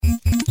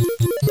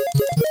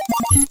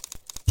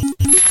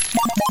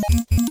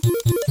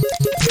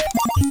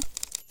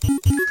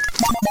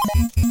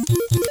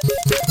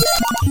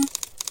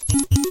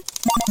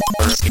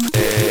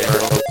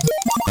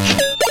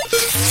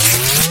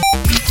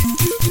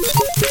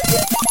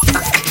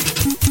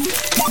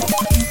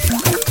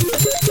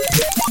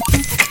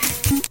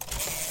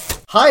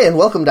Hi, and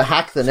welcome to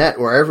Hack the Net,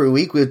 where every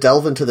week we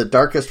delve into the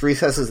darkest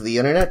recesses of the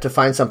internet to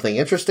find something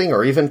interesting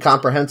or even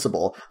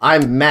comprehensible.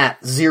 I'm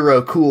Matt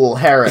Zero Cool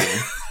Heron.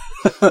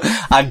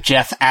 I'm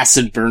Jeff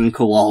Acidburn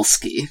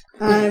Kowalski.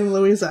 I'm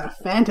Louisa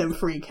Phantom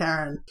Freak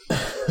Heron.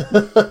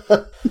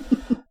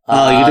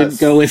 You didn't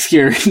go with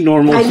your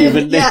normal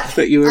human name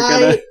that you were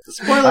gonna...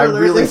 Spoiler alert, I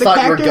really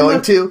thought you were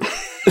going to.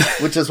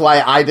 Which is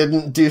why I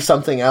didn't do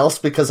something else,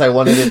 because I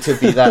wanted it to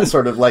be that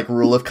sort of like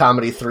Rule of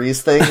Comedy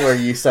Threes thing, where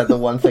you said the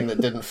one thing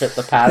that didn't fit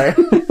the pattern.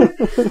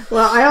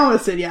 Well, I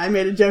almost did, yeah. I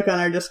made a joke on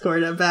our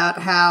Discord about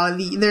how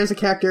there's a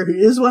character who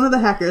is one of the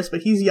hackers,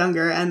 but he's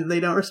younger, and they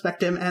don't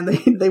respect him, and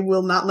they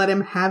will not let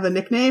him have a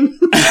nickname.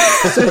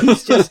 So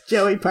he's just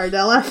Joey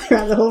Pardella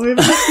throughout the whole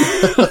movie.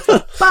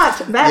 But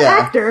that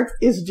actor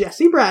is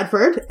Jesse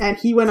Bradford, and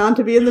he went on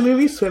to be in the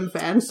movie Swim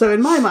Fan, so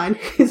in my mind,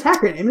 his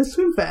hacker name is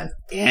Swim Fan.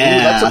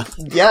 Yeah.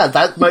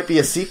 That might be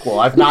a sequel.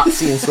 I've not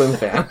seen Swim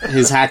Fan.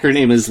 His hacker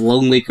name is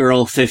Lonely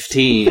Girl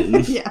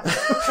 15. Yeah.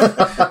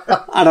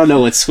 I don't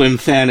know what Swim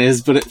Fan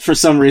is, but it for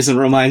some reason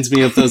reminds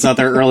me of those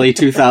other early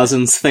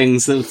 2000s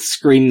things with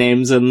screen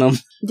names in them.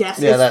 Yes,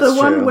 yeah, it's the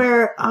one true.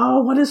 where,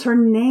 what is her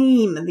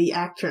name? The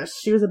actress.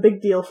 She was a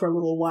big deal for a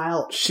little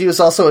while. She was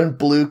also in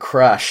Blue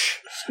Crush.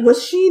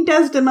 Was she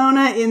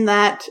Desdemona in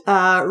that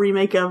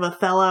remake of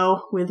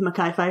Othello with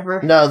Mekhi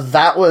Phifer? No,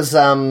 that was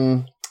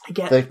I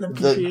get them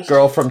the confused.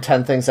 girl from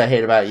 10 Things I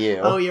Hate About You.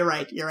 Oh, you're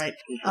right.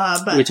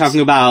 But We're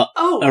talking about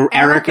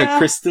Erica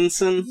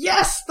Christensen?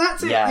 Yes,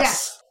 that's it.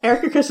 Yes.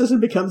 Erica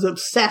Christensen becomes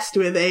obsessed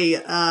with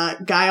a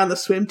guy on the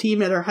swim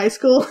team at her high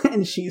school,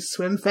 and she's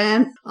Swim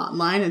Fan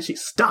online, and she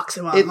stalks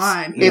him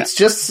online. It's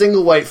just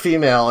single white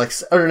female.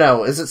 Or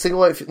no, is it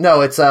single white?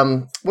 No, it's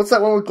what's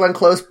that one with Glenn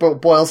Close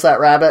boils that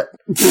rabbit?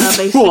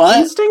 Basic What?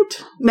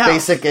 Instinct? No.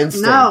 Basic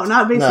Instinct. No,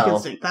 not Basic No.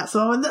 Instinct. That's the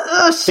one with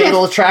the shit.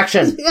 Fatal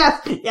Attraction.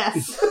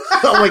 Yes.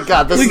 Oh my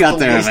god, this We is got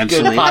the there least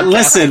eventually. good podcast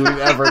Listen. we've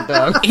ever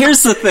done.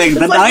 Here's the thing,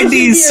 the It's like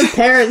listening to 90s... your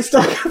parents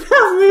talk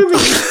about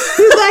movies.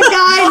 Who's that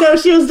guy? No,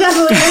 she was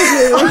definitely in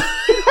this movie.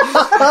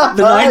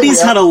 The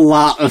 90s had a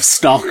lot of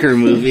stalker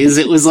movies.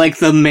 It was like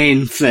the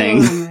main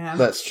thing. Oh, man.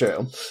 That's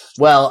true.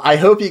 Well, I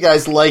hope you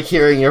guys like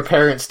hearing your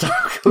parents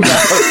talk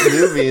about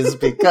movies,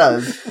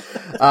 because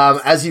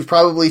as you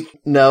probably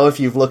know if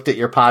you've looked at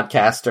your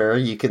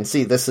podcaster, you can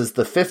see this is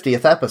the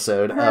 50th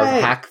episode of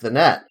Hack the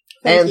Net.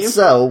 Thank and you.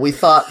 so we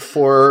thought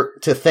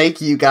to thank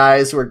you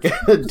guys, we're going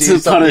to do To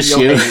something punish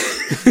you'll you.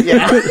 hate.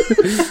 Yeah.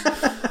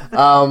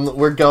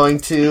 We're going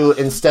to,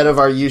 instead of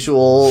our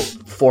usual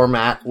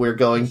format, we're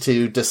going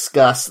to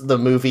discuss the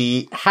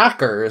movie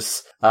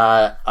Hackers.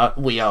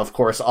 We, of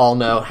course, all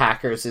know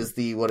Hackers is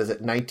the,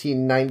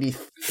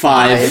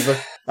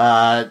 1995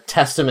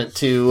 testament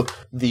to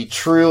the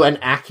true and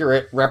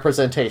accurate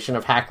representation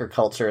of hacker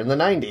culture in the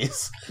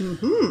 90s.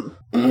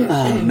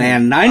 Oh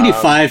man,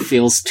 95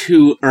 feels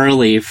too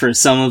early for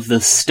some of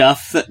the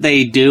stuff that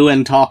they do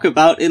and talk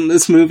about in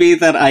this movie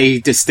that I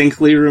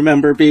distinctly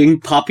remember being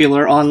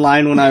popular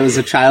online when I was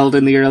a child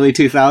in the early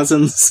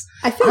 2000s.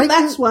 I think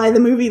that's why the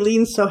movie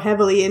leans so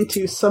heavily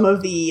into some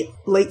of the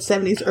late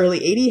 70s, early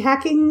 80s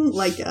hacking,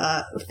 like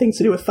things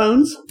to do with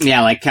phones.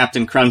 Yeah, like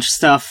Captain Crunch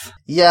stuff.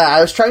 Yeah,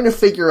 I was trying to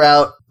figure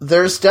out,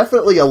 there's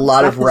definitely a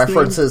lot of What's his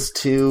references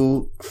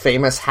to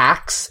famous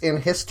hacks in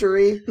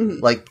history,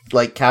 like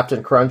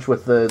Captain Crunch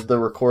with the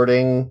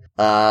recording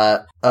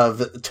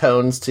of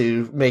tones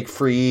to make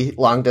free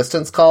long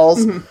distance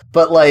calls.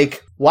 But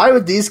like, why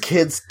would these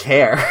kids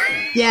care?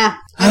 Yeah.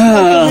 I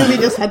think the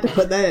movie just had to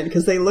put that in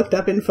because they looked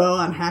up info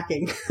on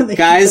hacking. They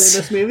Guys,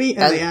 considered this movie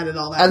and they added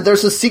all that. And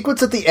there's a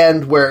sequence at the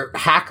end where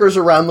hackers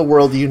around the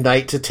world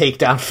unite to take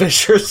down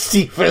Fisher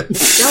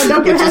Stevens. No,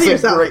 don't get ahead of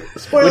yourself.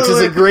 Spoiler Which is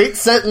a alert. great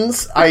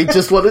sentence. I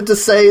just wanted to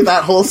say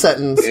that whole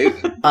sentence.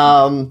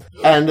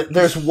 And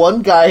there's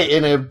one guy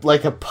in a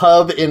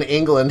pub in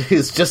England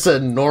who's just a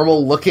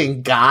normal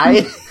looking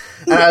guy.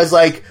 And I was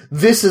like,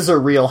 this is a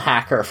real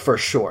hacker for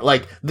sure.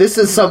 Like, this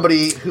is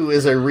somebody who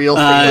is a real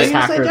famous you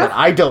gonna say, hacker Jeff? that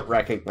I don't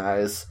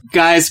recognize.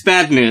 Guys,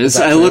 bad news.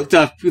 that I true? looked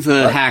up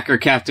the hacker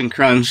Captain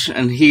Crunch,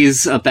 and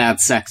he's a bad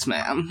sex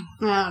man.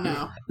 Oh,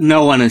 no.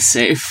 No one is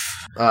safe.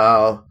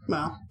 Oh,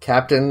 Well,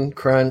 Captain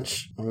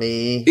Crunch,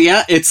 me.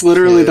 Yeah, it's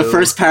literally the Ew.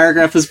 first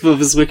paragraph of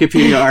his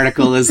Wikipedia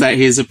article is that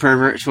he's a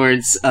pervert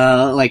towards,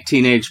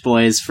 teenage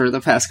boys for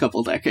the past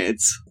couple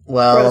decades.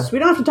 Well, gross. We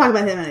don't have to talk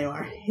about him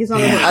anymore. He's on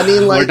the Yeah. list. I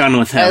mean, like, We're done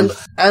with him.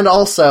 And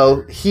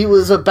also, he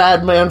was a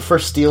bad man for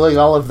stealing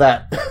all of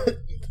that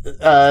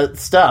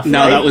stuff. No,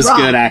 right? that was Wrong.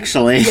 good,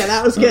 actually. Yeah,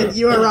 that was good.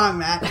 You were wrong,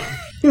 Matt.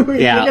 You're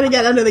Yeah. going to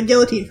get under the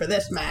guillotine for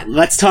this, Matt.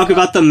 Let's talk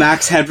about the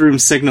Max Headroom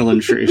signal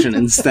intrusion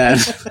instead.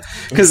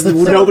 Because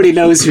nobody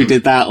knows who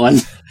did that one.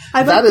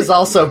 That is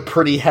also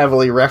pretty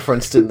heavily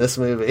referenced in this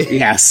movie.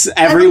 Yes,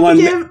 everyone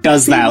give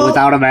does that people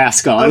without a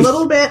mask a on.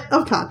 little bit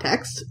of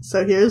context.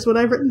 So here's what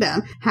I've written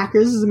down.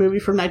 Hackers is a movie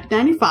from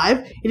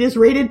 1995. It is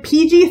rated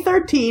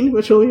PG-13,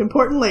 which will be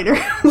important later.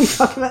 We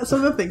talk about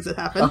some of the things that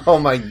happen. Oh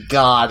my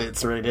god,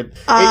 it's rated.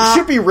 It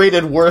should be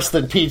rated worse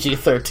than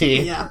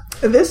PG-13. Yeah.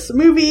 This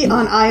movie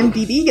on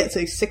IMDb gets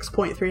a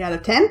 6.3 out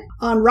of 10.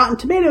 On Rotten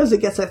Tomatoes, it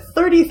gets a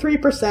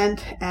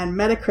 33%, and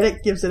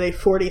Metacritic gives it a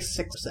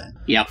 46%.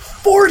 Yep.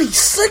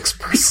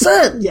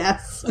 46%?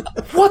 Yes.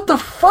 What the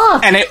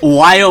fuck? And it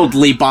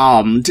wildly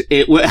bombed.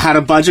 It had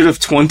a budget of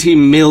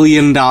 $20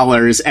 million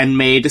and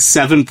made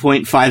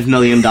 $7.5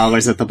 million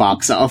at the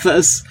box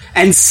office.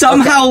 And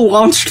somehow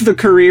launched the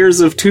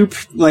careers of two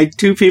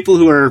people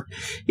who are,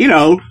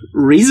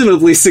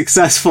 reasonably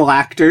successful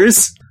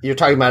actors. You're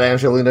talking about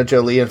Angelina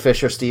Jolie and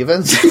Fisher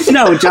Stevens?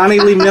 No, Johnny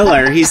Lee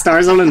Miller. He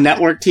stars on a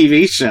network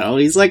TV show.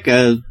 He's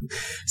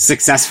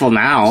successful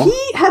now.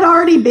 He had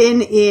already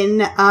been in,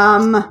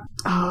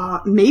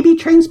 maybe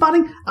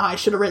Trainspotting? I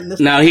should have written this.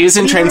 No, he was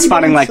in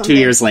Trainspotting 2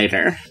 years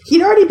later.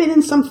 He'd already been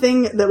in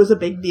something that was a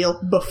big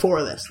deal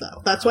before this,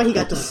 though. That's why he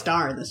got to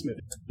star in this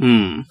movie.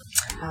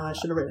 I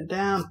should have written it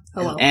down.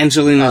 Oh well.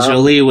 Angelina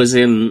Jolie was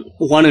in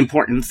one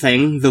important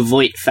thing, The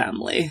Voight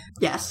Family.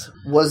 Yes.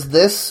 Was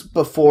this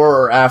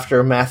before or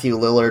after Matthew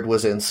Lillard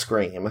was in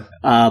Scream?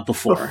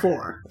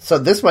 Before. So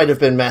this might have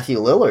been Matthew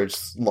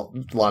Lillard's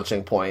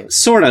launching point.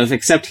 Sort of,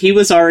 except he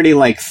was already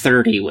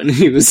 30 when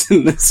he was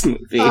in this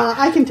movie.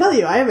 I can tell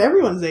you, I have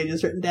everyone's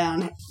ages written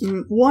down.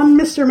 One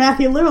Mr.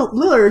 Matthew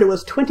Lillard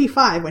was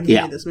 25 when he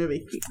made this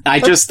movie.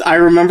 I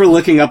remember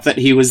looking up that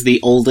he was the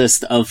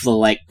oldest of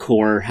the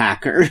core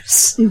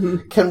hackers.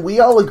 Mm-hmm. Can we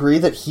all agree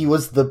that he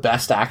was the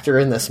best actor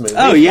in this movie?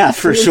 Oh yeah,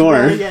 for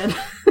sure.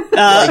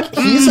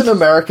 He's an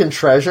American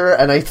treasure,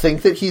 and I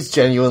think that he's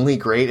genuinely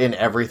great in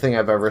everything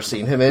I've ever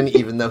seen him in,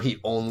 even though he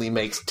only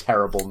makes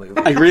terrible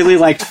movies. I really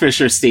liked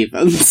Fisher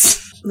Stevens.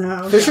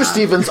 Fisher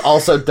Stevens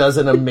also does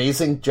an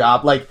amazing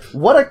job.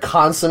 What a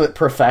consummate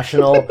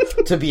professional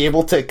to be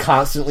able to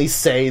constantly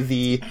say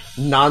the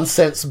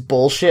nonsense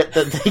bullshit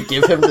that they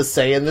give him to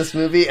say in this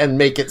movie and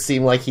make it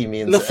seem like he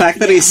means it. The fact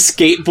that he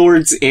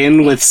skateboards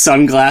in with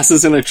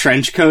sunglasses and a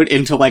trench coat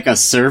into a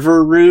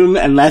server room,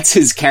 and that's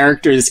his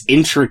character's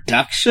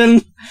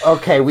introduction.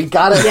 Okay, we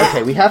gotta.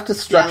 Okay, we have to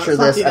structure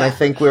this, and I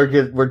think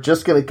we're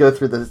just gonna go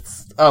through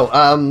this.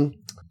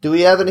 Do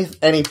we have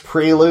any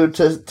prelude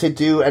to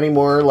do, any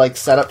more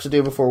setup to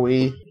do before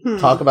we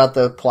talk about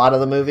the plot of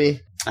the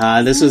movie?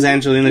 This was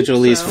Angelina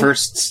Jolie's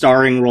first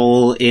starring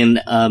role in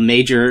a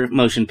major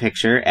motion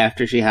picture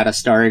after she had a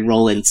starring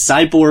role in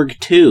Cyborg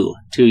 2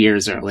 2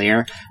 years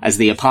earlier as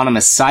the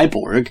eponymous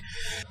Cyborg.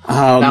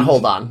 Now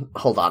hold on.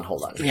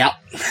 Yeah.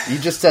 You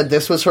just said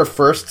this was her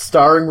first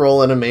starring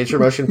role in a major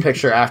motion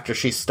picture after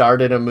she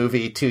starred in a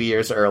movie 2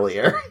 years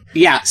earlier.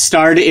 Yeah,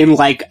 starred in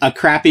a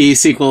crappy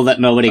sequel that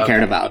nobody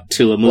cared about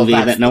to a movie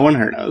that no one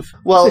heard of.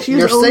 Well, so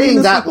you're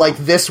saying that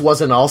this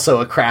wasn't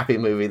also a crappy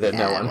movie that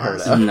no one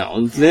heard of.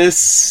 No,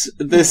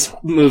 this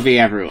movie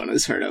everyone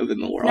has heard of in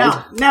the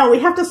world. No, we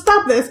have to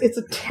stop this. It's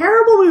a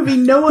terrible movie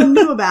no one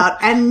knew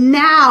about, and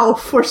now,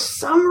 for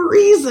some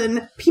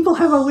reason, people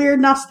have a weird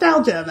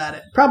nostalgia about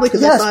it. Probably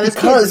because they saw it as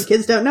kids, and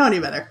kids don't know any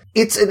better.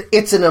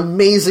 It's an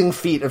amazing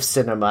feat of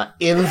cinema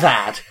in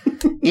that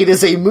it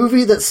is a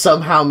movie that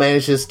somehow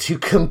manages to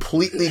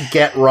completely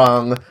get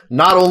wrong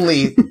not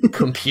only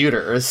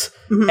computers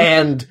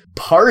and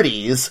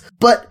parties,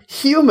 but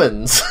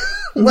humans.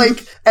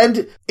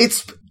 And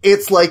it's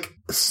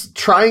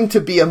trying to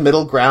be a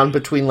middle ground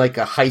between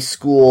a high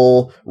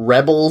school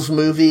Rebels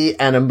movie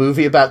and a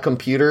movie about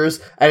computers,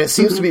 and it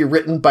seems to be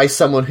written by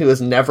someone who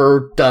has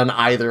never done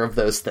either of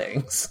those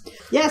things.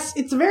 Yes,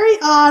 it's very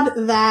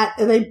odd that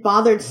they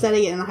bothered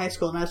setting it in a high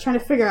school, and I was trying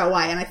to figure out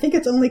why, and I think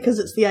it's only because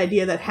it's the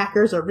idea that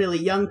hackers are really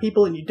young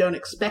people and you don't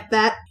expect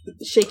that,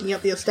 shaking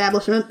up the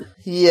establishment.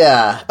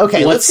 Yeah.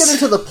 Okay, let's get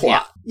into the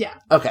plot. Yeah.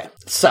 Okay,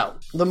 so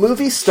the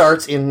movie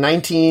starts in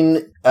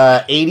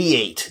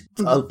 1988,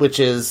 which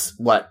is,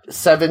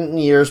 7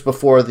 years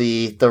before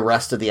the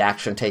rest of the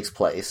action takes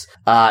place.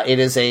 It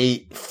is a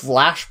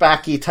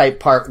flashbacky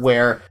type part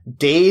where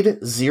Dade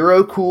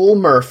Zero Cool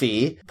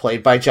Murphy,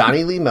 played by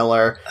Johnny Lee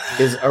Miller,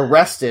 is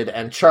arrested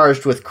and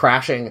charged with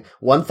crashing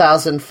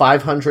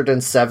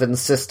 1,507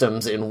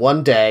 systems in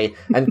one day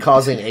and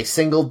causing a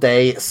single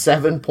day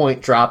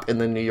 7-point drop in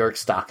the New York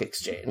Stock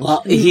Exchange.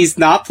 Well, he's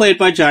not played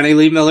by Johnny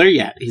Lee Miller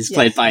yet. He's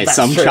played by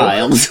some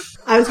child.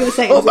 I was going to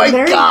say,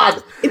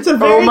 God! It's a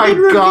very good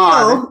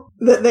reveal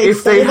that they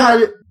set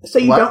up so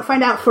you don't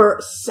find out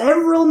for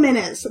several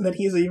minutes that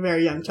he's a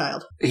very young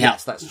child. Yeah.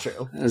 Yes, that's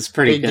true. It's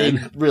pretty good.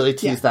 They really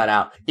tease that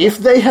out. If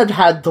they had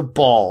had the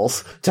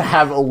balls to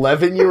have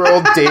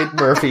 11-year-old Dade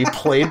Murphy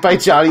played by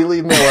Johnny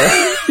Lee Miller,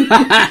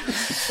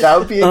 that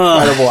would be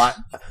incredible.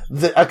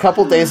 A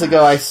couple days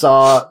ago, I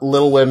saw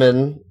Little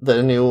Women,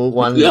 the new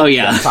one that we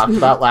talked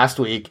about last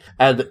week,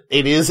 and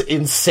it is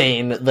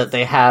insane that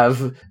they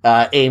have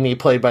Amy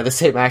played by the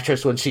same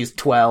actress when she's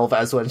 12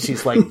 as when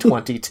she's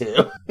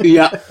 22.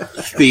 Yeah,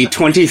 the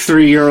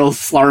 23-year-old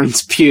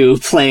Florence Pugh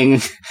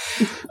playing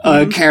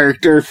a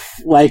character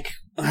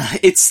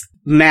it's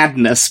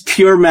madness,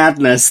 pure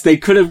madness. They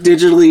could have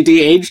digitally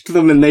de-aged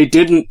them, and they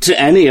didn't to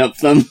any of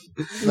them.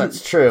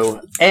 That's true.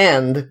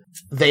 And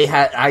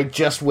I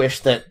just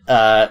wish that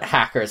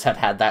Hackers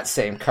had that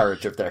same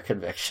courage of their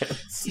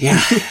convictions.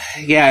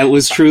 Yeah, it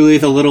was truly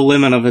the Little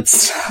Women of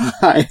its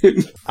time.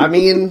 I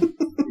mean...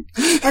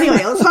 Anyway,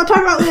 let's not talk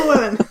about Little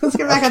Women. Let's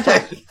get back on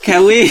track.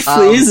 Can we,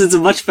 please? It's a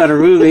much better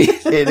movie.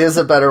 It is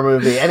a better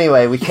movie.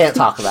 Anyway, we can't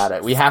talk about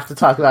it. We have to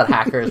talk about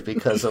Hackers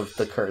because of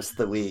the curse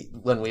that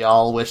when we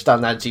all wished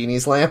on that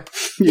genie's lamp.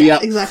 Yeah,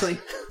 exactly.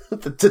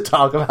 To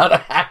talk about a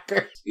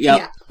hacker. Yep.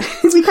 Yeah.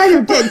 We kind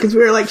of did, because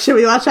we were like, should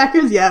we watch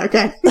Hackers? Yeah,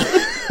 okay.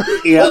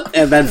 Yep,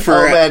 and then for...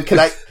 Oh man,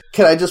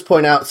 can I just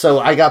point out, so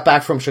I got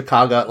back from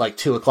Chicago at like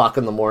 2:00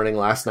 in the morning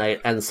last night,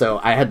 and so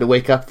I had to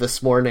wake up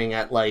this morning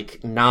at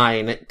like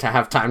 9 to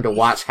have time to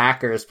watch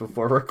Hackers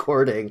before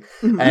recording,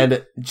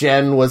 and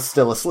Jen was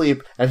still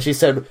asleep, and she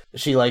said,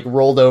 she like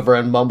rolled over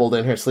and mumbled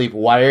in her sleep,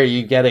 "Why are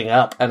you getting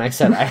up?" And I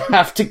said, "I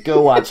have to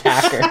go watch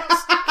Hackers."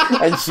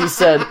 And she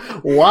said,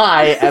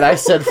 "Why?" And I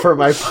said, "For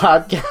my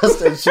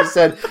podcast." And she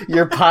said,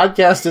 "Your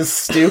podcast is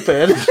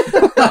stupid."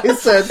 I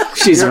said,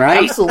 "She's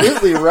right.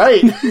 Absolutely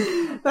right."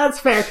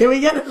 That's fair. Can we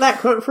get that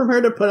quote from her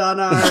to put on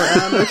our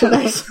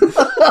merchandise?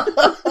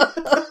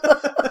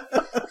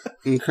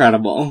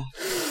 Incredible.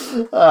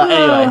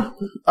 Anyway,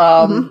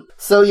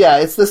 so yeah,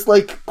 it's this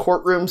like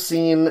courtroom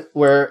scene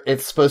where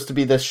it's supposed to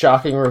be this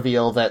shocking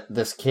reveal that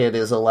this kid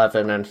is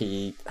 11 and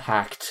he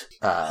hacked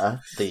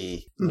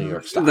the New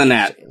York Stock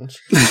Exchange.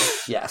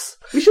 Yes.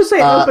 We should say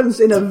it opens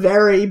in a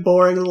very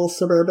boring little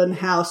suburban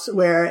house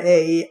where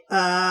a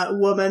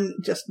woman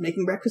just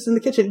making breakfast in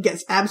the kitchen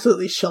gets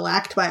absolutely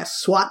shellacked by a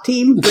SWAT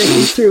team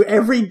breaking through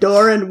every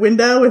door and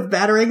window with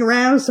battering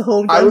rams to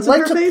hold guns I would like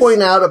in her to face.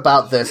 point out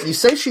about this. You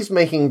say she's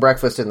making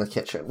breakfast in the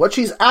kitchen. What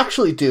she's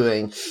actually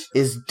doing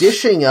is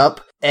dishing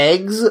up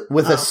eggs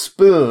with a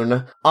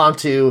spoon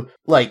onto,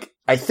 like,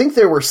 I think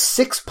there were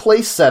 6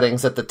 place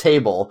settings at the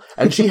table,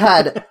 and she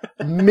had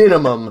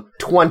minimum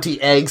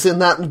 20 eggs in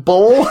that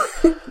bowl.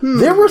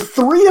 There were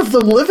 3 of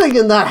them living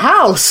in that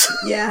house.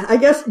 Yeah, I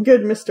guess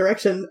good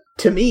misdirection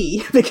to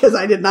me, because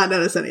I did not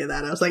notice any of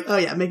that. I was like, oh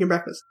yeah, making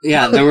breakfast.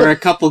 Yeah, there were a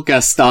couple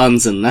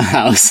Gastons in the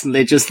house, and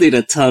they just need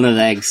a ton of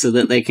eggs so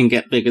that they can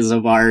get big as a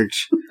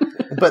barge.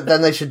 But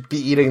then they should be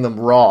eating them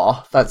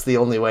raw. That's the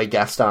only way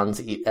Gastons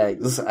eat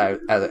eggs. I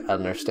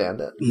understand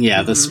it.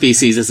 Yeah, the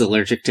species is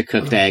allergic to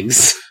cooked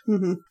eggs.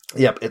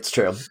 Yep, it's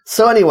true.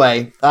 So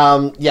anyway,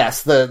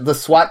 yes, the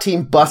SWAT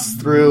team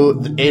busts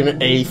through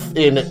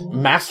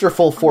in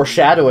masterful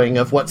foreshadowing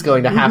of what's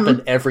going to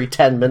happen every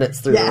 10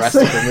 minutes through the rest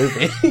of the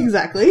movie.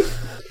 Exactly.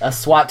 A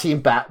SWAT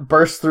team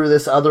bursts through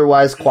this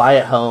otherwise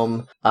quiet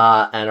home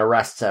and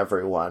arrests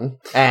everyone.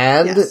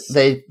 And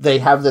they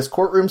have this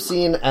courtroom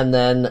scene, and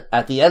then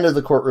at the end of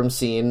the courtroom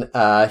scene,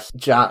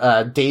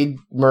 Dade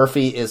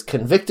Murphy is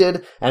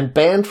convicted and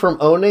banned from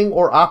owning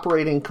or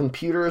operating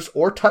computers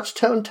or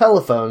touch-tone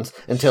telephones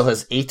until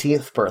his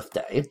 18th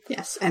birthday.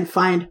 Yes, and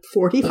fined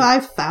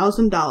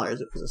 $45,000.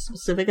 It was a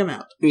specific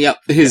amount. Yep,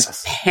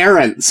 his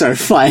parents are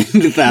fined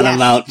that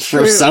amount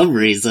for some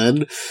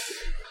reason.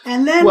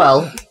 And then...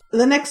 Well...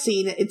 The next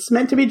scene, it's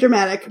meant to be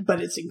dramatic, but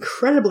it's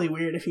incredibly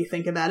weird if you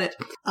think about it.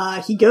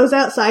 He goes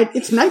outside.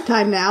 It's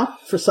nighttime now,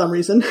 for some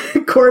reason.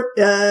 Court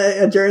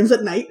adjourns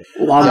at night.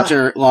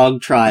 Long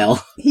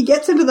trial. He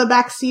gets into the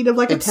back seat of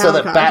like a town car.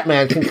 So that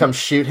Batman can come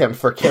shoot him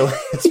for killing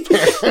his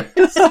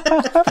parents.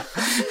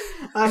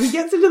 He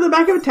gets into the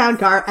back of a town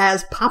car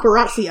as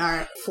paparazzi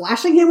are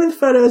flashing him with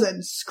photos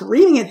and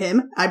screaming at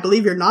him. I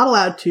believe you're not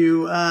allowed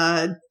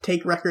to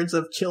take records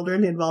of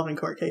children involved in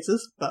court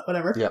cases, but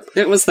whatever. Yep.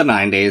 It was the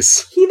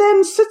 90s. He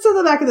then sits in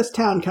the back of this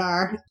town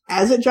car.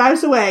 As it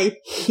drives away,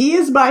 he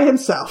is by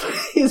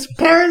himself. His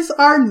parents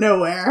are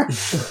nowhere.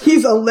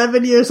 He's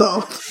 11 years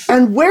old.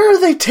 And where are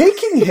they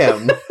taking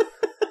him?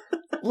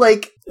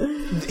 Like,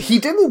 he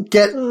didn't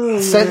get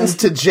sentenced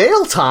to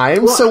jail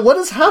time, so what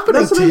is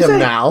happening to him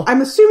now?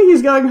 I'm assuming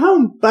he's going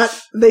home,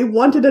 but they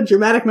wanted a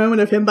dramatic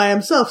moment of him by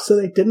himself, so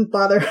they didn't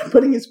bother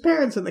putting his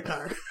parents in the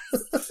car.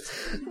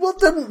 Well,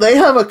 didn't they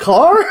have a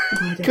car?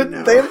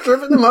 Couldn't they have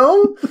driven him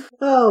home?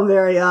 Oh,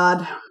 very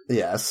odd.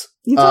 Yes.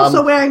 He's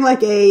also wearing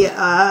like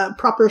a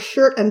proper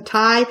shirt and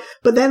tie,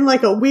 but then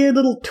like a weird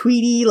little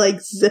tweedy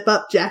like zip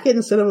up jacket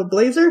instead of a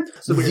blazer.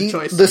 It's a weird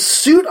choice. The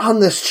suit on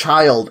this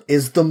child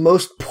is the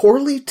most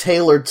poorly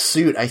tailored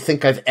suit I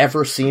think I've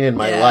ever seen in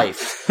my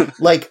life.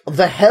 Like,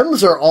 the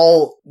hems are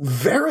all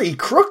very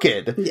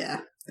crooked.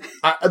 Yeah.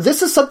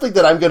 This is something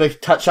that I'm going to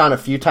touch on a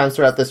few times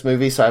throughout this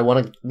movie, so I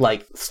want to,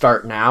 like,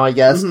 start now, I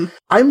guess.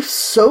 I'm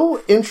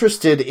so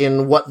interested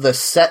in what the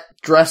set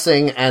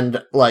dressing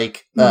and,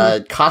 like,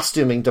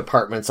 costuming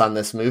departments on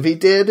this movie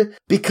did,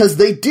 because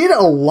they did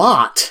a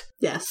lot.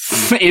 Yes.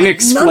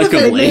 Inexplicably. None of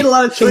it made a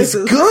lot of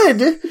choices. It's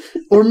good,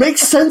 or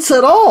makes sense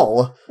at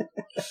all.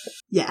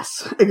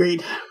 Yes,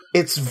 agreed.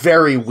 It's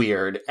very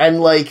weird.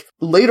 And, like,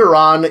 later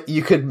on,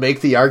 you could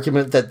make the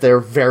argument that their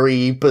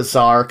very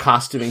bizarre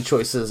costuming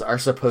choices are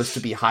supposed to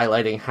be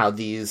highlighting how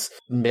these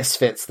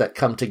misfits that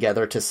come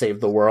together to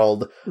save the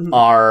world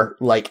are,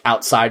 like,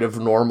 outside of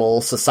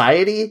normal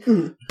society.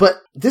 But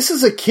this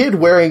is a kid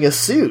wearing a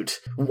suit.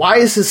 Why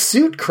is his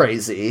suit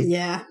crazy?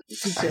 Yeah.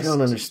 I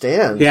don't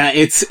understand. Yeah,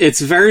 it's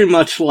very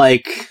much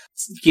like,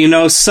 you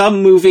know,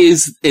 some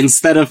movies,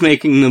 instead of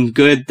making them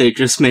good, they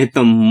just made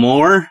them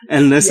more.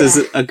 And this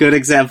is a good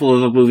example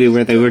of a movie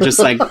where they were just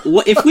like,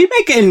 well, if we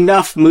make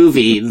enough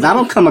movie,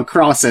 that'll come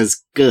across as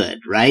good,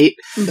 right?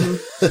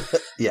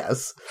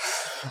 Yes.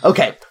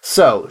 Okay,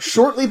 so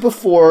shortly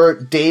before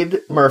Dade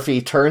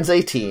Murphy turns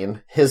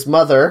 18, his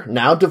mother,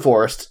 now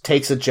divorced,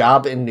 takes a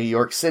job in New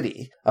York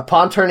City.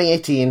 Upon turning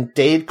 18,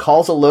 Dade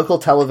calls a local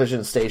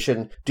television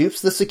station,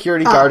 dupes the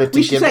security guard into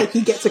we should say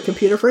he gets a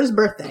computer for his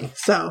birthday.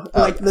 So,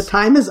 the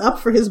time is up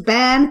for his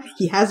ban.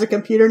 He has a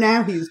computer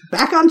now. He's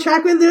back on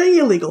track with doing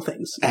illegal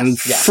things. And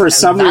for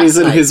some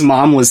reason, his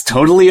mom was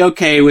totally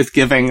okay with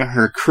giving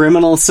her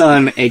criminal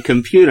son a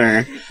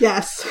computer.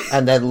 Yes.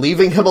 And then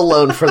leaving him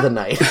alone for the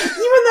night. Even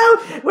though,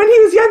 when he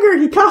was younger,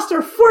 he cost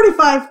her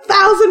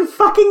 $45,000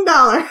 fucking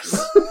dollars.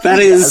 That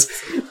is,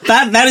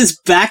 that is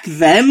back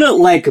then,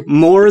 like,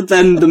 more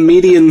than the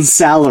median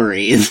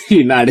salary in the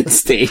United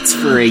States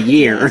for a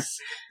year.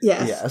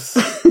 Yes.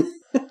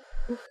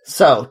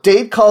 So,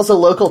 Dade calls a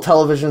local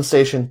television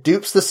station,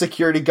 dupes the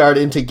security guard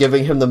into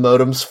giving him the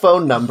modem's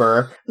phone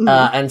number,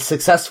 and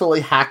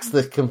successfully hacks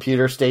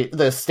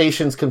the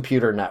station's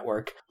computer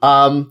network.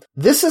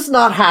 This is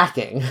not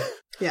hacking.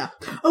 Yeah.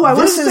 Oh, I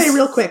want to say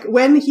real quick,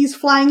 when he's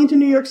flying into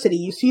New York City,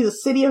 you see the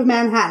city of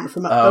Manhattan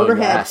from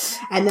overhead,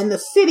 and then the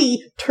city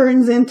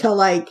turns into,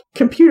 like,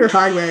 computer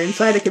hardware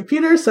inside a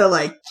computer, so,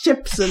 like,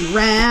 chips and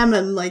RAM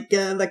and, like,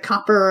 the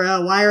copper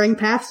wiring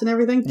paths and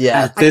everything.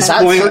 Yeah, that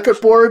circuit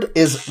board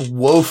is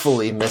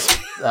woefully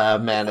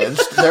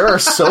mismanaged. There are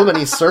so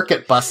many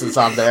circuit buses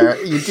on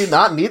there. You do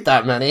not need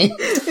that many.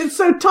 It's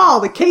so tall,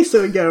 the case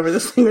that would go over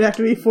this thing would have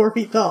to be 4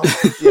 feet tall.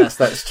 Yes,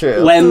 that's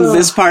true. When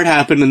this part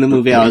happened in the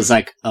movie, I was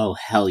like, oh,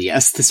 hell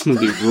yes, this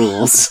movie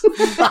rules.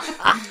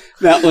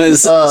 That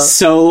was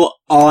so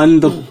on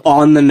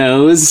the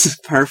nose.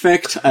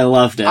 Perfect. I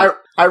loved it.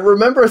 I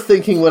remember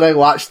thinking when I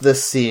watched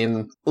this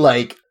scene,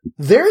 like,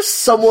 there's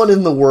someone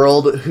in the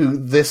world who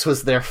this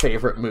was their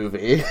favorite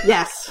movie.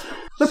 Yes.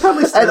 There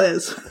probably still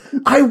is.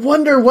 I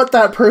wonder what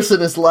that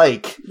person is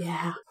like.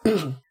 Yeah.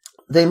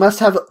 They must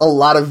have a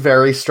lot of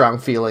very strong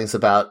feelings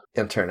about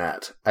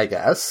internet, I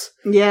guess.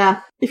 Yeah.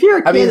 If you're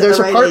a kid, there's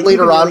a part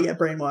later on. Really get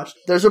brainwashed.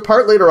 There's a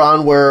part later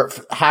on where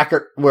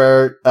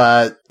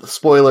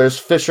spoilers,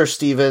 Fisher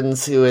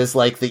Stevens, who is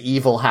like the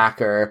evil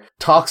hacker,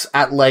 talks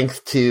at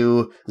length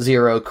to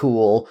Zero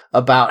Cool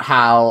about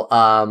how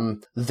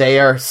they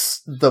are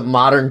the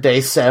modern day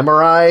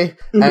samurai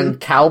and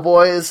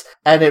cowboys,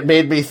 and it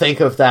made me think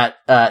of that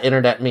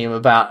internet meme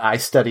about I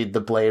studied the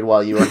blade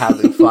while you were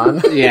having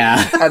fun.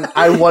 Yeah. And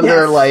I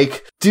wonder,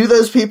 like, do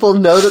those people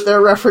know that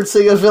they're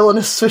referencing a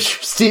villainous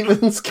Fisher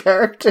Stevens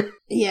character?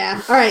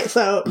 Yeah. All right.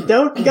 So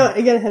don't get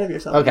ahead of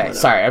yourself. Okay.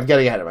 Sorry. I'm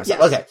getting ahead of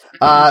myself. Yes.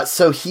 Okay.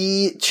 So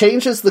he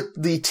changes the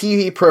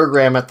TV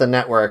program at the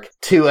network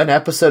to an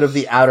episode of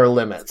The Outer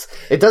Limits.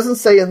 It doesn't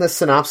say in this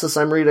synopsis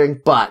I'm reading,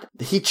 but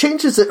he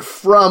changes it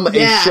from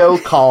a show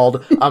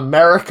called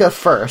America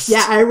First.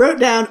 Yeah. I wrote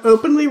down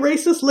openly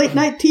racist late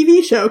night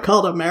TV show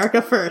called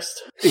America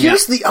First.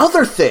 Here's the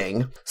other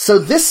thing. So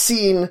this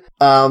scene,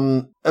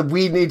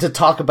 we need to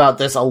talk about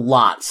this a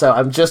lot. So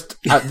I'm just,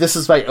 this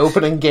is my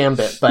opening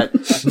gambit, but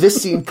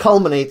this scene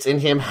culminates in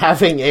him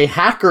having a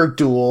hacker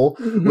duel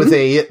with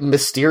a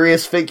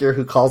mysterious figure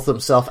who calls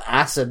himself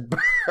Acid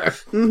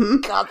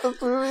Burn. God,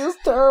 this movie is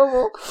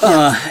terrible.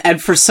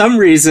 And for some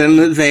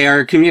reason, they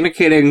are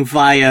communicating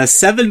via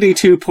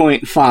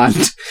 72-point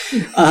font.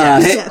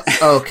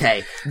 Yes.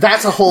 Okay,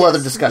 that's a whole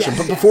other discussion.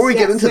 But before we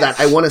get into that,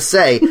 I want to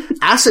say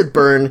Acid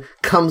Burn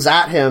comes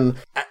at him,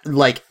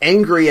 like,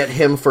 angry at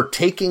him for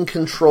taking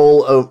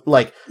control of,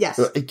 like,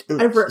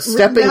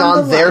 stepping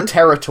on their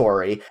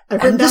territory.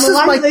 I've written down the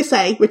line that they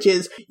say, which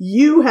is,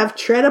 "You have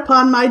tread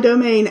upon my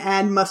domain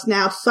and must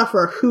now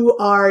suffer. Who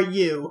are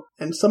you?"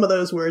 And some of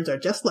those words are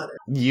just letters.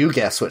 You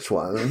guess which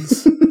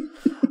ones.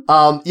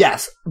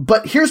 Yes,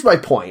 but here's my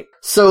point.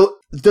 So,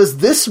 does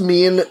this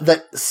mean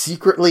that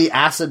secretly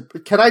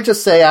can I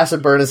just say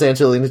Acid Burn is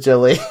Angelina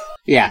Jolie?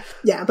 Yeah.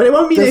 Yeah, but it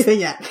won't mean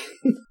anything yet.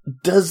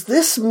 Does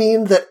this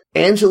mean that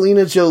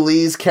Angelina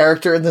Jolie's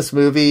character in this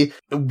movie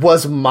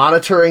was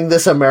monitoring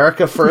this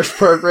America First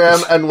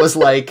program and was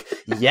like,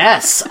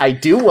 yes, I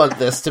do want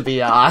this to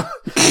be on?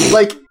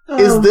 Like,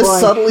 is this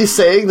subtly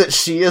saying that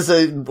she is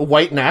a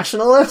white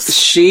nationalist?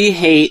 She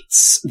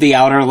hates The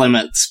Outer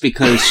Limits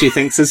because she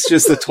thinks it's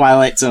just the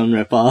Twilight Zone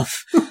ripoff.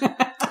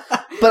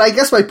 But I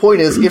guess my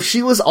point is, if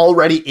she was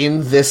already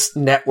in this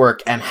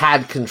network and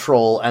had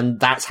control, and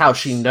that's how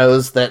she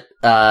knows that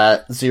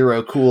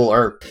Zero Cool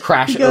or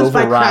Crash He goes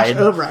Override. by Crash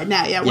Override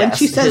now, yeah. When Yes,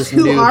 she says, his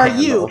 "Who new are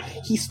handle. you?"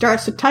 he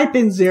starts to type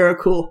in Zero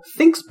Cool,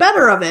 thinks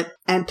better of it,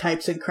 and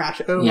types in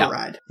Crash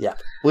Override. Yeah,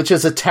 which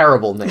is a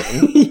terrible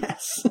name.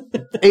 Yes.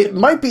 It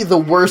might be the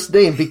worst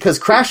name because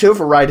Crash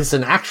Override is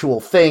an actual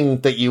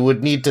thing that you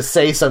would need to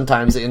say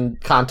sometimes in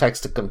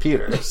context of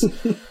computers.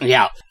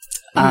 Yeah.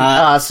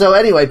 So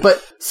anyway,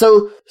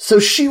 so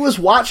she was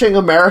watching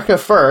America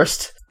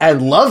First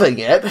and loving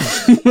it.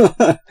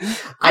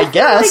 I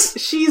guess.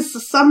 Like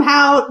she's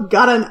somehow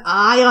got an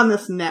eye on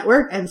this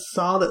network and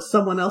saw that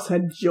someone else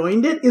had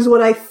joined it, is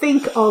what I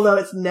think, although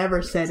it's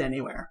never said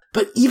anywhere.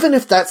 But even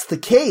if that's the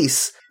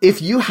case,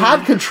 if you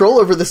had control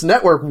over this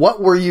network,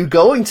 what were you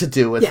going to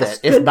do with Yes,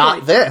 it, if good not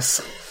point. this?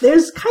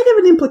 There's kind of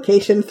an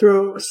implication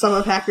through some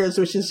of Hackers,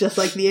 which is just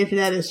like the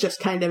internet is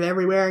just kind of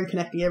everywhere and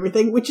connecting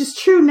everything, which is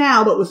true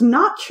now, but was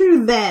not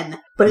true then.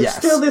 But it's Yes.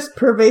 still this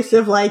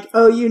pervasive, like,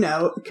 oh, you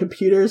know,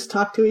 computers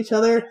talk to each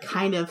other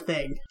kind of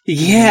thing.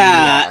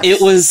 Yeah,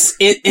 Yes.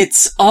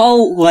 it's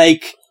all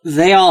like,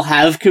 they all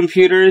have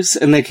computers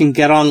and they can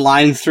get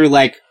online through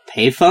like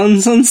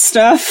payphones and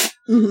stuff.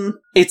 Mm-hmm.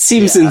 It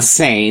seems Yeah.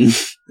 insane.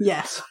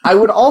 Yes. I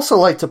would also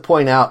like to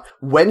point out,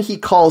 when he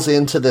calls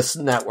into this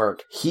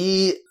network,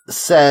 he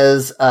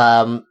says,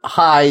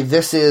 hi,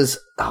 this is,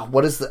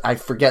 I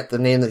forget the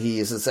name that he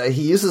uses.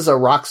 He uses a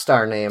rock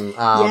star name.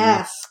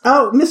 Yes.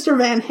 Oh, Mr.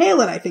 Van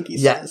Halen, I think he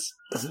Yeah. says.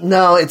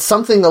 No, it's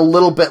something a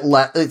little bit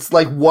less, it's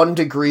like 1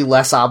 degree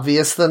less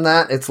obvious than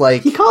that. It's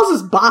like, He calls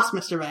his boss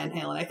Mr. Van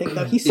Halen, I think,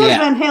 though. He says Yeah.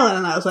 Van Halen,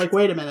 and I was like,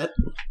 wait a minute.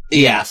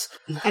 Yes.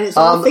 And it's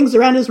all things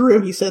around his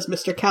room. He says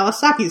Mr.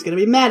 Kawasaki's gonna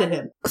be mad at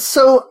him.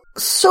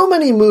 so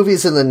many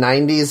movies in the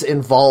 90s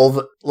involve,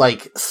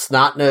 like,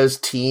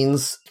 snot-nosed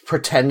teens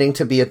pretending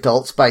to be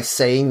adults by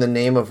saying the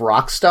name of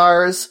rock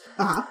stars.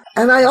 Uh-huh.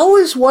 And I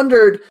always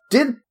wondered,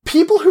 did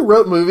people who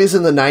wrote movies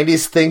in the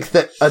 90s think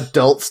that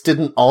adults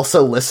didn't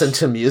also listen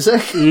to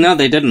music? No,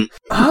 they didn't.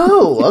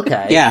 Oh,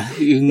 okay. Yeah,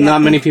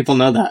 not many people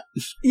know that.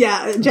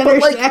 Yeah,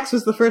 Generation like- X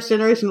was the first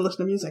generation to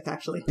listen to music,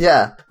 actually.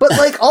 Yeah. But,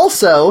 like,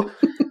 also,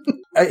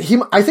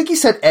 I think he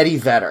said Eddie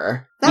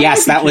Vedder.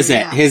 Yes, might be that was true, it.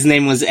 yeah. His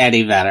name was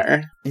Eddie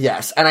Vedder.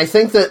 Yes, and I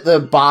think that the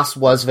boss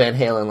was Van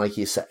Halen, like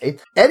you say.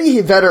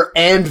 Eddie Vedder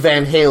and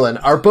Van Halen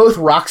are both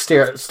rock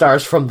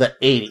stars from the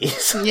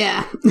 80s.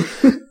 Yeah.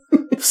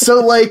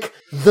 So, like,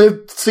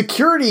 the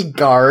security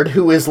guard,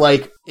 who is,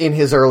 like, in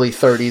his early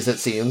 30s, it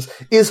seems,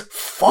 is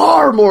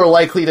far more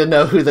likely to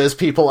know who those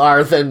people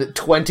are than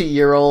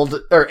 20-year-old,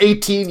 or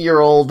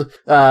 18-year-old,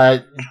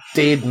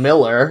 Dade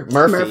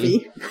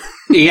Murphy.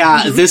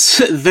 Yeah,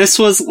 this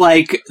was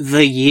like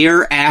the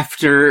year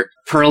after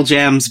Pearl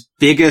Jam's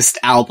biggest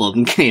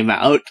album came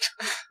out.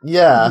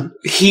 Yeah.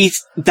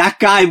 That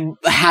guy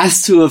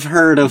has to have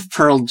heard of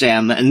Pearl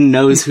Jam and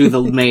knows who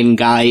the main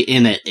guy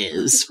in it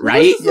is,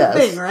 right? This is Yes. the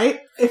thing, right?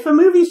 If a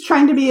movie's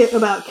trying to be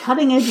about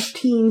cutting-edge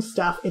teen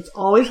stuff, it's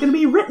always going to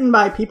be written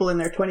by people in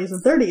their 20s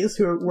and 30s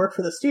who work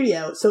for the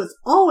studio, so it's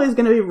always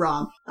going to be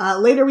wrong.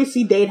 Later we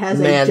see Dade has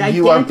a Man, gigantic...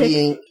 you are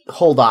being...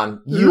 Hold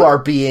on. You are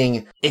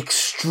being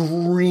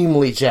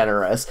extremely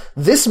generous.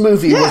 This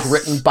movie Yes. was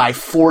written by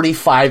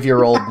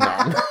 45-year-old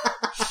men.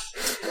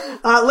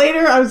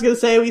 Later, I was going to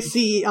say, we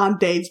see on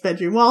Dade's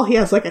bedroom wall, he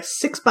has like a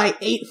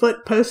 6x8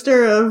 foot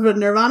poster of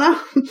Nirvana.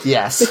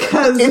 Yes.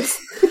 Because-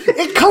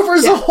 it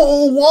covers a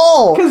whole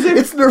wall. 'Cause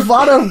It's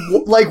Nirvana,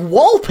 like,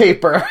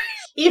 wallpaper.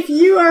 If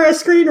you are a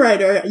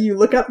screenwriter, you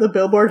look up the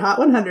Billboard Hot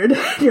 100,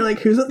 you're like,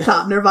 who's at the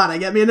top? Nirvana.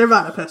 Get me a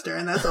Nirvana poster,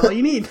 and that's all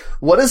you need.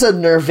 What is a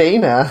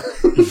Nirvana?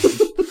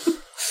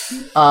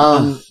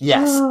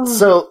 Yes.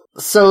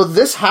 So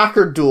this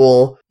hacker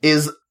duel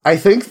is, I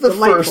think, the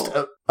Delightful.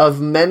 first of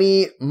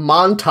many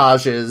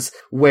montages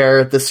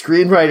where the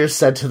screenwriters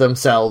said to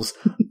themselves,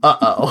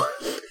 uh-oh.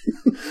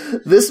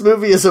 This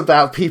movie is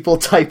about people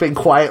typing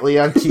quietly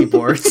on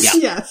keyboards.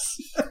 Yes.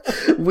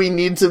 We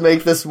need to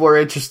make this more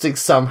interesting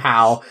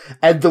somehow.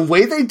 And the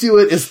way they do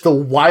it is the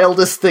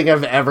wildest thing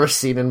I've ever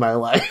seen in my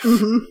life.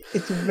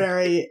 It's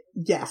very...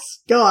 Yes.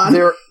 Go on.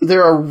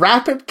 There are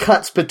rapid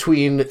cuts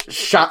between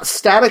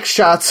static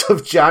shots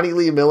of Johnny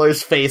Lee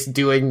Miller's face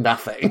doing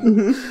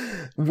nothing.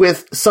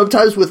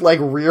 Sometimes with like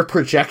rear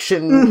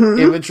projection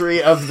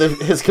imagery of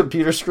his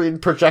computer screen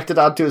projected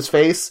onto his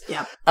face.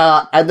 Yep.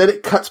 And then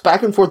it cuts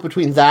back and forth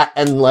between that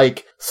and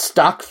like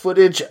stock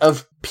footage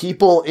of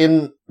people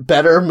in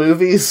better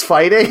movies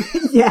fighting.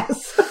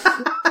 Yes.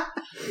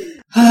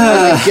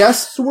 I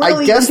guess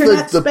Swirly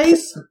internet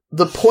space.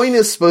 the point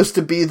is supposed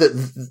to be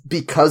that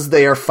because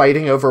they are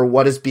fighting over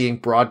what is being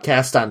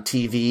broadcast on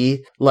TV,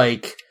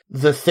 like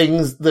the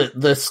things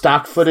the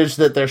stock footage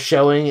that they're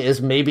showing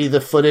is maybe the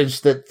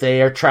footage that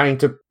they are trying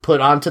to put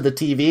onto the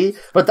TV,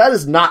 but that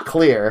is not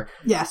clear.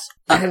 Yes.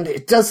 And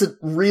it doesn't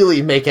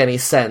really make any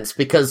sense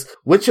because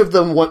which of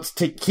them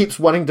keeps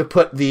wanting to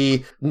put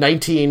the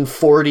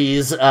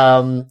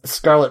 1940s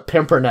Scarlet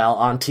Pimpernel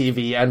on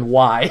TV and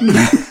why?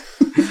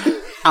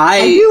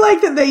 I do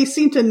like that they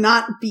seem to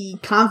not be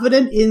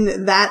confident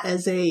in that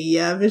as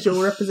a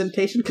visual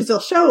representation, because they'll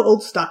show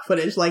old stock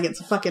footage like it's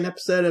a fucking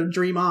episode of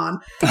Dream On.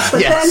 But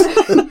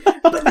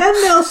but then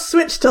they'll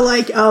switch to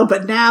like, oh,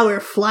 but now we're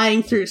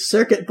flying through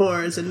circuit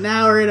boards, and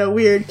now we're in a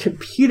weird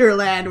computer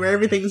land where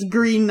everything's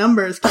green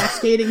numbers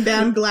cascading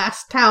down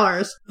glass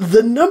towers.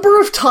 The number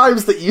of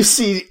times that you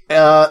see,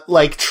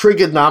 like,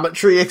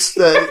 trigonometry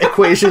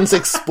equations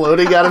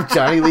exploding out of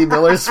Johnny Lee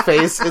Miller's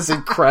face is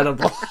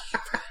incredible.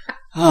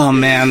 Oh,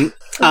 man.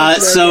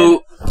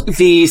 So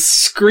the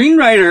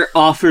screenwriter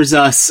offers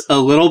us a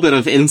little bit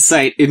of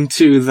insight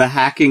into the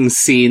hacking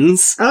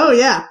scenes. Oh,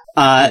 yeah.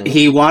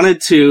 He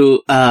wanted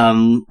to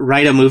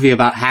write a movie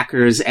about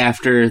hackers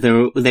after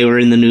they were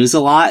in the news a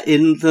lot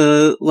in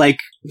the, like,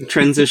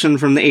 transition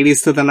from the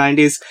 80s to the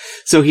 90s.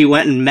 So he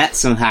went and met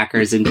some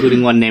hackers,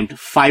 including one named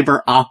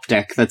Fiber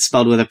Optic, that's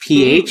spelled with a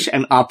PH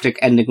and optic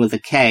ending with a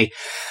K.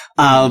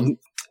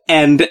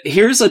 And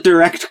here's a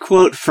direct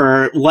quote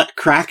for what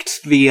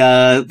cracked the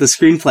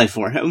screenplay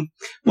for him,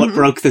 what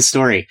broke the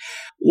story.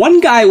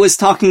 One guy was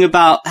talking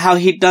about how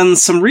he'd done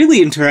some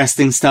really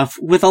interesting stuff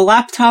with a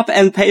laptop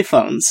and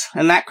payphones,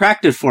 and that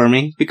cracked it for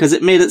me because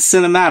it made it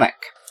cinematic.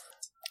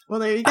 Well,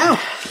 there you go.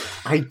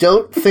 I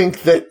don't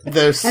think that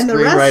the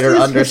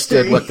screenwriter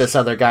understood what this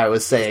other guy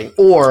was saying,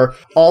 or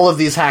all of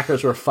these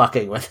hackers were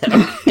fucking with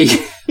him. In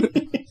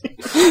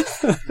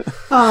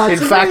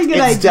fact,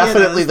 it's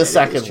definitely the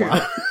second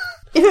one.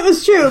 If it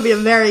was true, it would be a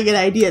very good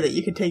idea that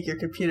you could take your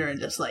computer and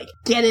just, like,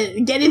 get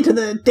into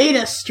the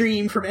data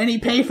stream from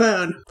any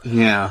payphone.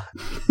 Yeah.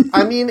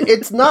 I mean,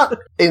 it's not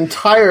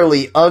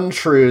entirely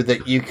untrue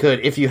that you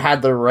could, if you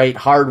had the right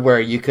hardware,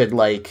 you could,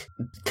 like,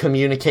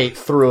 communicate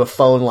through a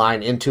phone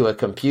line into a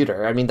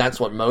computer. I mean, that's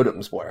what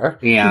modems were.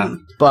 Yeah.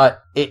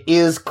 But it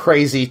is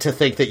crazy to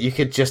think that you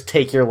could just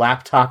take your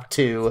laptop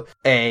to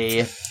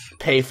a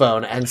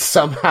payphone and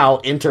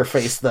somehow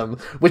interface them,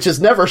 which is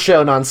never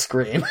shown on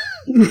screen.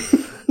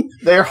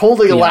 They're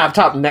holding a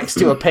laptop next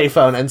to a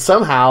payphone, and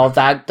somehow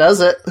that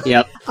does it.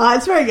 Yep.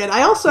 It's very good.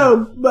 I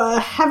also,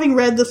 having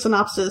read the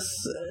synopsis,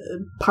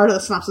 part of the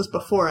synopsis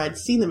before I'd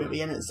seen the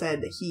movie, and it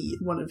said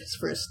one of his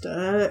first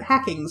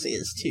hackings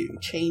is to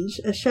change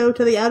a show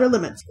to the Outer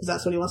Limits, because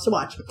that's what he wants to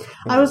watch.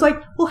 I was like,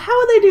 well, how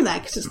would they do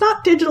that? Because it's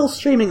not digital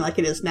streaming like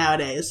it is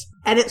nowadays.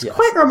 And it's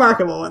quite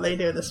remarkable what they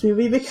do in this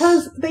movie,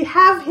 because they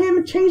have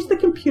him change the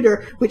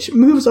computer, which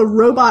moves a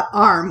robot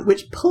arm,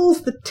 which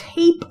pulls the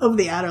tape of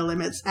the Outer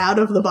Limits out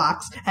of the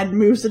box and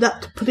moves it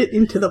up to put it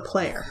into the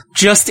player.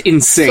 Just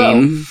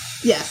insane.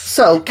 Yes.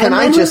 So, can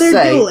I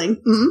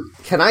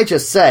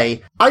just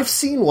say, I've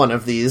seen one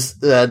of these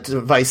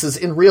devices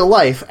in real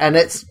life, and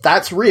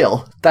that's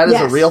real. That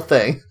is a real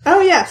thing.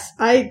 Oh, yes.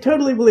 I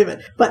totally believe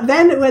it. But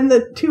then when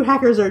the two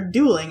hackers are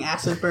dueling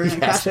Acid Burn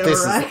and Cash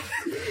Override,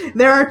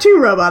 there are two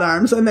robot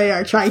arms, and they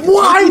are trying to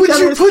Why would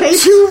you put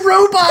tapes, two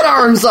robot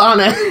arms on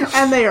it?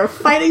 And they are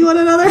fighting one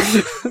another.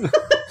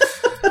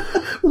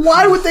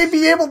 Why would they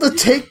be able to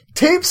take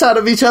tapes out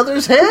of each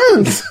other's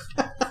hands?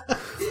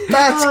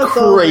 That's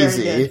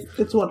crazy.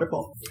 It's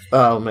wonderful.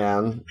 Oh,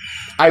 man.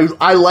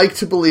 I like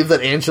to believe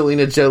that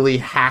Angelina Jolie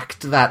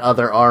hacked that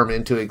other arm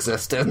into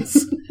existence.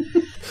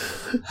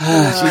 She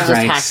just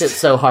hacked it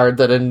so hard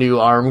that a new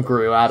arm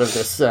grew out of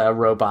this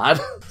robot.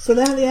 So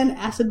then at the end,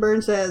 Acid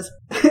Burn says,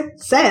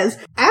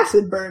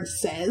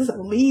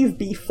 leave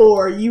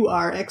before you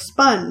are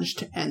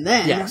expunged. And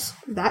then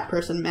that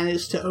person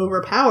managed to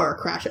overpower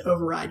Crash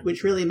Override,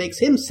 which really makes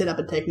him sit up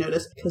and take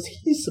notice, because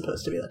he's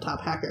supposed to be the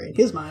top hacker in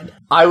his mind.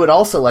 I would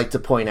also like to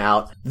point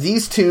out,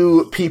 these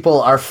two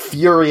people are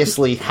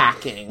furiously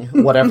hacking,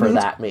 whatever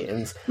that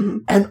means,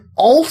 and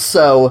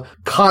also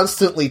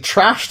constantly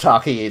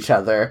trash-talking each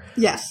other.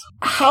 Yes.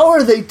 How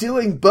are they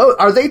doing both?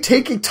 Are they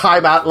taking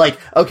time out, like,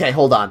 okay,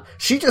 hold on,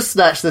 she just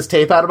snatched this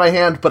tape out of my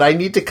hand, but I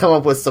need to come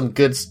up with some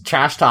good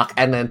trash talk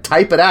and then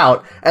type it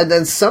out, and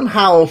then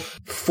somehow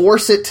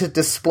force it to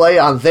display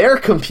on their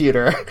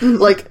computer?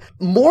 Like,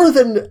 more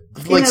than,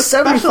 like,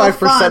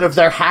 75% of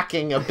their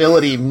hacking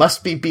ability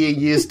must be being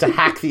used to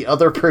hack the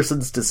other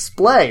person's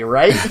display,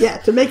 right? Yeah,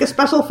 to make a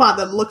special font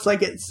that looks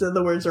like it's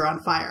the words are on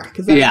fire,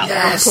 because that's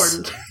very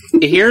important.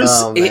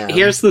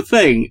 Here's the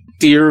thing.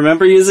 Do you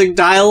remember using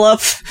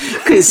dial-up?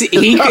 Because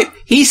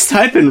he's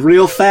typing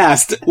real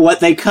fast. What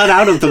they cut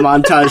out of the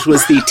montage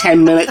was the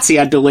 10 minutes he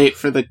had to wait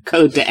for the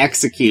code to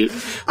execute,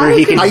 where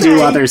he could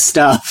do other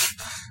stuff.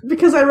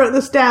 Because I wrote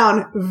this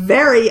down,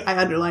 I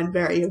underlined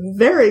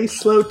very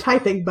slow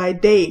typing by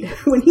Dade.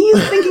 When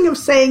he's thinking of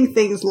saying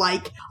things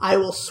like, I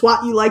will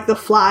swat you like the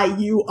fly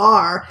you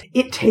are,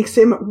 it takes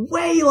him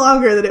way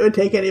longer than it would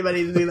take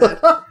anybody to do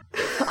that.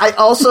 I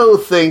also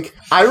think,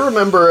 I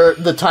remember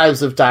the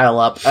times of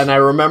dial-up, and I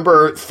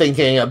remember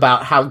thinking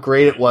about how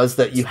great it was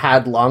that you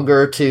had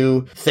longer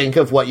to think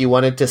of what you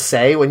wanted to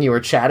say when you were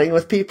chatting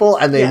with people,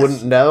 and they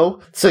wouldn't know,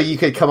 so you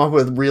could come up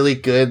with really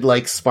good,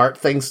 like, smart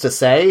things to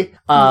say.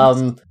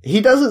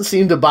 He doesn't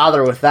seem to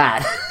bother with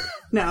that.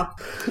 No.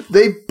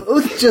 They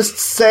both just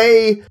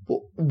say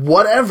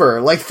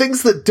whatever, like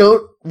things that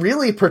don't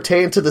really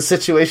pertain to the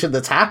situation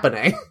that's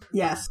happening.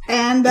 Yes.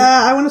 And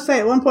I want to say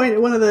at one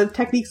point, one of the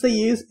techniques they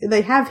use,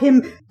 they have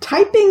him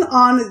typing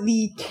on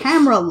the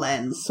camera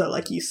lens. So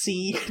like you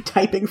see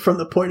typing from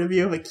the point of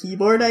view of a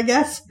keyboard, I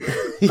guess.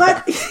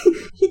 But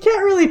he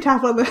can't really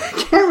tap on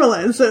the camera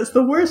lens, so it's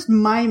the worst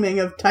miming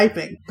of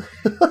typing.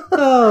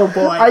 Oh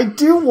boy.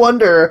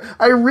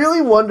 I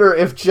really wonder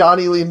if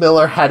Johnny Lee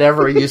Miller had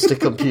ever used a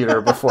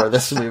computer before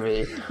this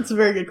movie. That's a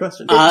very good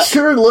question. It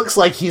sure looks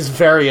like he's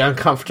very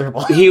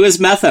uncomfortable. He was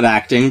method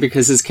acting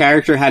because his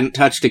character hadn't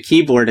touched a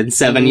keyboard in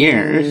 7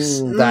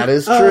 years. That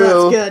is true.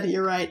 Oh, that's good.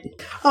 You're right.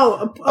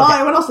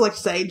 I would also like to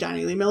say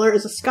Johnny Lee Miller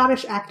is a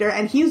Scottish actor,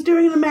 and he's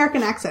doing an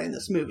American accent in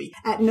this movie.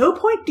 At no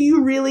point do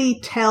you really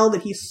tell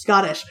that he's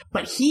Scottish,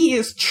 but he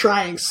is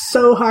trying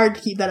so hard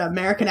to keep that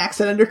American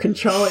accent under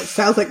control. It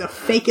sounds like the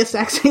fakest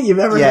accent you've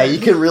ever heard. Yeah, you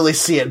can really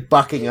see it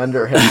bucking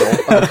under him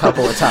a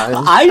couple of times.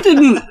 I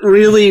didn't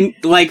really,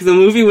 the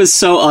movie was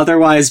so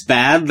otherwise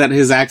bad that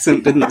his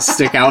accent didn't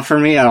stick out for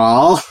me at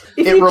all.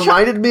 It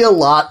reminded me a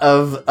lot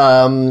of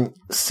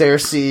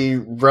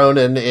Saoirse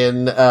Ronan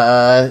in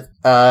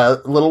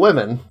Little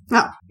Women.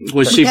 Oh.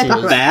 Was she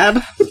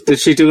bad? Did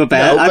she do a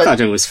bad? No, I thought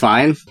it was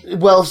fine.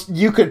 Well,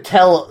 you could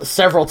tell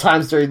several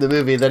times during the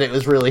movie that it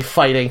was really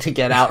fighting to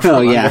get out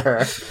from under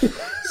her.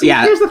 See,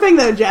 here's the thing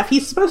though, Jeff.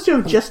 He's supposed to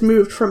have just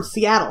moved from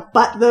Seattle,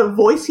 but the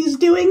voice he's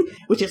doing,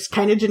 which is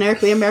kind of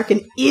generically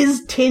American,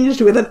 is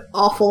tinged with an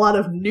awful lot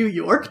of New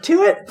York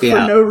to it for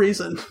no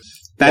reason.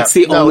 That's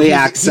the only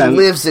accent. He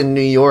lives in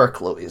New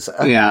York, Louisa.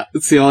 Yeah,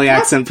 it's the only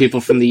accent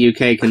people from the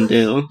UK can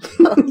do.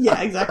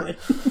 Yeah, exactly.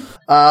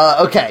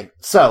 Okay,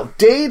 so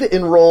Dade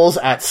enrolls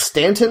at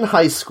Stanton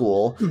High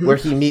School, where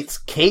he meets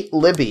Kate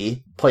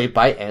Libby, played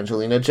by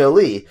Angelina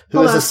Jolie,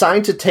 who is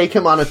assigned to take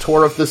him on a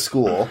tour of the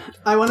school.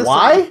 I want to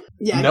Why? Say,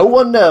 yeah, no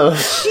one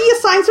knows. She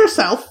assigns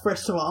herself,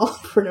 first of all,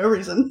 for no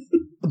reason.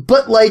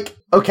 But,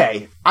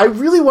 okay, I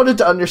really wanted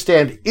to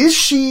understand, is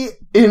she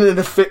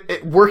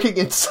working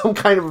in some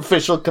kind of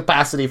official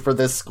capacity for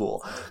this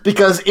school?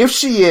 Because if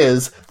she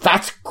is,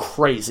 that's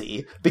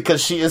crazy.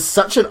 Because she is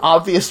such an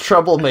obvious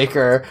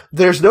troublemaker,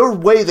 there's no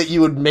way that you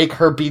would make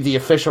her be the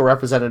official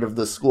representative of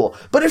the school.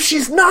 But if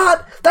she's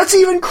not, that's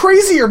even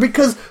crazier,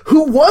 because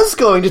who was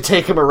going to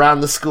take him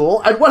around the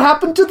school, and what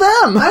happened to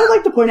them? I would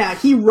like to point out,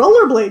 he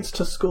rollerblades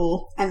to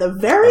school, and the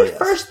very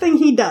first thing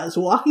he does,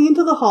 walking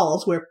into the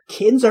halls where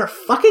kids are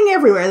fucking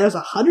everywhere, there's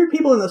 100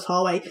 people in this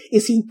hallway,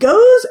 is he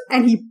goes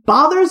and he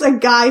bothers a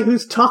guy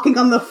who's talking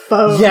on the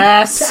phone to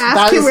ask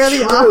him where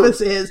the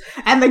office is.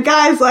 And the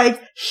guy's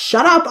like,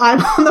 shut up, I'm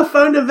on the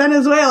phone to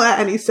Venezuela.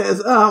 And he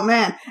says, oh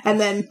man. And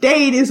then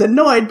Dade is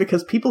annoyed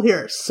because people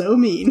here are so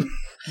mean.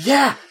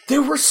 Yeah,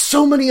 there were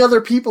so many other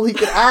people he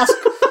could ask.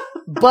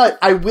 But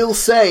I will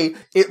say,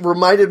 it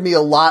reminded me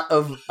a lot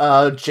of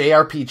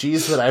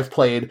JRPGs that I've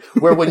played,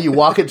 where when you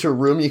walk into a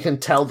room, you can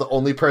tell the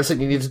only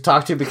person you need to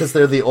talk to because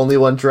they're the only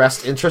one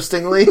dressed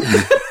interestingly.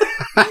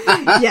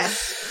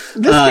 Yes.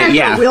 This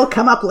character will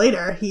come up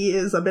later. He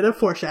is a bit of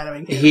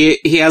foreshadowing here.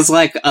 He has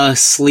a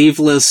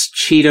sleeveless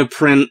cheetah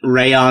print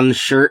rayon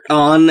shirt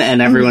on,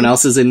 and everyone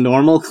else is in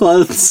normal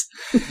clothes.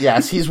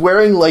 Yes, he's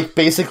wearing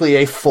basically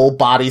a full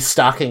body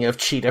stocking of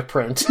cheetah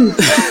print.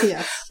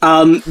 Yes.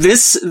 All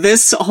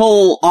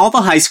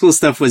the high school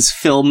stuff was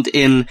filmed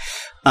in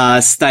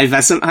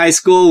Stuyvesant High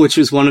School, which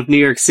was one of New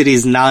York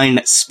City's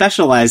 9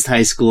 specialized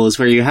high schools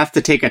where you have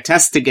to take a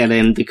test to get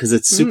in because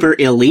it's super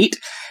elite.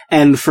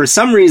 And for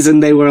some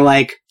reason, they were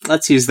like,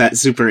 let's use that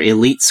super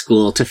elite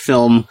school to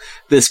film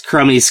this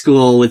crummy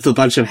school with a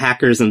bunch of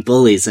hackers and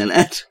bullies in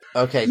it.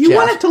 Okay, you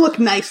want it to look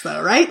nice,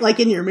 though, right? Like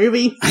in your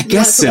movie? I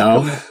guess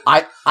so.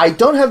 I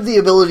don't have the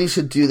ability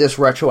to do this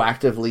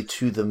retroactively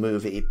to the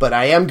movie, but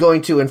I am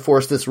going to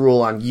enforce this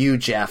rule on you,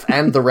 Jeff,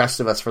 and the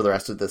rest of us for the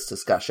rest of this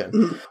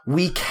discussion.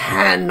 We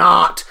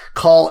cannot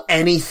call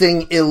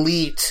anything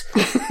elite.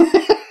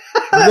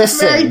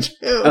 Listen,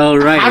 oh,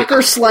 right.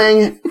 Hacker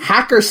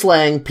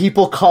slang,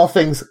 people call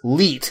things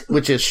leet,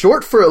 which is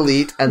short for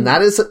elite, and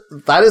that is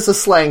a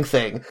slang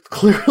thing.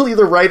 Clearly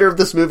the writer of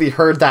this movie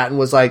heard that and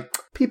was like,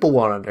 people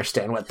won't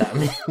understand what that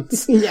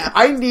means. Yeah.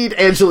 I need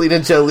Angelina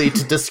Jolie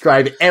to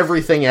describe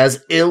everything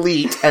as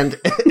elite and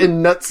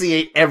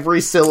enunciate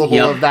every syllable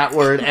of that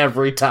word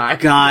every time.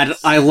 God,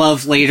 I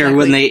love later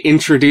when they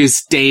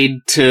introduce Dade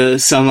to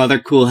some other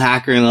cool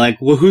hacker and they're like,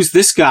 well, who's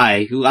this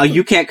guy?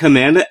 You can't come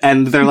in.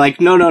 And they're like,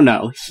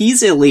 no,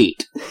 he's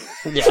elite.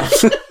 Yeah.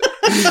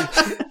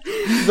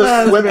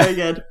 Very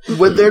good.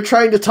 When they're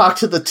trying to talk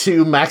to the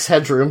 2 Max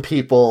Headroom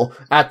people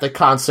at the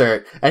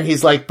concert, and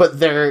he's like, but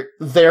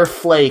they're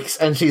flakes,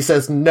 and she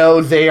says,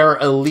 no, they are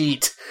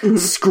elite,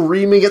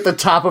 screaming at the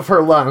top of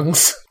her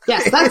lungs.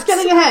 Yes, that's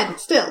getting ahead,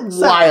 still.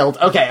 So, wild.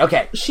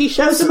 Okay. She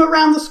shows him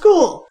around the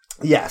school.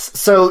 Yes,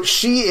 so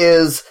she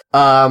is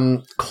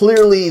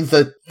clearly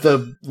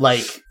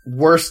the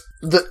worst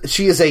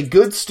she is a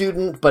good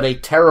student, but a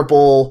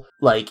terrible,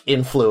 like,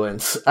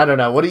 influence. I don't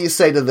know. What do you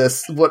say to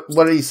this? What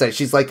do you say?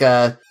 She's like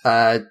a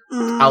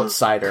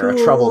outsider,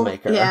 cool. A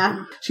troublemaker.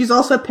 Yeah. She's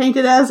also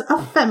painted as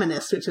a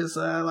feminist, which is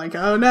like,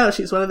 oh no,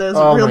 she's one of those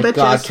oh real my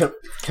bitches. God.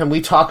 Can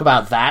we talk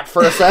about that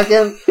for a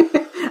second?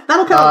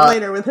 That'll come up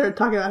later with her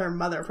talking about her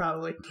mother,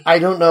 probably. I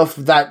don't know if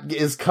that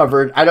is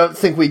covered. I don't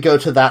think we go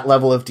to that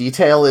level of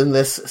detail in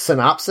this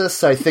synopsis,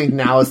 so I think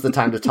now is the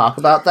time to talk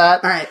about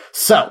that. All right.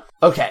 So,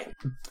 okay.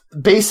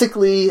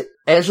 Basically,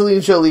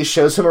 Angelina Jolie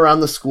shows him around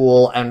the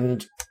school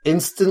and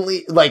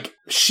instantly, like,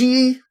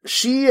 she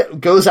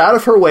goes out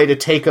of her way to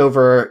take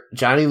over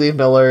Johnny Lee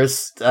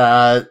Miller's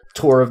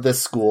tour of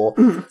this school,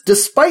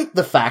 despite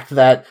the fact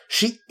that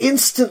she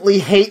instantly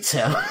hates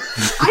him.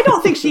 I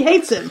don't think she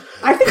hates him.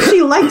 I think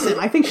she likes him.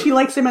 I think she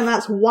likes him, and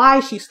that's why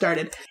she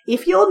started.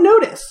 If you'll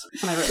notice,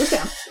 and I wrote this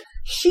down,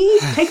 she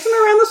takes him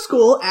around the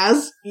school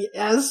as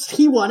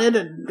he wanted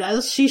and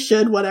as she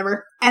should,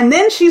 whatever. And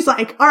then she's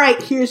like, all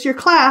right, here's your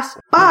class.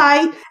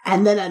 Bye.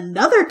 And then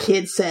another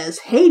kid says,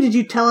 hey, did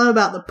you tell him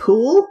about the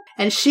pool?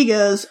 And she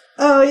goes,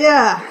 oh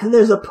yeah,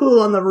 there's a pool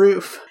on the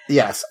roof.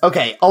 Yes.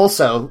 Okay.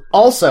 Also,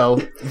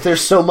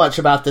 there's so much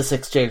about this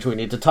exchange we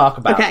need to talk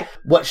about. Okay.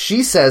 What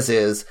he says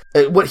is,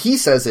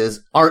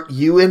 aren't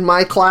you in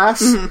my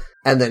class? Mm-hmm.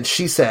 And then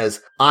she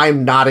says,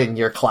 I'm not in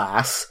your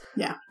class.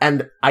 Yeah.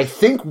 And I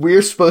think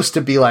we're supposed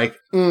to be like,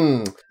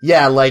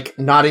 yeah, like,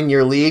 not in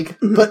your league.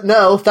 Mm-hmm. But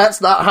no, that's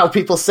not how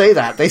people say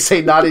that. They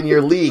say not in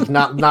your league,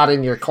 not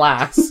in your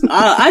class.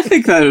 I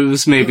think that it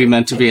was maybe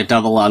meant to be a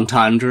double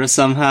entendre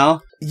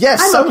somehow.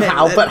 Yes,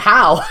 somehow, but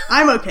how?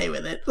 I'm okay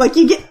with it. Like,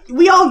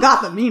 we all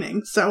got the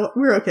meaning, so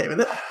we're okay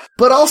with it.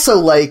 But also,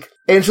 like,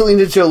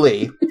 Angelina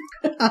Jolie,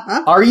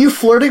 are you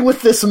flirting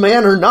with this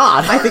man or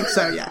not? I think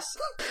so, yes.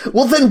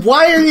 Well, then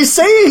why are you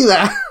saying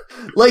that?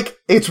 Like,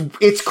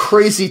 it's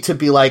crazy to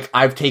be like,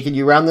 I've taken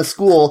you around the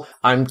school,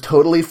 I'm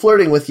totally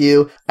flirting with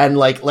you, and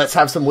like, let's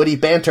have some witty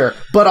banter,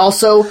 but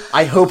also,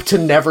 I hope to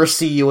never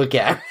see you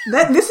again.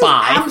 This is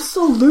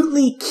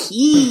absolutely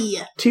key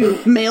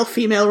to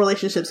male-female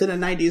relationships in a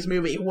 90s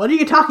movie. What are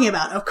you talking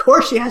about? Of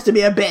course she has to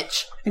be a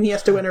bitch, and he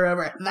has to win her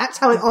over. That's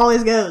how it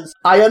always goes.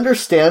 I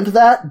understand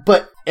that,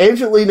 but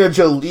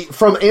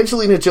from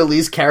Angelina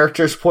Jolie's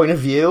character's point of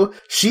view,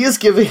 she is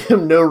giving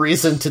him no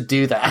reason to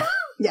do that.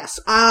 Yes.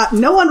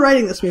 No one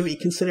writing this movie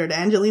considered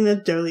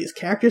Angelina Jolie's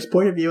character's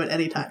point of view at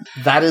any time.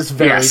 That is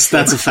very Yes, true.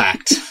 that's a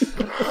fact.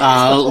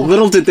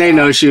 Little did they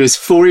know she was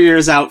 4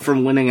 years out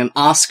from winning an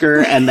Oscar,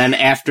 and then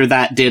after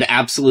that did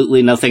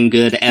absolutely nothing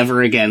good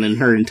ever again in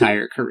her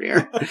entire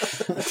career.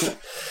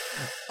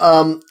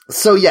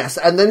 So yes,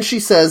 and then she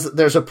says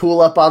there's a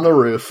pool up on the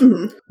roof,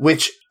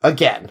 which,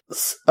 again,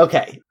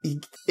 okay,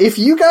 if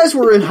you guys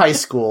were in high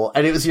school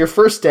and it was your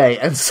first day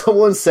and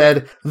someone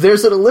said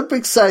there's an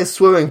Olympic-sized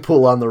swimming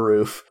pool on the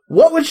roof,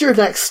 what would your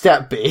next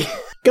step be?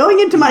 Going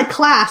into my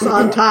class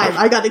on time,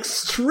 I got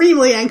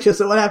extremely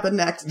anxious at what happened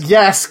next.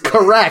 Yes,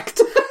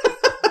 correct.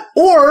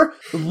 Or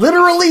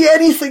literally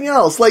anything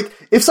else. Like,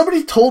 if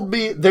somebody told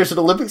me there's an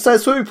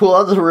Olympic-sized swimming pool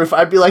on the roof,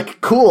 I'd be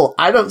like, cool,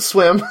 I don't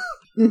swim.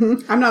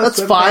 Mm-hmm. I'm not That's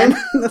a swim fine.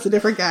 fan. That's a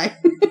different guy.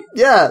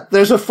 Yeah,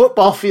 there's a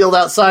football field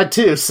outside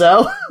too,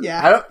 so...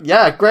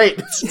 Yeah.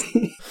 Great.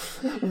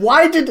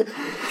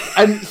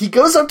 And he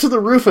goes up to the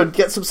roof and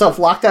gets himself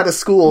locked out of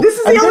school. This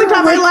is the only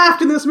time I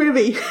laughed in this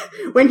movie.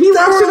 When he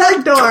walks through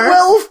that door...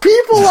 12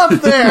 people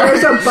up there!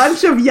 There's a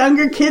bunch of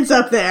younger kids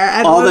up there.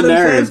 And all one the of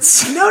them nerds.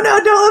 Says, no,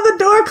 don't let the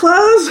door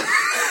close.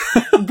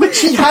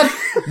 Which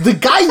the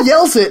guy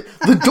yells it,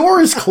 the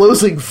door is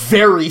closing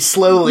very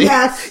slowly.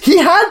 Yes. He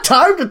had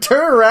time to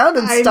turn around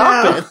and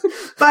stop it.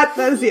 But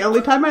that is the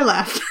only time I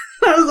laughed.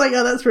 I was like,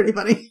 oh, that's pretty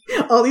funny.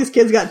 All these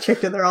kids got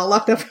tricked and they're all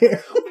locked up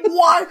here.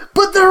 Why?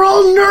 But they're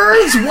all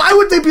nerds! Why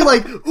would they be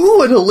like,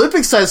 ooh, an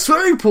Olympic-sized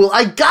swimming pool,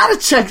 I gotta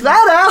check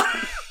that out!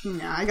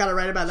 Yeah, I gotta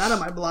write about that on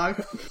my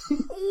blog.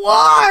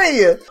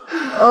 Why?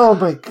 Oh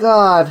my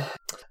god.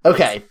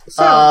 Okay,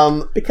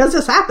 So, because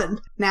this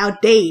happened, now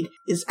Dade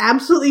is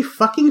absolutely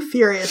fucking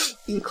furious,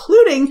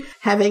 including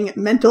having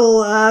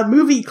mental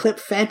movie clip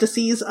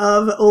fantasies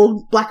of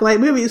old black and white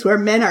movies where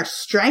men are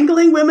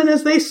strangling women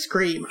as they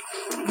scream.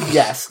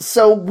 yes,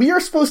 so we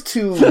are supposed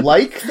to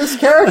like this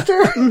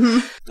character?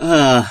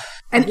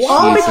 And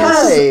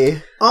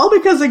Why? all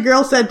because a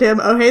girl said to him,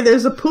 oh hey,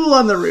 there's a pool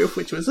on the roof,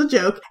 which was a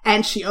joke,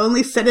 and she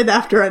only said it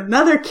after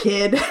another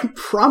kid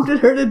prompted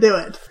her to do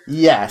it.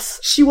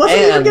 Yes. She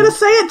wasn't even gonna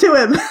say it to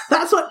him.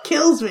 That's what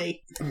kills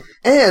me.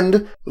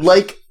 And,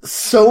 like,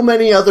 so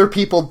many other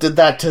people did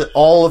that to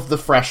all of the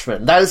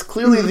freshmen. That is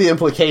clearly the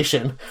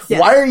implication. Yes.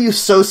 Why are you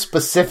so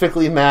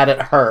specifically mad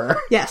at her?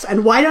 Yes,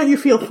 and why don't you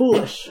feel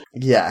foolish?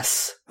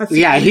 Yes.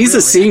 Yeah, he's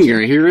a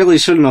senior. He really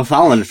shouldn't have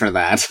fallen for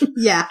that.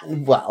 Yeah.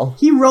 Well.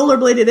 He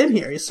rollerbladed in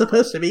here. He's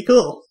supposed to be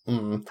cool.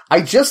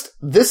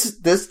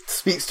 This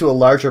speaks to a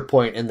larger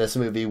point in this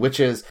movie, which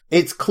is,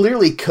 it's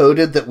clearly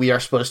coded that we are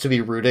supposed to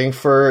be rooting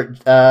for,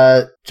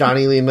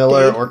 Johnny Lee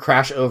Miller or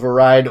Crash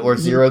Override or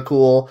Zero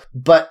Cool,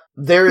 but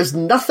there is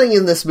nothing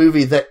in this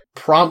movie that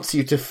prompts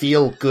you to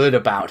feel good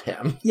about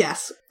him.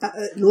 Yes.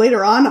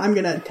 Later on, I'm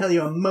going to tell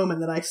you a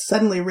moment that I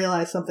suddenly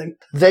realized something.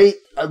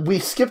 We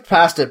skipped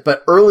past it,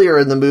 but earlier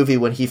in the movie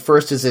when he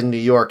first is in New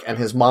York and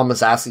his mom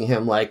is asking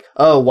him like,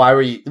 oh, why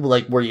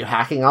were you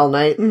hacking all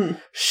night? Mm-hmm.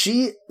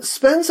 She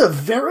spends a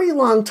very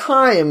long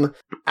time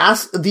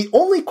the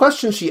only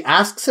questions she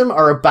asks him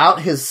are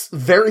about his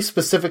very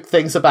specific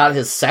things about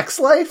his sex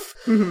life.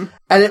 Mm-hmm.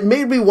 And it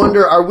made me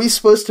wonder, are we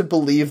supposed to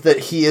believe that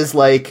he is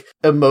like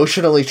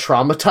emotionally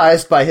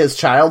traumatized by his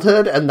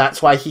childhood and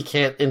that's why he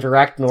can't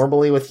interact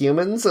normally with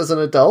humans as an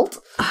adult?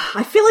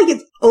 I feel like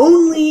it's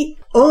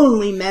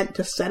only meant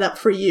to set up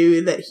for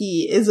you that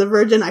he is a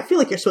virgin. I feel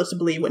like you're supposed to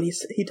believe when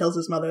he tells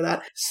his mother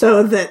that,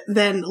 so that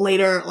then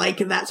later, like,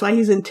 that's why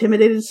he's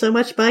intimidated so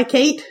much by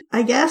Kate,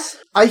 I guess.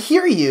 I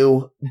hear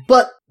you,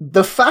 but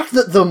the fact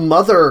that the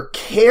mother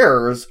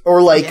cares,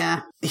 or like,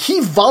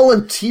 he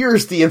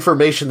volunteers the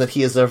information that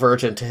he is a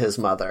virgin to his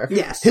mother.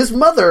 Yes. His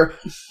mother,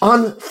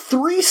 on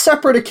 3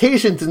 separate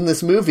occasions in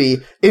this movie,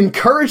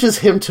 encourages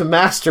him to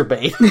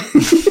masturbate.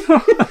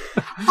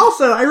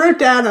 Also, I wrote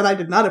down, and I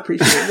did not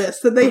appreciate this,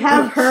 that they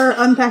have her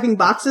unpacking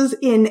boxes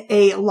in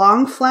a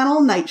long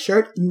flannel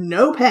nightshirt,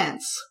 no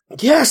pants.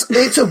 Yes,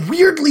 it's a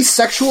weirdly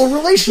sexual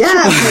relationship.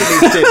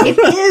 Yes, it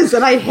is,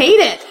 and I hate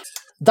it.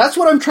 That's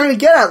what I'm trying to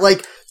get at.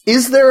 Like,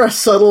 is there a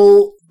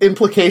subtle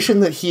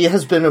implication that he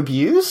has been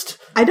abused?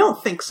 I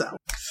don't think so.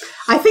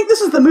 I think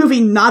this is the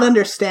movie not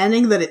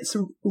understanding that it's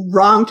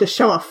wrong to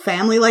show a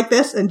family like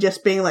this and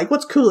just being like,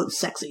 what's cool and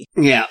sexy.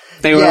 Yeah.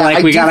 They were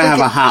like, we gotta have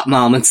a hot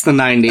mom. It's the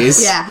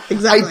 90s. Yeah,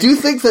 exactly. I do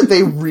think that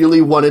they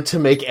really wanted to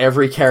make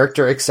every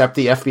character except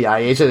the FBI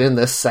agent in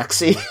this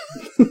sexy.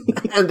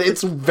 And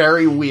it's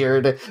very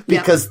weird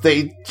because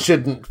they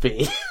shouldn't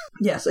be.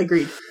 Yes,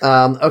 agreed.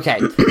 Okay.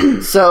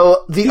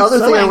 So the other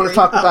thing I want to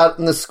talk about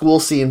in the school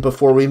scene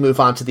before we move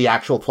on to the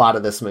actual plot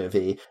of this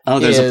movie. Oh,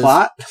 there's a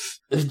plot?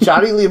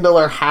 Johnny Lee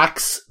Miller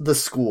hacks the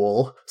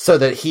school so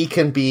that he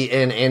can be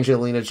in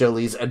Angelina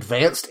Jolie's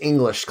advanced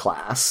English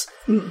class.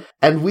 Mm.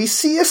 And we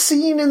see a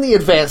scene in the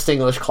advanced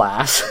English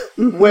class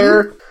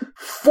where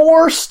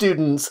 4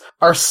 students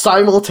are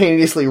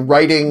simultaneously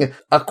writing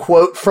a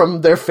quote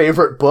from their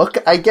favorite book,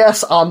 I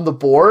guess, on the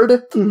board.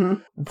 Mm-hmm.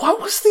 What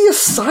was the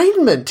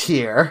assignment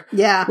here?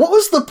 Yeah. What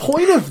was the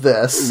point of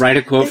this? Write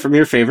a quote from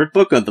your favorite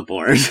book on the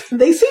board.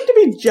 They seem to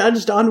be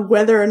judged on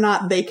whether or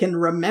not they can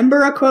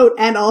remember a quote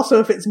and also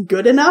if it's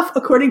good enough.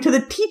 According to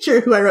the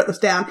teacher who I wrote this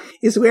down,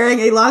 is wearing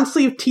a long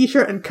sleeve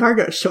t-shirt and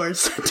cargo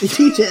shorts to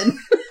teach in.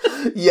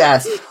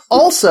 Yes.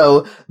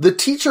 Also, the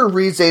teacher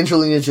reads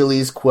Angelina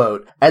Jolie's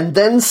quote and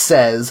then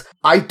says,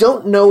 I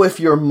don't know if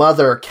your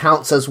mother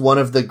counts as one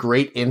of the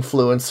great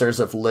influencers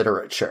of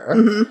literature.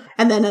 Mm-hmm.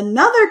 And then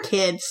another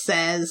kid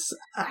says,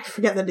 I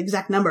forget the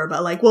exact number,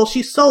 but like, well,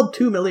 she sold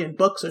 2 million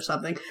books or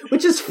something,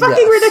 which is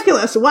fucking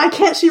ridiculous. Why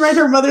can't she write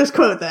her mother's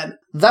quote then?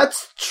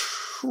 That's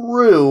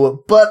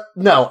true, but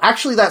no,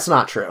 actually that's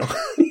not true.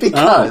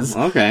 Because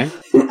okay.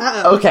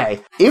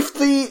 Okay, if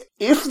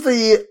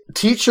the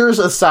teacher's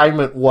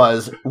assignment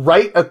was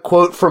write a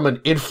quote from an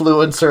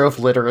influencer of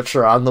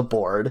literature on the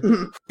board,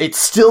 it's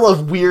still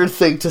a weird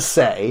thing to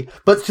say,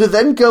 but to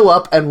then go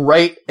up and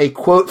write a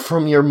quote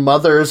from your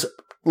mother's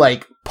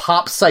like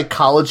pop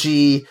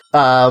psychology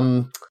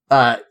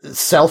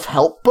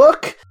self-help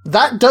book,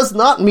 that does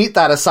not meet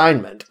that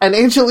assignment. And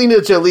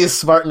Angelina Jolie is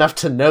smart enough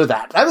to know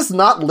that. That is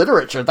not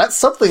literature. That's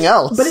something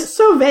else. But it's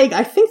so vague.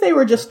 I think they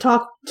were just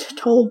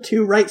told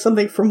to write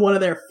something from one of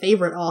their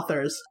favorite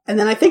authors. And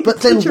then I think the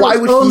teacher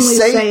was only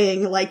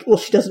saying, like, well,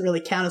 she doesn't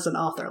really count as an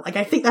author. Like,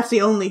 I think that's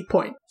the only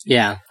point.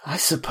 Yeah. I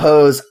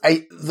suppose.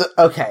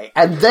 Okay.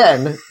 And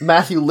then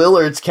Matthew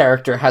Lillard's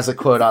character has a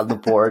quote on the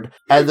board,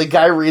 and the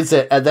guy reads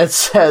it, and then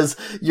says,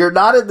 you're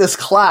not in this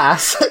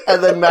class.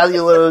 And then Matthew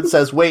Lillard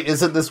says, wait,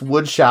 isn't this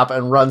wood shop?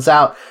 And runs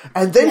out.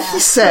 And then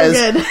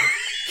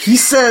he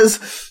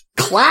says,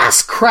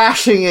 class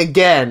crashing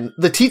again.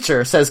 The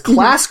teacher says,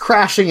 class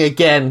crashing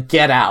again,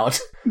 get out.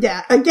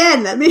 Yeah,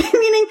 again,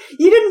 meaning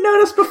you didn't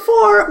notice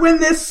before when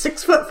this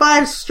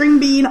 6'5" string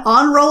bean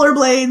on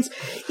rollerblades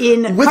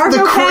in with cargo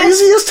the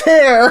craziest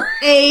hair,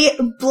 a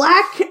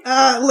black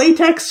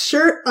latex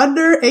shirt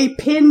under a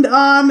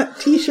pinned-on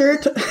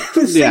t-shirt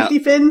with safety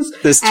pins.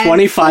 This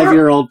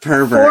 25-year-old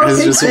pervert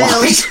has just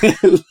walked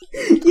in.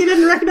 You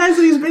didn't recognize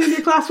that he's been in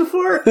your class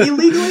before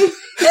illegally,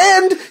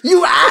 and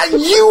you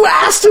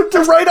asked him to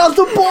write on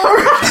the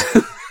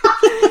board.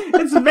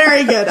 It's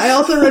very good. I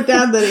also wrote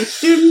down that a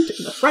student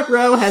in the front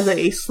row has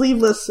a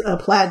sleeveless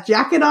plaid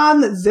jacket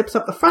on that zips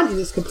up the front. It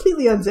is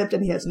completely unzipped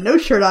and he has no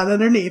shirt on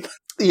underneath.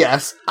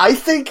 Yes. I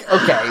think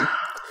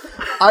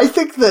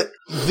that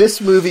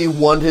this movie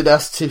wanted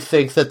us to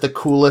think that the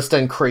coolest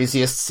and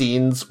craziest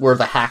scenes were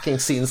the hacking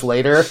scenes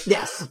later.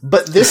 Yes.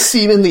 But this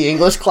scene in the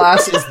English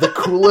class is the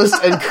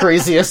coolest and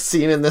craziest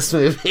scene in this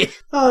movie.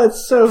 Oh,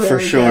 it's so very For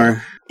sure.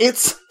 good.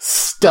 It's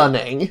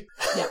stunning.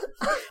 Yeah.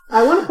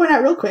 I want to point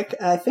out real quick,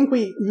 I think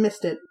we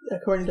missed it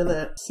according to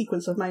the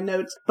sequence of my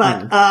notes,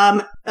 but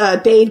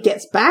Dade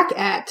gets back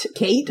at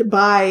Kate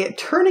by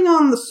turning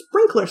on the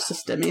sprinkler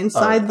system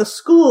inside the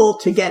school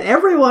to get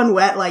everyone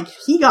wet, like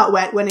he got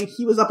wet when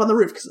he was up on the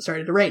roof because it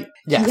started to rain.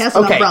 Yes. He has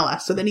an umbrella,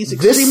 so then he's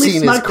extremely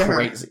smug to her. This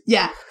scene is crazy.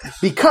 Yeah.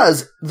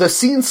 Because the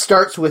scene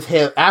starts with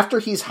him, after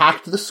he's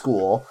hacked the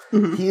school,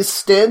 he's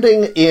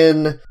standing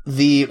in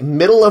the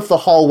middle of the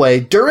hallway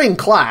during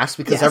class,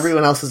 because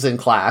everyone else is in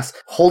class,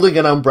 holding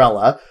an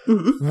umbrella.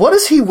 What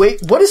does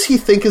he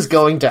think is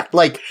going to,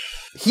 like,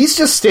 he's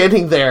just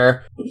standing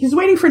there. He's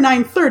waiting for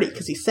 9:30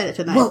 because he set it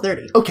to 9:30. Well,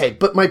 okay,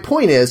 but my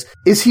point is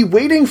he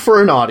waiting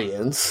for an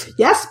audience?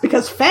 Yes,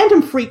 because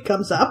Phantom Freak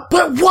comes up.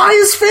 But why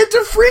is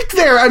Phantom Freak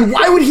there? And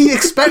why would he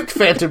expect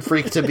Phantom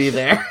Freak to be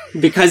there?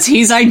 Because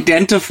he's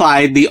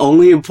identified the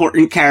only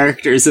important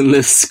characters in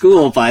this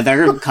school by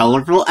their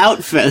colorful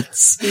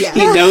outfits. Yeah.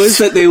 He knows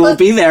that they will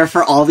be there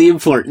for all the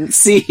important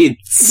scenes.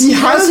 He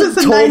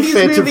hasn't told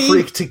Phantom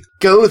Freak to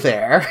go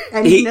there.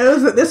 And he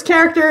knows that this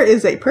character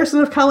is a person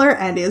of color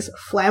and is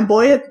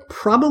flamboyant,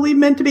 probably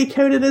meant to be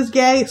coded as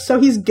gay, so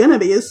he's gonna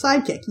be his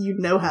sidekick. You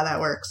know how that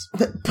works.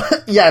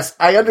 But, yes,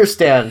 I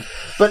understand.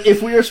 But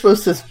if we are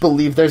supposed to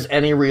believe there's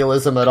any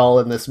realism at all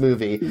in this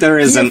movie, there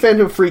isn't. He and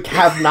Phantom Freak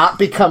have not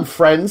become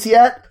friends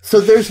yet, so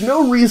there's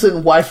no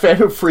reason why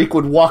Phantom Freak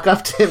would walk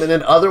up to him in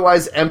an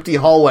otherwise empty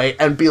hallway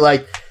and be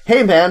like,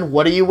 "Hey man,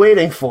 what are you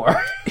waiting for?"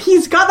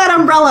 He's got that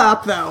umbrella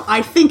up, though.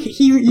 I think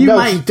No,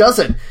 he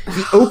doesn't.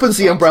 He opens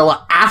the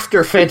umbrella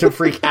after Phantom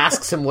Freak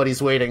asks him what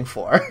he's waiting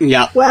for.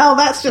 Yeah. Well,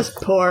 that's just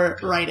poor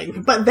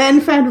writing. But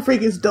then Phantom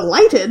Freak is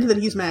delighted that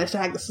he's managed to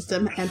hack the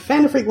system, and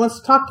Phantom Freak wants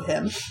to talk to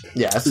him.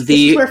 Yes. This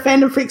is where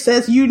Phantom Freak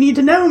says, "You need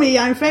to know me,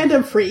 I'm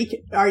Phantom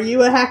Freak. Are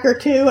you a hacker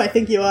too? I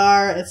think you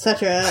are,"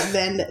 etc.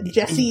 Then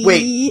Jesse...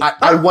 Wait,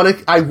 I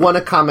want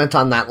to comment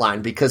on that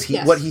line, because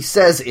what he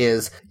says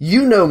is,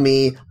 "You know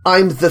me,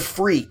 I'm the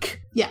Freak."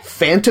 Yeah.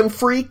 Phantom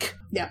Freak?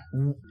 Yeah.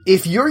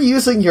 If you're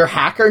using your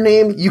hacker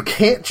name, you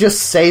can't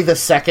just say the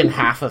second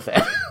half of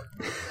it.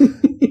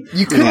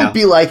 You couldn't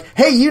be like,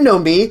 "Hey, you know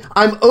me,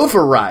 I'm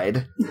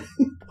Override."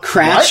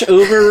 Crash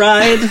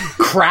Override?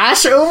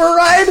 Crash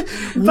Override?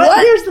 But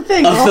here's the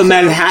thing. Of the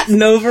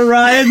Manhattan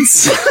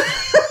Overrides?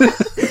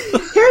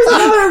 Here's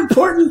another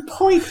important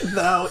point,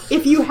 though.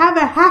 If you have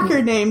a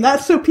hacker name,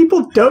 that's so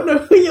people don't know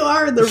who you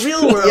are in the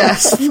real world.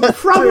 Yes, you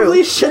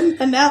probably shouldn't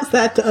announce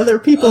that to other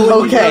people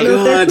when you don't know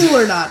if they're cool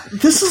or not.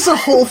 This is a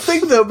whole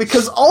thing, though,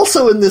 because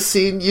also in this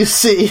scene, you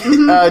see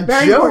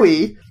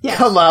Joey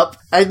come up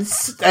and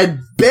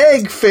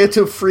beg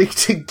Phantom Freak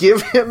to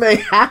give him a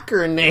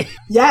hacker name.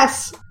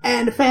 Yes,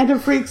 and Phantom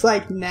Freak's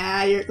like,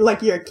 "Nah,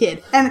 you're a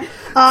kid." And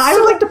I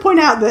would like to point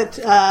out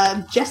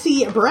that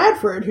Jesse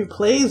Bradford, who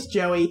plays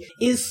Joey,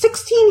 is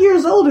 16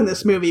 years old in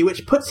this movie,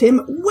 which puts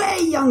him way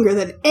younger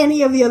than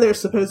any of the other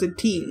supposed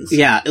teens.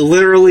 Yeah,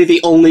 literally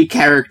the only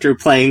character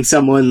playing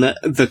someone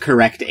the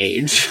correct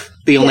age.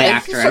 The only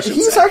actor, I should say.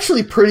 He's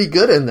actually pretty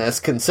good in this,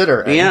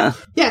 considering. Yeah.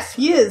 Yes,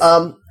 he is.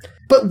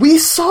 But we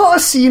saw a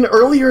scene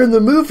earlier in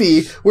the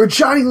movie where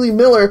Johnny Lee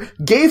Miller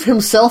gave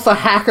himself a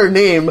hacker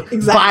name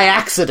by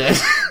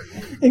accident.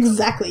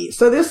 Exactly.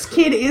 So this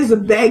kid is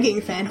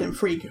begging Phantom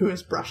Freak, who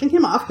is brushing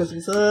him off because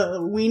he's a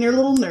wiener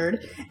little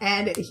nerd,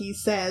 and he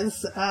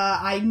says,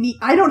 I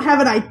don't have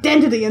an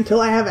identity until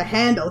I have a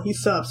handle."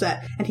 He's so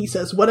upset. And he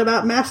says, "What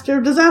about Master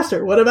of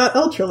Disaster? What about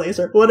Ultra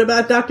Laser? What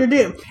about Dr.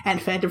 Doom?" And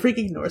Phantom Freak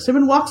ignores him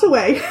and walks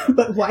away.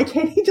 But why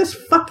can't he just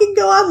fucking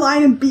go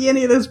online and be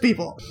any of those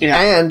people? Yeah.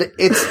 And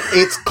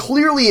it's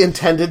clearly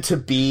intended to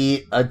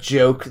be a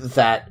joke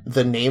that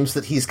the names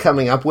that he's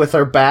coming up with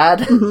are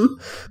bad,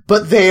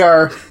 but they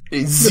are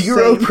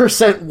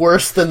 0%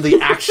 worse than the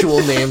actual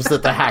names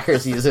that the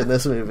hackers use in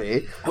this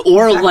movie.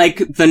 Or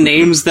like the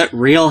names that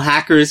real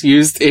hackers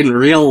used in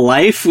real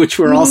life, which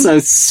were also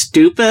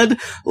stupid,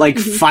 like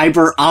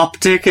Fiber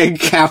Optic and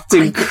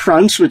Captain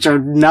Crunch, which are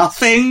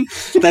nothing.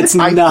 That's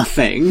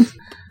nothing.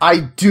 I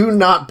do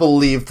not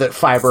believe that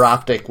Fiber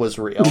Optic was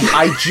real.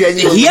 I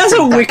genuinely He has a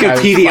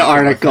Wikipedia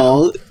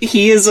article.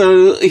 He's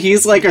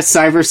like a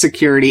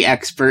cybersecurity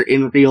expert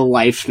in real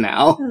life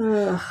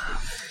now.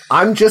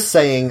 I'm just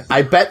saying,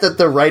 I bet that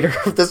the writer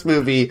of this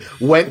movie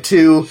went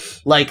to,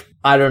 like,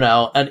 I don't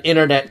know, an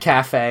internet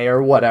cafe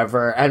or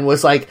whatever, and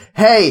was like,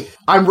 "Hey,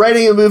 I'm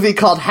writing a movie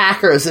called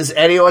Hackers. Is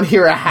anyone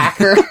here a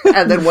hacker?"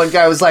 And then one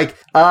guy was like,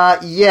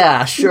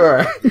 "Yeah,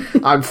 sure.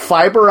 I'm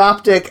Fiber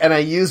Optic, and I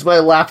use my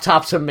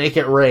laptop to make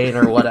it rain,"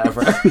 or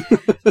whatever.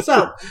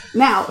 So,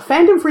 now,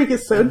 Phantom Freak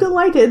is so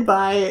delighted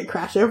by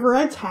Crash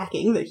Override's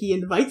hacking that he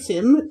invites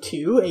him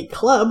to a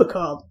club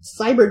called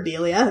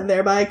Cyberdelia,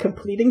 thereby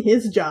completing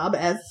his job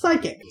as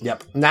psychic.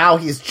 Yep. Now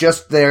he's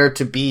just there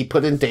to be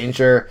put in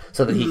danger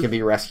so that he can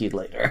be rescued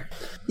later.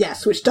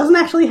 Yes, which doesn't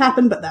actually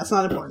happen, but that's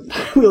not important.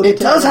 It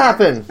does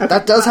happen. Okay.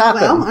 That does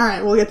happen. Well,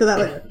 alright, we'll get to that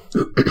later.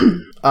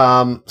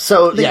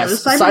 So,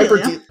 yes,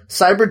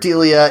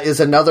 Cyberdelia is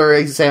another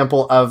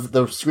example of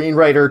the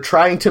screenwriter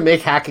trying to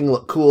make hacking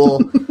look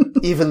cool.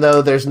 even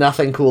though there's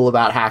nothing cool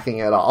about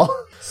hacking at all.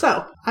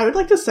 So, I would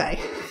like to say,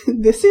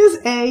 this is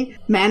a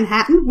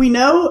Manhattan. We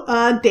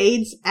know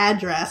Dade's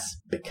address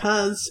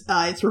because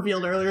it's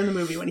revealed earlier in the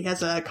movie when he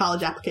has a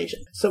college application.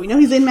 So we know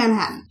he's in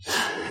Manhattan.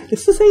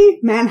 This is a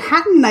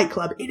Manhattan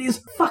nightclub. It is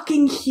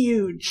fucking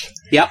huge.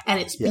 Yep. And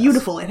it's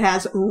beautiful. It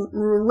has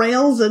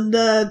rails and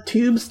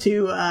tubes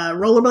to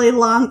rollerblade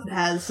along. It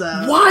has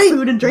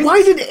food and drinks.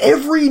 Why did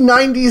every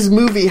 90s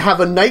movie have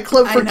a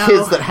nightclub for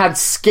kids that had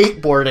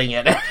skateboarding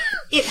in it?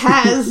 It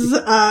has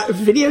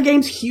video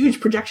games, huge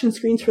projection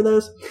screens for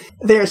those.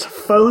 There's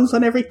phones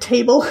on every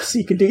table, so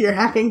you can do your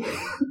hacking.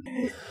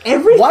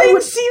 Everything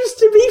seems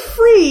to be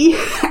free,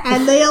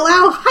 and they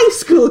allow high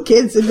school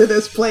kids into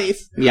this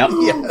place. Yep.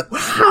 Yes.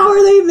 How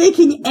are they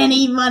making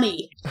any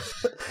money?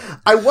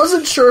 I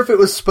wasn't sure if it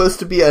was supposed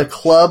to be a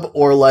club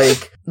or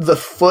like the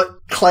Foot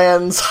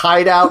Clan's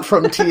hideout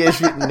from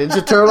Teenage Mutant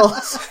Ninja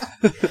Turtles.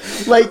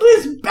 Like,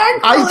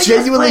 I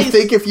genuinely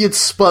think if you'd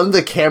spun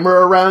the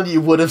camera around,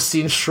 you would have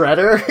seen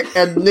Shredder,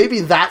 and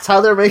maybe that's how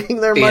they're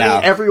making their money.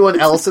 Yeah. Everyone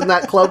else in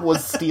that club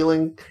was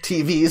stealing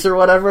TVs or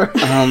whatever.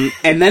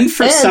 And then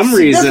for some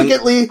reason...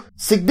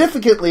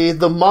 Significantly,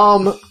 the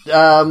mom...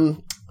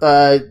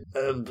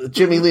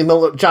 Johnny Lee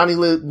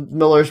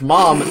Miller's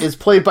mom is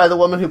played by the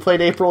woman who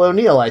played April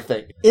O'Neil, I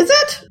think. Is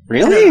it?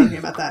 Really? I don't know anything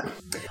about that.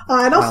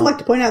 I'd also like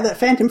to point out that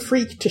Phantom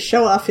Freak, to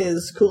show off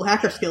his cool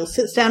hacker skills,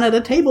 sits down at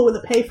a table with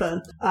a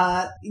payphone,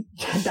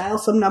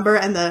 dials some number,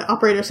 and the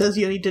operator says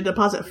you need to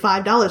deposit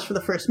 $5 for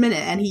the first minute,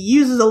 and he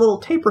uses a little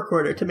tape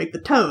recorder to make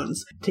the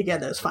tones to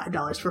get those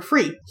 $5 for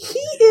free. He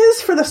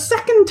is, for the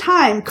second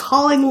time,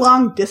 calling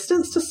long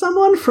distance to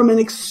someone from an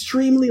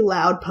extremely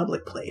loud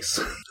public place.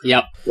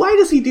 Yep. Why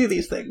does he do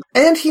these things?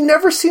 And he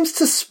never seems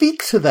to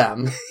speak to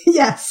them.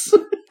 Yes.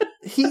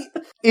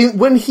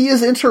 When he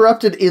is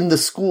interrupted in the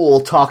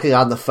school talking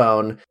on the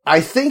phone, I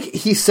think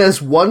he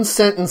says one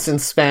sentence in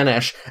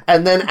Spanish,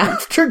 and then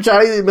after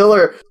Johnny Lee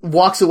Miller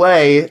walks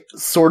away,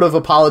 sort of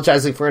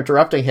apologizing for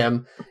interrupting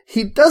him,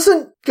 he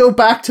doesn't go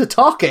back to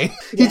talking.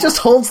 Yeah. He just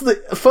holds the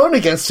phone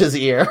against his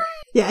ear.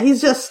 Yeah,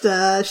 he's just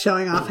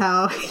showing off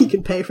how he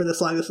can pay for this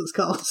long distance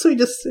call. So he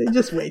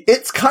just waits.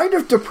 It's kind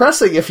of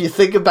depressing if you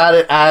think about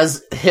it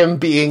as him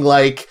being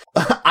like,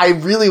 I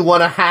really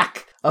want to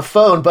hack a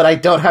phone, but I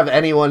don't have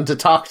anyone to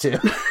talk to.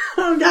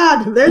 Oh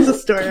god, there's a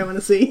story I want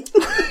to see.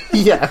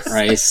 Yes.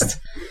 Christ.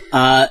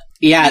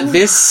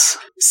 This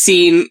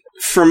scene,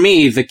 for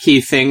me, the key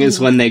thing is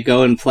when they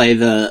go and play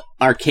the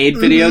arcade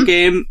video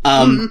game.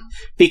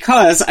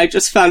 Because I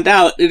just found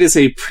out it is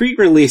a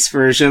pre-release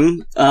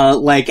version,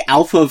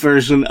 alpha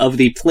version of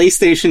the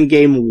PlayStation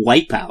game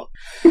Wipeout.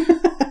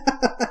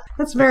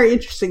 That's very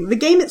interesting. The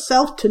game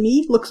itself, to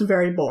me, looks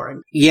very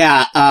boring.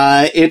 Yeah,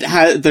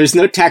 there's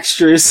no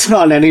textures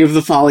on any of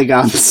the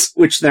polygons,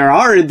 which there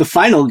are in the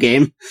final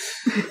game.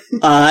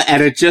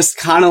 And it just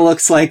kind of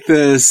looks like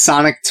the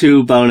Sonic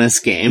 2 bonus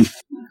game.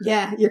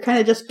 Yeah, you're kind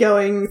of just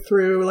going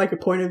through, like, a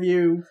point of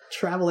view,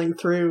 traveling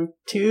through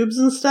tubes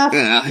and stuff.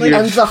 Yeah,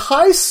 and the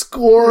high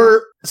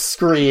score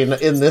screen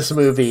in this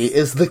movie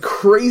is the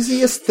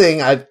craziest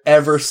thing I've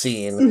ever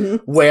seen,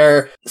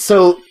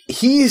 so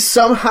he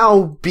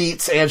somehow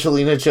beats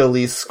Angelina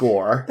Jolie's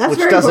score, That's which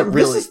very doesn't important.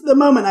 really... This is the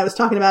moment I was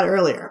talking about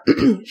earlier.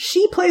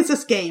 She plays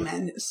this game,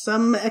 and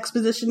some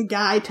exposition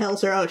guy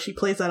tells her, she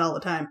plays that all the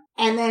time.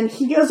 And then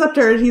he goes up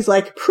to her and he's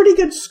like, pretty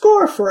good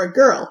score for a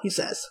girl, he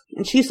says.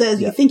 And she says,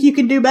 you think you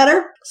can do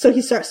better? So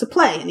he starts to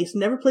play, and he's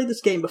never played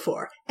this game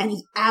before. And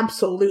he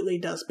absolutely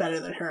does better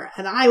than her.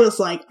 And I was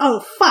like,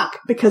 oh, fuck.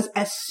 Because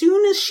as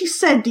soon as she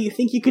said, do you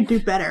think you could do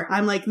better?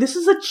 I'm like, this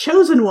is a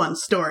Chosen One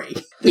story.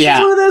 This is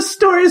one of those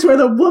stories where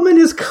the woman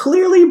is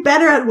clearly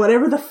better at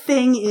whatever the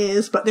thing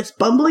is, but this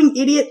bumbling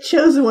idiot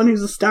Chosen One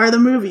who's the star of the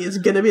movie is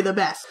gonna be the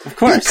best. Of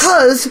course.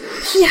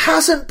 Because he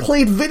hasn't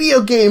played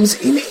video games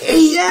in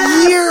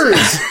 8 years!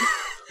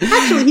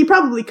 Actually, he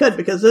probably could,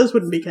 because those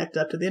wouldn't be connected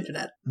up to the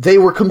internet. They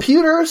were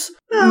computers?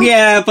 Well,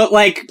 yeah, but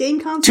game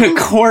consoles, to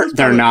court,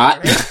 they're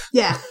not. Right?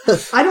 Yeah.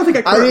 I don't think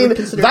a court would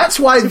consider that's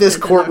why this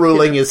court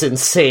ruling is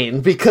insane,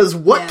 because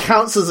what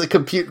counts as a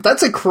computer?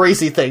 That's a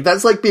crazy thing.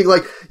 That's like being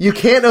like, you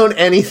can't own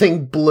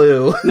anything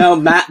blue. No,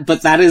 Matt,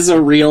 but that is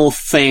a real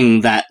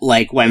thing that,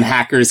 when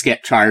hackers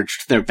get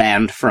charged, they're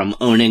banned from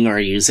owning or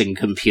using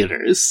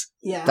computers.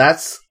 Yeah.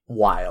 That's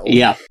wild.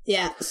 Yeah.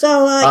 Yeah.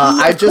 So,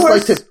 I'd just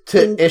like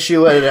to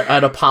issue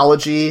an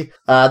apology.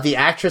 The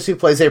actress who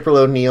plays April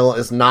O'Neil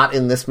is not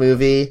in this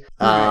movie.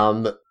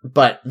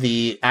 But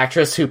the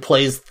actress who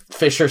plays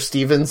Fisher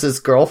Stevens'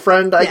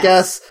 girlfriend, I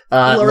guess,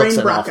 looks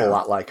an awful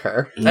lot like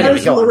her. That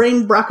is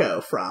Lorraine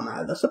Bracco from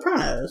The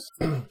Sopranos.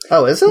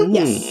 Oh, is it?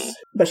 Yes.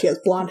 But she has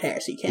blonde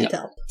hair, so you can't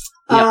tell.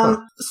 Yep.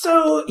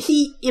 So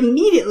he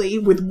immediately,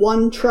 with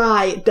one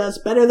try, does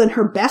better than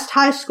her best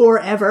high score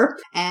ever,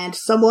 and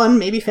someone,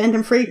 maybe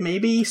Phantom Freak,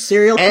 maybe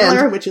Serial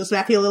Killer, which is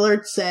Matthew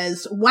Lillard,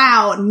 says,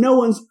 wow, no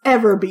one's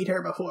ever beat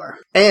her before.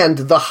 And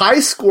the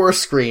high score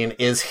screen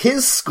is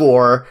his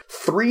score,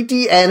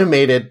 3D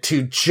animated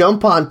to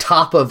jump on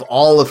top of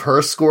all of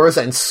her scores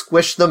and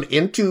squish them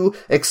into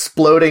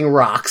exploding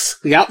rocks.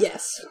 Yep.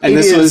 Yes. And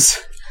this was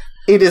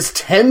It is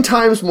 10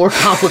 times more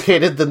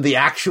complicated than the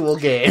actual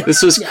game.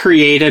 This was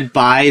created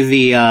by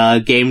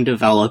the game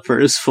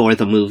developers for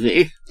the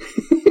movie.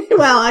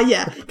 Well,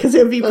 yeah, because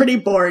it would be pretty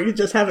boring to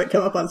just have it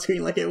come up on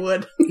screen like it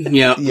would.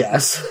 Yep.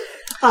 Yes.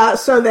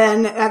 So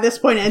then, at this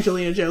point,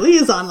 Angelina Jolie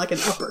is on like an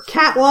upper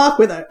catwalk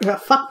with a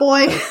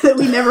fuckboy that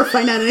we never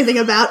find out anything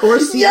about or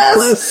see up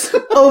close.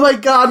 Oh my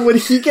god, when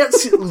he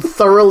gets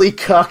thoroughly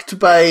cucked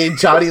by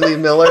Johnny Lee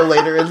Miller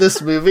later in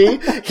this movie,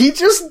 he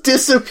just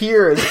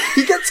disappears.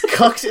 He gets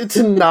cucked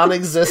into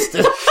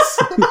non-existence.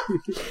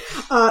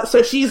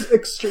 So she's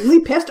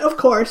extremely pissed, of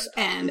course,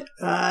 and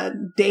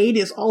Dade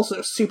is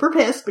also super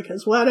pissed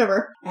because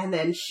whatever. And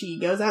then she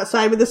goes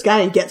outside with this guy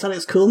and gets on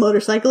his cool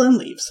motorcycle and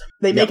leaves.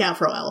 They make out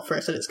for a while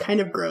first, and it's kind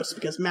of gross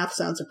because mouth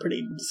sounds are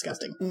pretty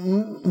disgusting.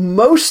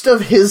 Most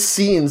of his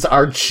scenes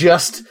are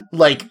just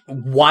like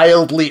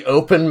wildly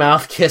open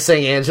mouth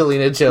kissing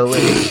Angelina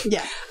Jolie.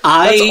 Yeah.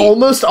 That's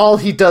almost all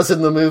he does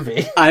in the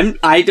movie.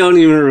 I don't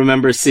even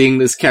remember seeing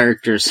this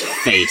character's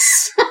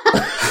face.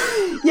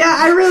 Yeah,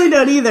 I really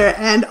don't either.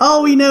 And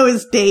all we know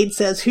is Dade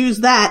says, "Who's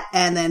that?"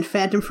 And then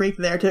Phantom Freak,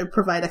 there to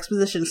provide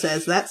exposition,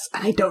 says,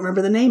 I don't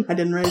remember the name. I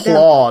didn't write it down.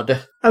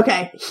 Claude.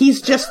 Okay, he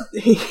just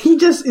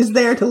is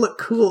there to look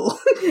cool.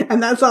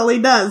 And that's all he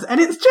does. And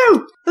it's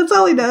true. That's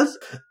all he does.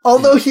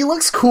 Although he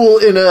looks cool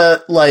in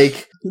a,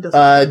 like,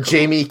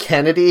 Jamie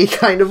Kennedy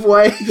kind of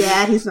way.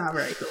 Yeah, he's not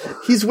very cool.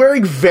 He's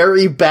wearing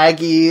very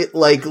baggy,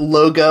 like,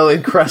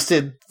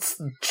 logo-encrusted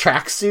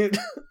tracksuit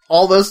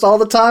almost all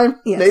the time.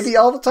 Yes. Maybe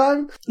all the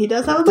time. He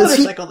does have a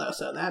motorcycle, though,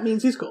 so that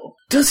means he's cool.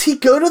 Does he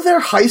go to their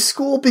high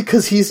school?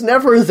 Because he's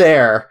never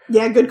there.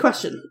 Yeah, good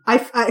question.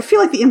 I feel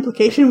like the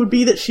implication would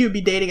be that she would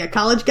be dating a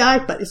college guy,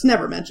 but it's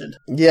never mentioned.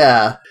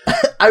 Yeah.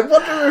 I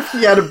wonder if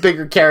he had a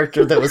bigger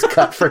character that was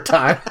cut for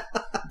time.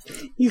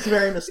 He's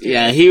very mysterious.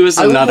 Yeah, he was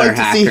another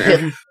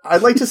hacker.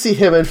 I'd like to see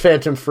him and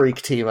Phantom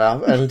Freak team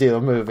up and do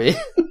a movie.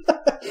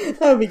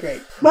 That would be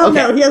great. Well,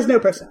 okay. No, he has no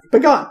personality.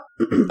 But go on.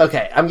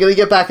 Okay, I'm gonna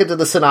get back into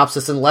the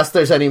synopsis unless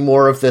there's any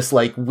more of this,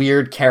 like,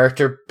 weird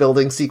character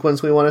building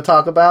sequence we want to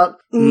talk about.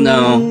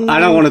 No, I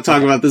don't want to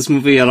talk about this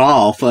movie at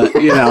all, but,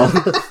 you know,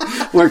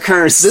 we're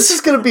cursed. This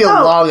is gonna be a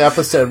long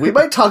episode. We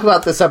might talk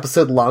about this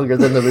episode longer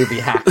than the movie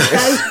Hackers.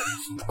 That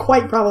is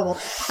quite probable.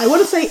 I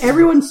want to say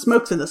everyone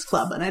smokes in this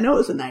club, and I know it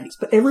was the 90s,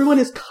 but everyone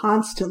is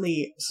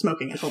constantly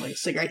smoking and holding a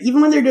cigarette,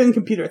 even when they're doing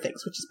computer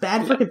things, which is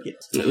bad for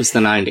computers. It was the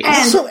 90s.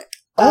 And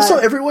Also,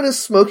 everyone is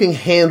smoking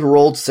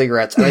hand-rolled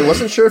cigarettes, and I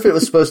wasn't sure if it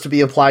was supposed to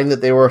be implying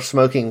that they were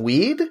smoking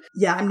weed.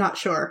 Yeah, I'm not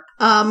sure.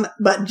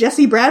 But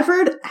Jesse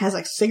Bradford has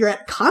a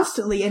cigarette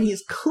constantly, and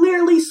he's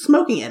clearly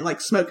smoking it,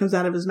 like smoke comes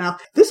out of his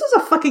mouth. This is a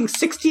fucking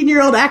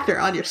 16-year-old actor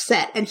on your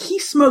set, and he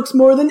smokes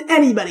more than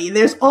anybody.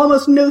 There's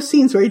almost no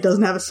scenes where he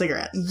doesn't have a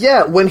cigarette.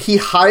 Yeah, when he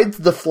hides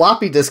the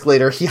floppy disk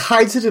later, he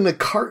hides it in a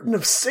carton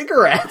of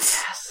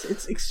cigarettes. Yes,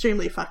 it's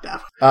extremely fucked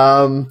up.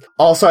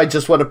 Also, I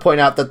just want to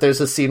point out that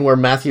there's a scene where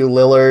Matthew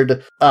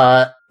Lillard,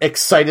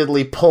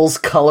 excitedly pulls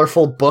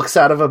colorful books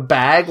out of a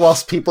bag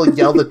whilst people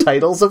yell the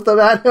titles of them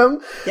at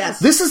him. Yes.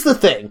 This is the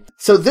thing.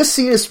 So this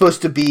scene is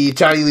supposed to be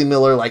Johnny Lee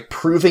Miller, like,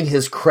 proving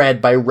his cred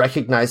by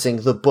recognizing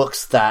the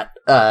books that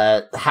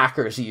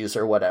hackers use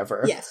or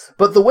whatever. Yes.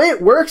 But the way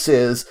it works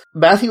is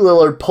Matthew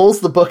Lillard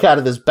pulls the book out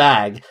of his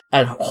bag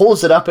and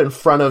holds it up in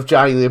front of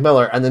Johnny Lee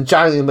Miller, and then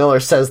Johnny Lee Miller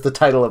says the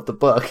title of the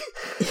book.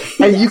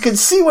 And you can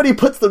see when he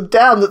puts them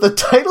down that the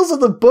titles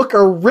of the book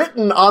are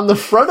written on the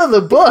front of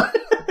the book.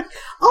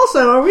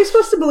 Also, are we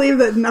supposed to believe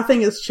that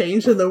nothing has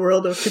changed in the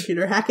world of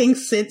computer hacking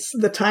since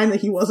the time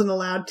that he wasn't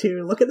allowed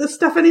to look at this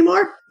stuff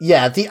anymore?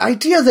 Yeah, the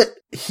idea that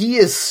he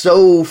is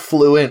so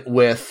fluent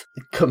with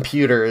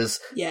computers.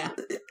 Yeah.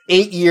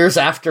 8 years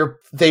after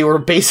they were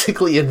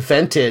basically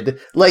invented,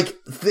 like,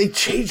 they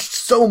changed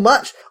so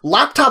much.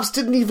 Laptops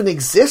didn't even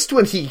exist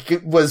when he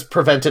was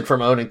prevented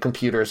from owning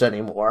computers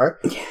anymore.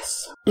 Yes.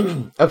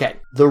 Okay,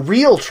 the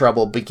real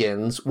trouble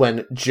begins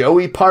when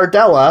Joey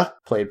Pardella,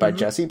 played by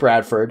Jesse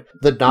Bradford,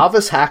 the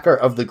novice hacker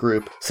of the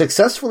group,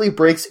 successfully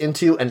breaks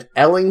into an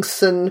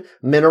Ellingson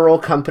Mineral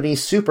Company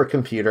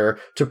supercomputer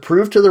to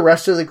prove to the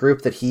rest of the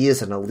group that he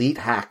is an elite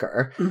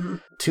hacker. Mm-hmm.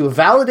 To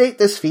validate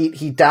this feat,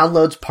 he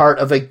downloads part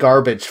of a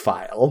garbage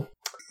file.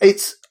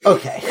 It's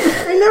okay.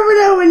 I never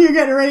know when you're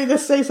getting ready to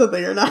say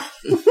something or not.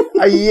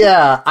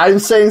 Yeah, I'm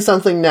saying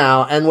something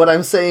now, and what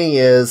I'm saying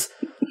is,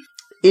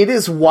 it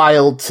is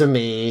wild to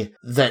me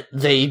that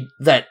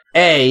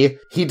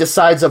he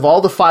decides of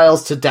all the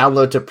files to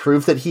download to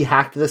prove that he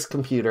hacked this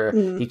computer,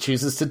 he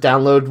chooses to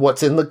download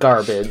what's in the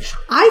garbage.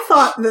 I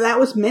thought that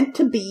was meant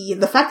to be,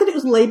 the fact that it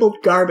was labeled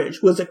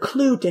garbage was a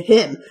clue to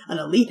him, an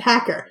elite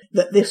hacker,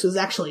 that this was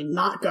actually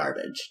not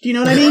garbage. Do you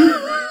know what I mean?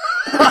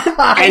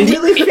 I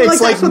really feel like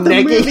that's what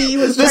the movie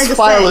was trying to say. This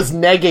file is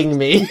negging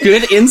me.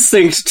 Good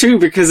instinct, too,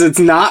 because it's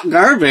not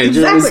garbage.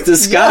 Exactly. It was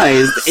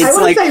disguised. Yeah. It's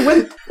like... say,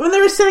 when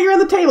they were sitting around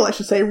the table, I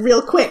should say,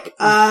 real quick,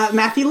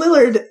 Matthew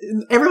Lillard,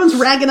 everyone's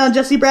ragging on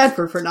Jesse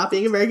Bradford for not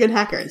being a very good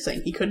hacker and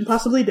saying he couldn't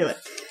possibly do it.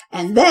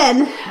 And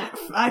then,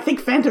 I think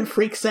Phantom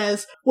Freak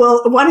says,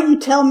 well, why don't you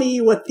tell me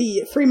what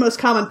the 3 most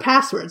common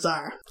passwords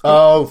are?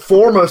 Oh,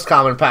 4 most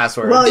common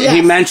passwords. Well, yes,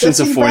 he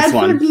mentions a 4th Bradford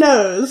one.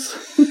 knows.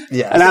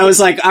 Yes. And I was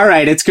like, all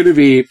right, it's going to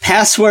be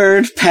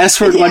password,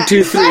 password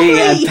 123,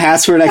 exactly. and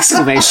password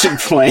exclamation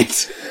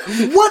point.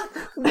 What?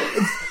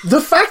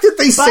 The fact that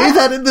they say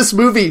that in this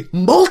movie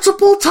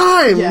multiple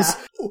times, Yeah.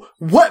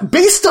 what,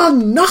 based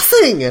on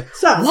nothing?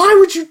 So- why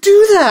would you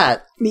do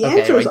that? The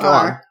Okay, answers wait, go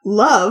on. are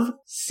love,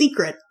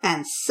 secret,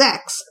 and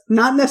sex.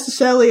 Not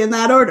necessarily in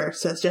that order,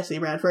 says Jesse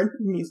Bradford.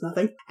 It means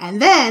nothing.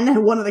 And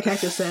then one of the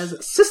characters says,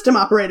 system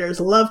operators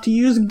love to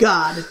use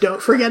God.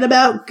 Don't forget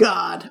about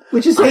God.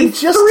 Which is a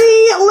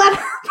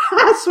 3-letter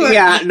password.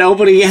 Yeah,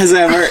 nobody has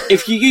ever...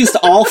 If you used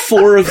all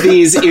 4 of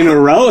these in a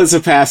row as a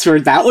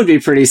password, that would be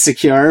pretty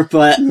secure,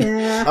 but...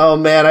 Yeah. Oh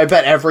man, I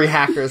bet every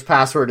hacker's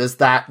password is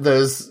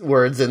those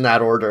words in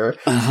that order.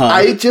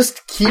 I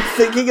just keep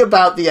thinking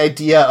about the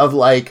idea of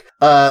like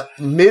a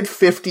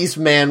mid-50s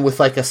man with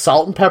like a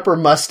salt and pepper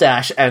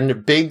mustache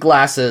and big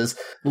glasses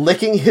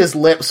licking his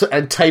lips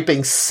and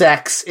typing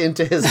sex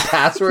into his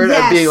password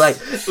Yes. and being like,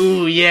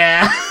 ooh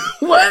yeah.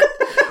 What?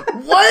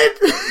 What?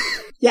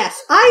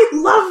 Yes, I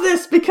love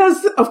this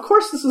because, of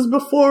course, this is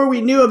before we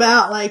knew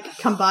about, like,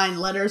 combined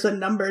letters and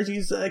numbers,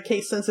 use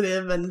case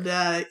sensitive and,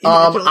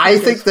 individual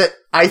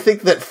I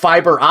think that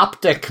fiber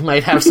optic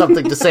might have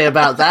something to say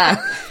about that.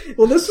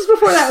 Well, this was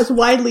before that was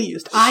widely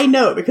used. I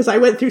know, because I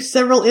went through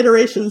several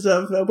iterations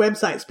of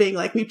websites being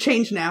like, we've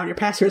changed now and your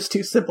password's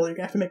too simple, you're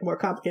gonna have to make a more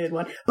complicated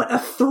one. But a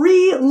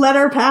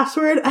 3-letter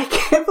password, I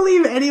can't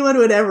believe anyone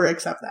would ever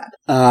accept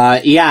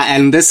that. Yeah,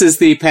 and this is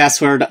the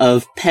password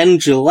of Penn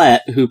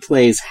Jillette, who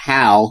plays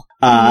Hal.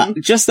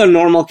 Just a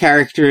normal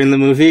character in the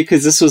movie,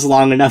 because this was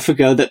long enough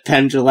ago that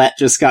Penn Jillette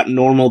just got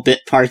normal bit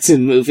parts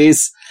in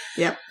movies.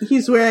 Yep.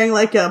 He's wearing,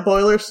 like, a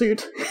boiler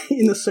suit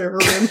in the server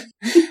room.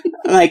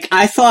 Like,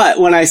 I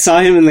thought when I saw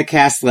him in the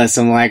cast list,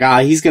 I'm like,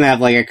 he's gonna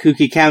have, like, a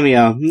kooky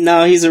cameo.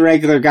 No, he's a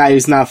regular guy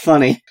who's not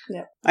funny.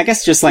 Yep. I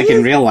guess just like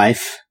in real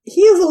life.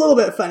 He is a little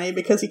bit funny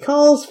because he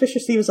calls Fisher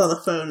Stevens on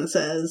the phone and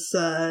says,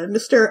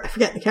 Mr. I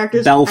forget the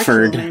character's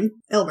Belford. actual name.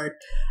 Elbert.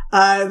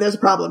 There's a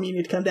problem. You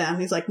need to come down.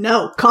 And he's like,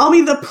 no, call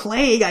me the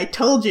Plague. I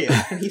told you.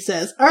 And he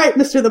says, all right,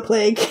 Mr. the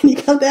Plague, can you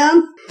come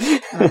down?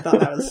 And I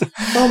thought that was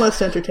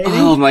almost entertaining.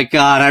 Oh my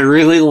god, I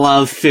really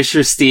love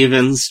Fisher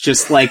Stevens,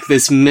 just like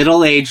this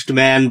middle-aged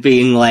man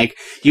being like,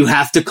 you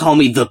have to call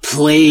me the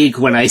Plague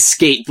when I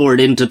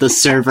skateboard into the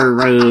server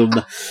room.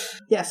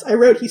 Yes, I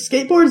wrote he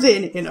skateboards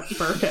in a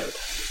fur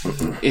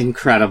coat.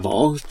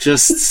 Incredible.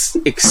 Just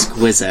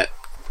exquisite.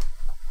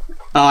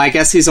 Oh, I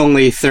guess he's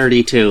only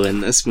 32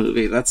 in this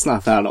movie. That's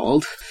not that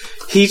old.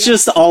 He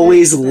just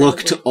always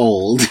looked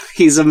old.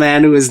 He's a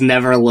man who has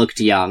never looked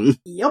young.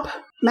 Yup.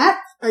 Matt,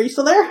 are you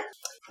still there?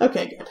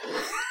 Okay, good.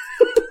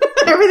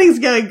 Everything's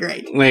going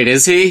great. Wait,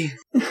 is he?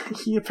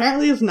 He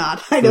apparently is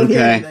not. I don't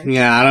hear anything.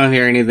 Yeah, I don't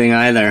hear anything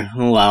either.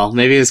 Oh well,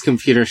 maybe his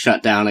computer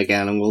shut down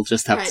again and we'll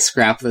just have to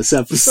scrap this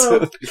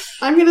episode. So,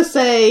 I'm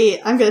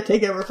gonna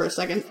take over for a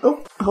second.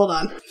 Oh, hold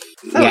on.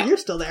 Oh, Yeah. You're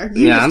still there.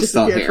 You just I'm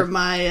still disappeared here. from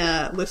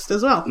my list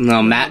as well.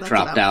 No, Matt That's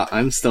dropped about- out.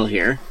 I'm still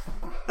here.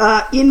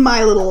 In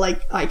my little,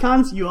 like,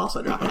 icons, you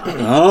also dropped out.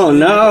 Oh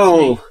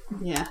no!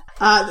 Yeah.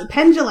 The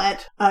Penn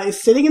Jillette is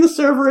sitting in the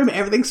server room,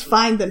 everything's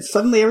fine, then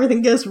suddenly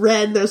everything goes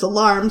red, there's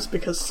alarms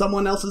because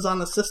someone else is on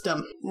the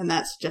system, and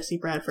that's Jesse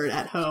Bradford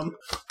at home.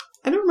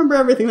 I don't remember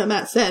everything that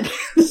Matt said.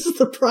 This is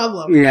the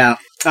problem. Yeah.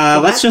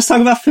 Let's just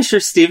talk about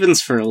Fisher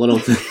Stevens for a little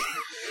bit.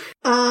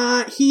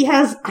 He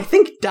has, I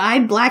think,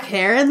 dyed black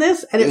hair in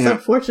this, and it's Yeah.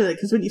 unfortunate,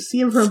 because when you see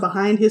him from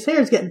behind, his hair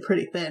is getting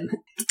pretty thin.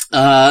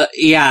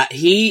 Yeah,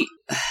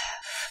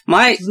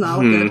 It's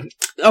not good.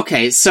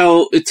 Okay,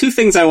 so 2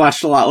 things I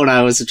watched a lot when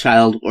I was a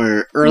child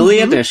were Early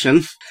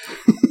Edition,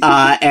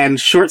 and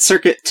Short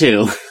Circuit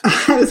 2.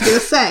 I was gonna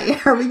say,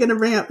 are we gonna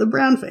bring up the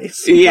brown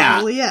face? Yeah.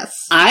 Probably yes.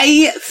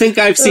 I think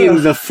I've seen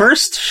Ugh. the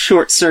first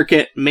Short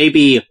Circuit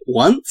maybe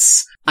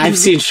once. I've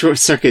seen Short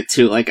Circuit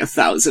 2 like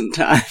 1,000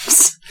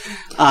 times.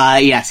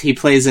 Yes, he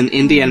plays an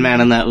Indian man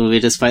in that movie,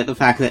 despite the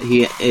fact that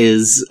he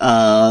is,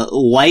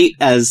 white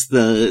as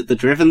the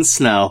driven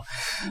snow.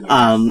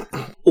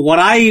 What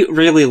I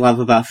really love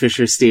about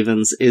Fisher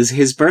Stevens is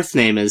his birth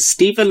name is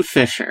Stephen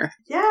Fisher.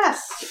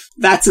 Yes!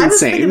 That's I was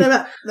thinking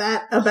insane.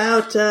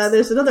 about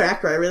there's another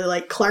actor I really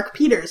like, Clark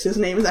Peters. His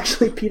name is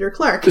actually Peter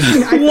Clark.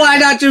 Why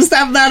not just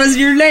have that as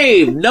your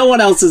name? No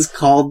one else is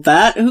called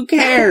that. Who There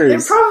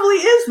cares? probably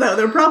is, though.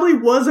 There probably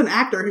was an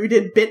actor who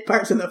did bit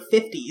parts in the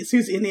 50s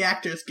who's in the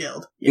Actors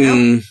Guild. You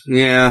know?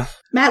 Yeah.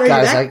 Matt, are you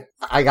Guys, back?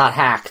 I got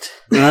hacked.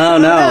 Oh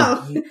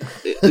no.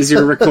 Is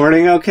your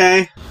recording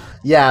okay?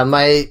 Yeah,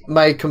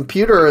 my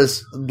computer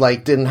is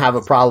like didn't have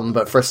a problem,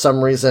 but for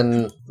some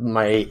reason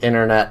my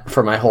internet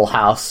for my whole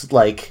house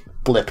like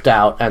blipped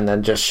out and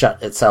then just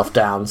shut itself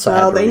down. So I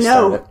had Well, to they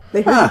restart know. it.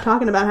 They heard you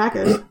talking about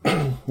hackers.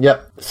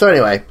 Yep. So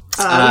anyway,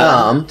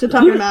 To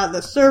talking about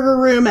the server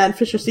room and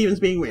Fisher Stevens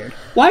being weird.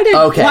 Why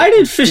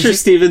did Fisher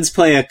Stevens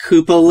play a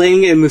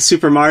Koopaling in the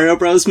Super Mario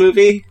Bros.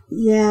 Movie?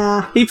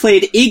 Yeah. He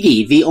played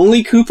Iggy, the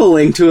only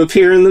Koopaling to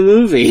appear in the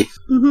movie.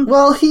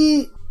 Well,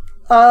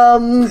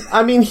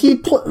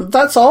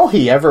 that's all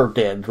he ever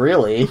did,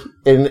 really.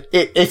 And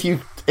if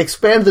you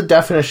expand the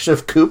definition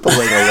of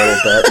Koopaling a little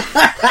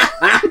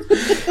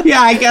bit.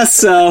 Yeah, I guess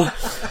so.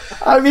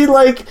 I mean,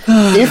 like,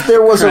 if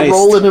there was a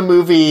role in a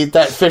movie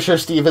that Fisher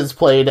Stevens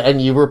played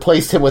and you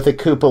replaced him with a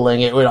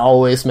Koopaling, it would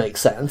always make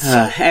sense.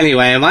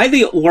 Anyway, am I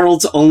the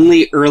world's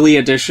only early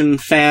edition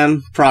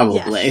fan?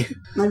 Probably. Yes.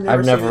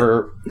 I've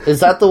never...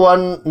 Is that the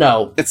one?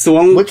 No. It's the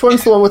one... Which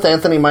one's the one with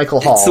Anthony Michael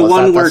Hall? It's the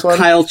one where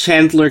Kyle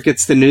Chandler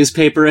gets the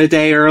newspaper a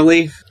day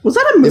early. Was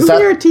that a movie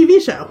or a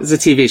TV show? It's a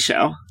TV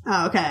show.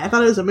 Oh, okay. I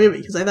thought it was a movie,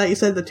 because I thought you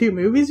said the 2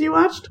 movies you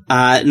watched?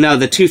 No,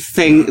 the two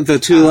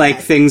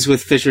things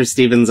with Fisher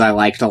Stevens I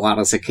liked a lot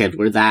as a kid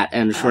were that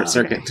and Short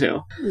Circuit 2.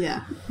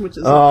 Yeah, which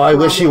is I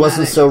wish he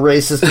wasn't so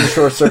racist in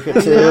Short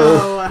Circuit 2.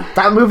 No.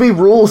 That movie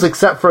rules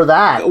except for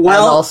that.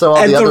 Well, and also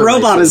all the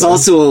robot racism. is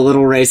also a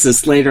little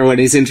racist later when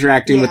he's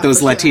interacting with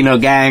those Latino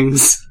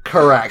gangs.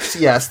 Correct,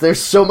 yes.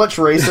 There's so much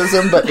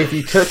racism, but if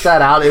you took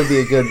that out, it would be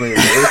a good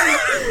movie.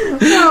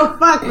 Oh,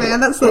 fuck, man.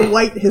 That's the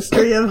white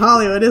history of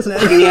Hollywood, isn't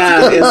it?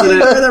 Yeah, isn't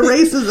it? For the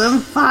racism.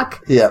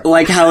 Fuck. Yeah.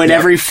 Like how in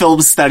every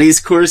film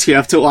studies course you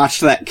have to watch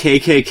that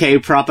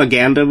KKK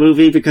propaganda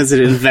movie because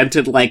it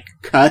invented, like,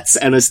 cuts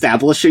and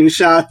establishing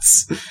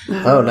shots.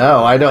 Oh,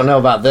 no. I don't know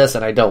about this,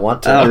 and I don't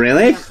want to. Oh,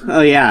 really?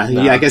 Oh, yeah.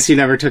 No. Yeah, I guess you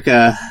never took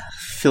a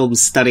film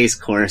studies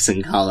course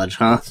in college,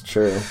 huh? That's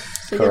true.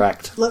 So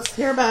Correct. Let's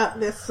hear about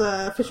this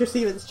Fisher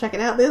Stevens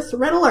checking out this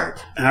Red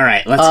Alert. All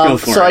right, let's go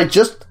for it.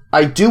 So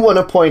I do want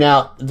to point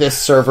out this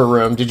server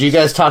room. Did you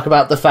guys talk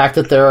about the fact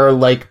that there are,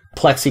 like,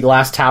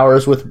 plexiglass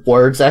towers with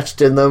words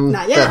etched in them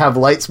Not yet. that have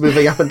lights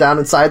moving up and down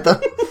inside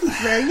them?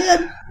 Very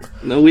good.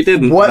 No, we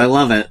didn't. What? I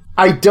love it.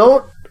 I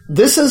don't...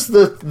 This is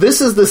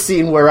the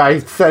scene where I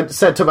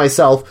said to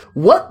myself,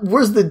 what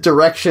was the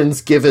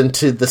directions given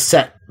to the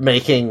set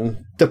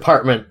making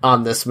department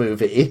on this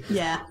movie?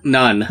 Yeah.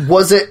 None.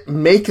 Was it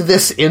make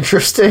this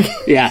interesting?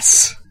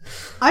 Yes.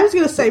 I was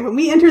going to say, when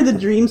we enter the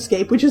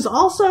dreamscape, which is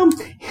also,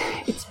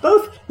 it's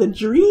both the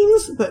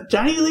dreams that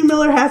Johnny Lee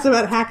Miller has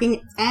about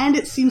hacking, and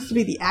it seems to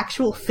be the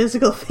actual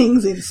physical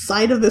things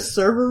inside of this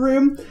server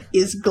room,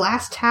 is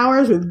glass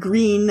towers with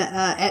green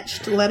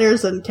etched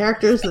letters and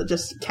characters that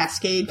just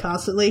cascade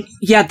constantly.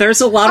 Yeah, there's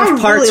a lot of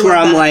parts really where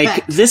love I'm that like,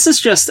 effect. this is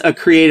just a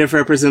creative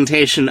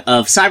representation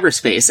of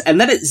cyberspace, and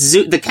then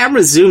the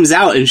camera zooms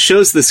out and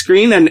shows the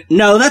screen, and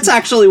no, that's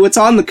actually what's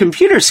on the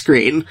computer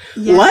screen.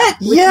 Yeah. What?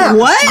 Yeah.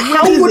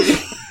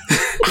 What?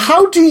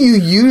 How do you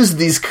use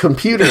these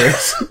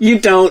computers? You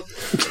don't.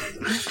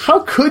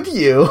 How could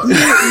you?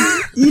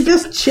 You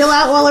just chill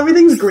out while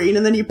everything's green,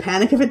 and then you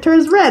panic if it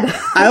turns red.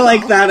 I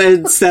like that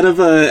instead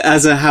of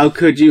as a how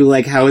could you,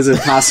 like, how is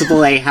it possible,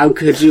 like, how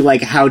could you,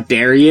 like, how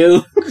dare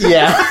you?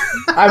 Yeah.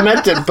 I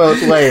meant it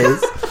both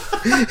ways.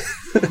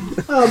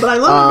 Oh, but I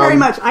love it very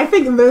much. I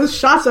think those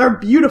shots are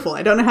beautiful.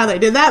 I don't know how they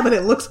did that, but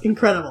it looks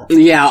incredible.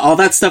 Yeah, all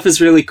that stuff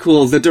is really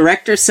cool. The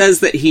director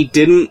says that he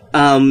didn't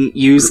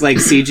use, like,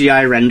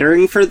 CGI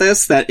rendering for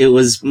this, that it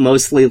was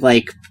mostly,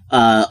 like,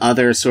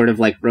 other sort of,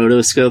 like,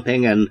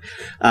 rotoscoping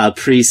and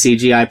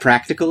pre-CGI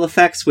practical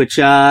effects, which,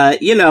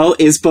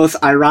 is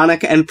both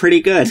ironic and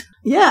pretty good.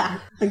 Yeah,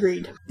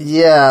 agreed.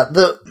 Yeah,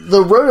 the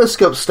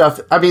rotoscope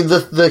stuff, I mean,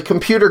 the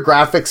computer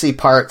graphics-y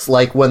parts,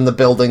 like when the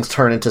buildings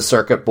turn into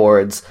circuit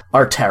boards,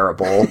 are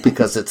terrible,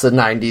 because it's a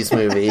 90s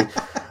movie.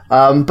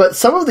 But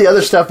some of the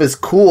other stuff is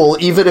cool,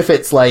 even if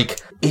it's, like,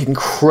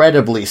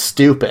 incredibly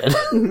stupid.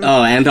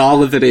 Oh, and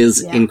all of it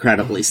is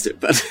incredibly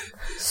stupid.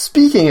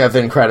 Speaking of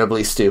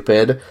incredibly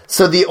stupid,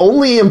 so the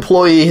only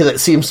employee that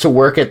seems to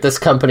work at this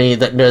company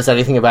that knows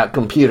anything about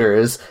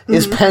computers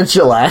is Penn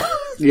Jillette.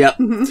 Yep.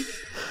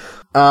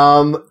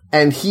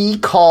 And he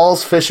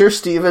calls Fisher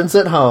Stevens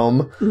at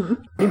home.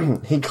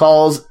 He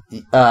calls,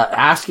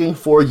 asking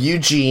for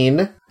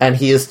Eugene, and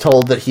he is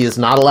told that he is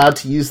not allowed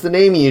to use the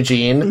name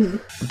Eugene,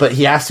 but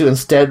he has to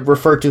instead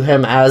refer to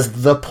him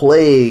as the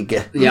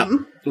Plague. Yep.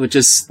 Which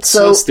is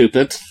so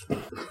stupid.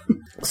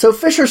 So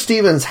Fisher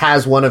Stevens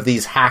has one of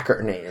these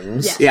hacker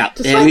names. Yes. Yeah,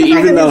 Despite and the fact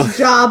even that though his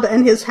job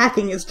and his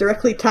hacking is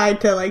directly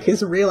tied to, like,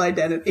 his real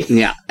identity.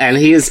 yeah, and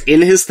he is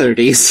in his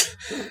 30s,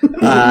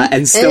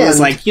 and still is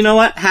like, you know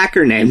what,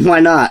 hacker name, why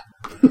not?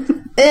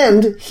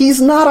 And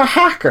he's not a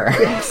hacker.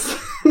 Yes.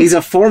 He's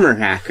a former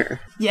hacker.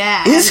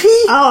 Yeah. Is he?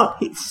 Oh,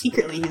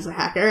 secretly he's a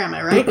hacker, am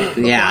I right?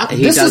 Yeah,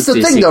 he This does is the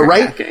do thing, though, secret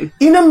right? hacking.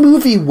 In a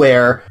movie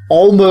where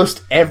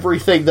almost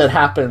everything that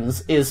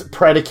happens is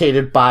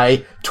predicated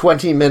by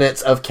 20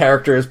 minutes of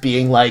characters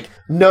being like,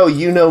 no,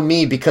 you know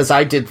me because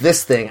I did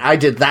this thing, I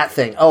did that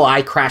thing, oh,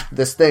 I crashed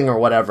this thing or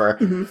whatever.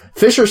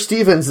 Fisher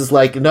Stevens is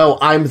like, no,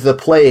 I'm the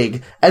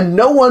Plague. And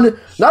not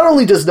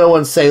only does no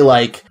one say,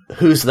 like,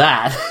 who's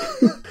that?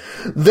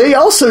 They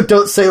also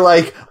don't say,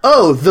 like,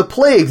 oh, the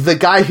Plague, the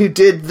guy who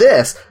did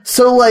this.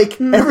 So, like,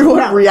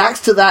 everyone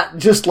reacts to that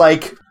just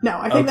like, No,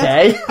 I think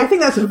okay.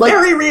 that's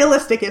very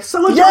realistic. If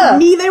someone told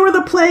me they were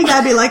the Plague,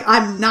 I'd be like,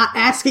 I'm not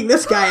asking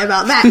this guy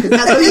about that. 'Cause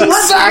that's what he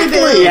wants me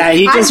to do. Yeah,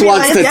 he I'd just be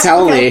wants like, to yep,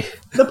 tell okay. me.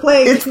 The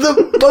plague. It's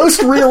the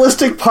most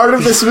realistic part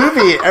of this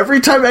movie. Every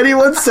time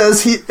anyone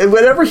says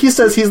whenever he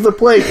says he's the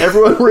plague,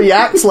 everyone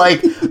reacts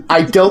like,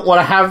 I don't want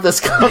to have this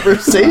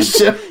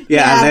conversation.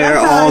 Yeah, they're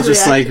all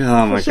just like,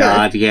 oh my Sure.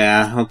 god,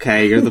 yeah,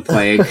 okay, you're the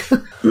plague.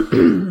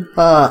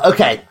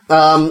 Okay.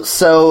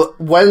 So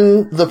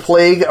when the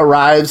plague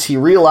arrives, he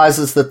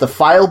realizes that the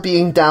file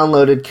being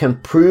downloaded can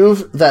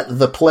prove that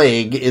the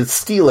plague is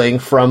stealing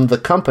from the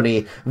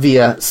company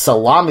via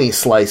salami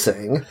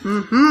slicing.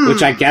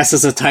 Which I guess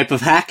is a type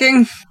of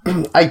hacking?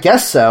 I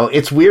guess so.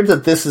 It's weird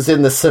that this is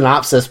in the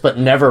synopsis but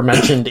never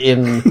mentioned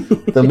in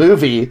the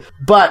movie.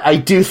 But I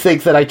do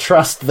think that I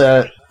trust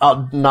the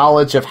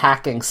knowledge of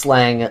hacking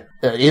slang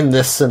in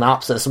this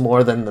synopsis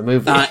more than the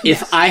movie.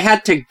 If I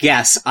had to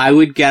guess, I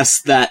would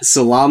guess that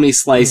salami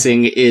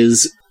slicing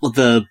is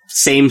the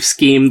same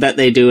scheme that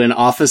they do in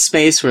Office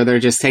Space, where they're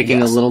just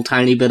taking a little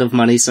tiny bit of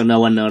money so no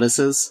one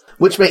notices.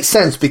 Which makes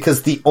sense,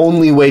 because the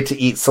only way to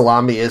eat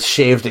salami is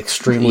shaved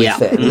extremely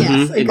thin.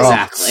 Yes, Mhm,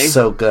 exactly. Oh,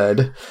 so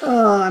good.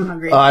 Oh, I'm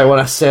hungry. Oh, I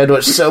want a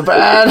sandwich so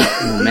bad.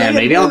 Oh, man,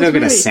 maybe I'll go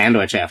get a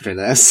sandwich after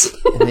this.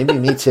 Maybe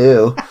me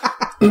too.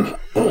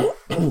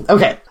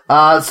 Okay,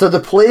 so the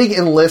plague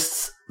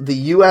enlists the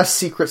U.S.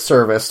 Secret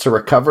Service to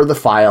recover the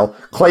file,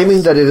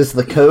 claiming that it is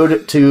the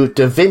code to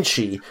Da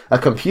Vinci, a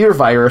computer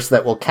virus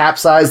that will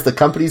capsize the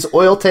company's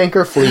oil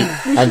tanker fleet,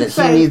 and that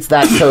he needs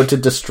that code to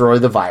destroy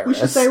the virus. We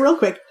should say real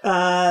quick,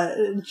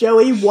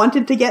 Joey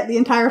wanted to get the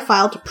entire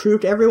file to prove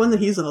to everyone that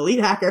he's an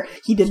elite hacker.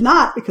 He did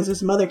not, because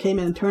his mother came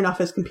in and turned off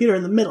his computer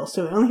in the middle,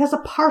 so it only has a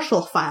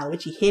partial file,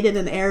 which he hid in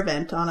an air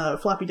vent on a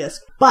floppy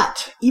disk.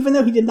 But, even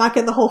though he did not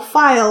get the whole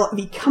file,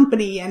 the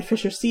company and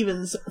Fisher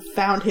Stevens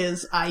found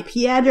his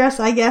IP address,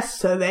 I guess,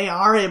 so they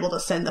are able to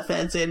send the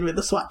feds in with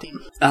the SWAT team.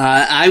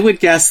 I would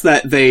guess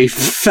that they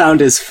found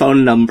his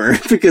phone number,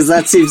 because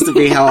that seems to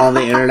be how all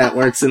the internet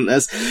works in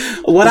this.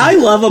 What I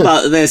love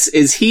about this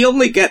is he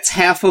only gets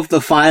half of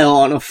the file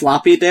on a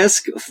floppy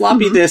disk.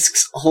 Floppy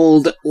disks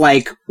hold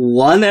like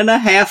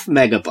 1.5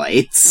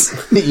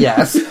 megabytes.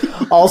 Yes.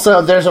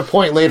 Also, there's a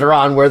point later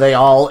on where they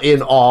all,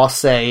 in awe,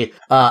 say,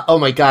 oh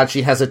my god,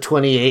 she has a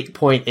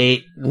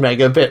 28.8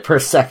 megabit per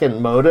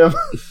second modem.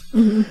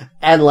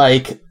 And,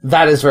 like,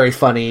 that is very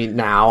funny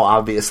now,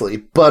 obviously.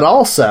 But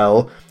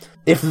also,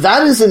 if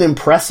that is an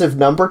impressive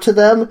number to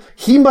them,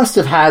 he must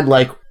have had,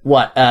 like,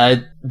 what,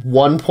 1.9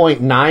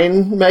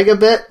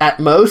 megabit at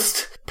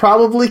most,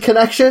 probably,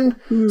 connection?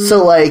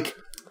 So, like,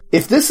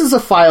 if this is a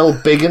file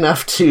big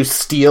enough to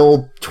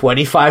steal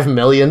 $25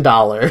 million,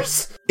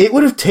 it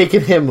would have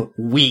taken him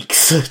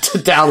weeks to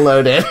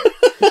download it.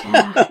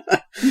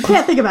 You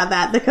can't think about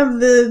that.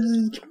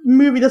 The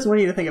movie doesn't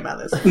want you to think about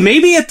this.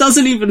 Maybe it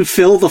doesn't even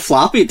fill the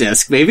floppy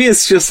disk. Maybe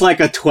it's just like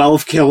a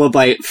 12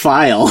 kilobyte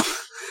file.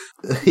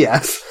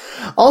 Yes.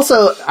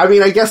 Also, I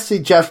mean, I guess to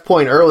Jeff's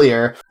point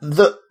earlier,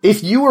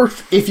 if you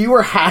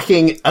were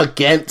hacking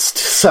against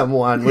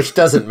someone, which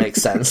doesn't make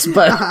sense,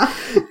 but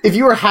if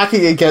you were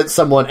hacking against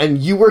someone and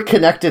you were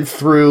connected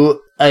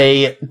through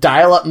a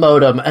dial-up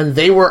modem and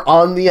they were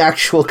on the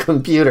actual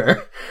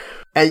computer,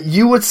 and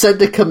you would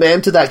send a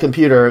command to that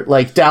computer,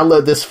 like,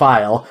 download this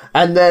file,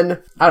 and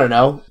then, I don't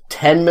know,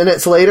 10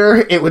 minutes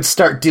later, it would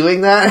start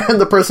doing that,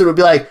 and the person would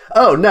be like,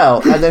 oh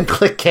no, and then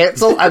click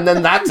cancel, and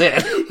then that's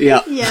it.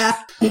 Yeah. Yeah.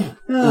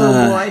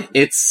 Oh boy.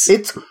 It's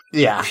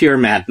Yeah. pure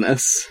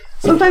madness.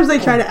 Sometimes they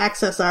try to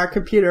access our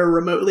computer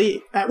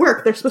remotely at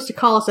work. They're supposed to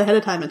call us ahead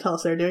of time and tell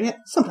us they're doing it.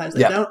 Sometimes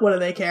they don't. What do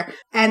they care?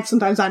 And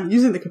sometimes I'm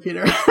using the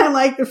computer. I'm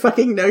like,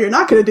 fucking no, you're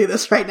not going to do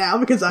this right now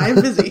because I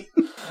am busy.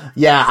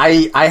 Yeah,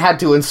 I had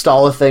to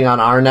install a thing on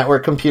our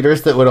network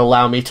computers that would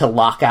allow me to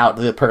lock out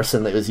the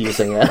person that was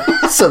using it,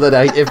 so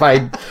that if I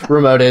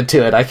remoted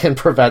to it, I can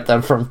prevent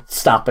them from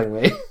stopping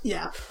me.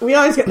 Yeah. We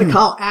always get the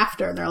call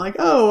after, and they're like,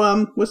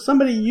 oh, was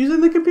somebody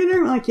using the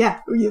computer? I'm like,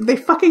 yeah, they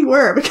fucking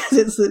were, because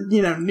it's,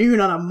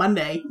 noon on a Monday.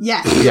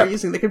 Yes, they're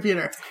using the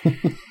computer.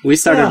 We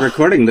started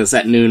recording this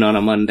at noon on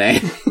a Monday.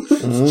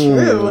 It's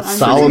true. I'm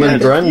Solomon sitting at a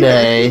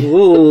Grundy.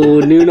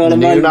 Ooh, noon on a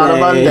Monday. Noon on a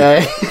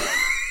Monday.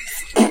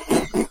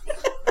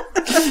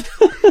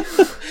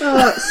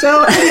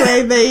 So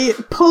anyway, they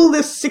pull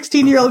this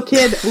 16-year-old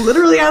kid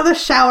literally out of the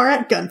shower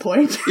at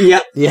gunpoint.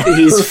 Yep. Yeah.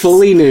 He's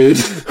fully nude.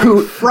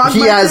 Who Frog he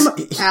lets has?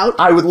 him out.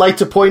 I would like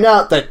to point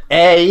out that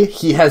A,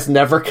 he has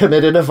never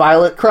committed a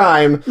violent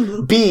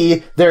crime.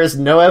 B, there is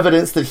no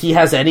evidence that he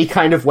has any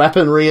kind of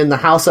weaponry in the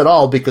house at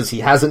all, because he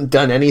hasn't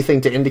done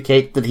anything to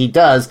indicate that he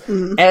does.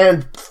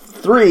 And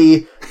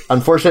 3,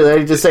 unfortunately, I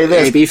need to say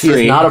this, Maybe he is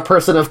 3. not a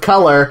person of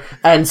color,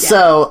 and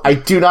so I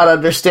do not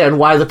understand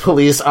why the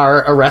police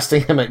are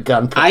arresting him at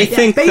gunpoint. I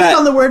think Based that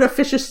on the word of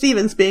Fisher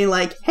Stevens being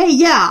like, hey,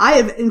 yeah, I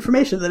have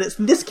information that it's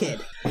this kid.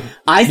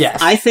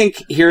 I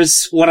think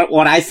here's what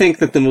I think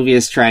that the movie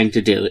is trying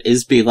to do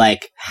is be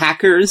like,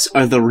 hackers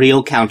are the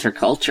real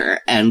counterculture,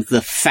 and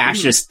the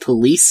fascist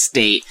police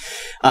state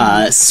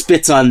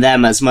spits on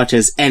them as much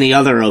as any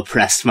other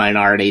oppressed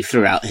minority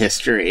throughout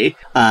history.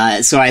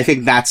 So I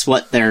think that's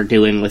what they're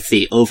doing with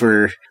the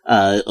over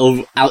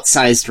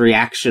outsized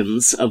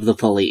reactions of the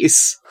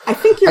police. I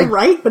think you're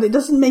right, but it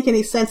doesn't make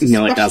any sense,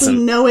 No, it especially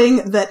doesn't.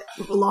 knowing that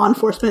law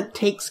enforcement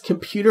takes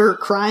computer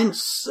crime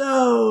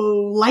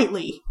so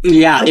lightly.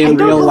 Yeah, Like, I in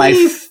don't real life,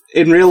 Fisher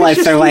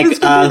they're like, Stevens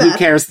can do who that.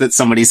 cares that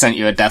somebody sent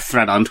you a death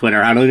threat on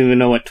Twitter? I don't even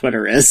know what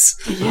Twitter is.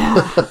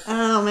 Yeah.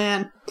 Oh,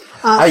 man.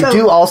 I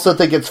do also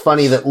think it's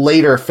funny that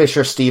later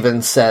Fisher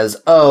Stevens says,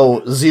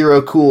 "Oh,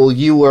 Zero Cool,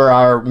 you were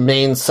our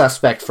main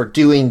suspect for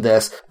doing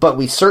this, but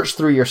we searched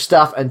through your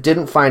stuff and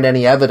didn't find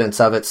any evidence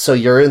of it, so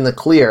you're in the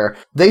clear."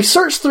 They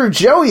searched through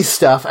Joey's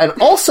stuff and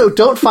also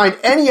don't find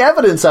any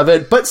evidence of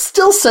it, but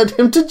still sent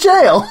him to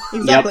jail.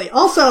 Exactly.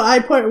 Also, I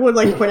would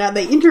like to point out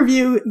they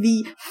interview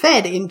the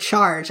Fed in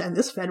charge, and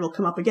this Fed will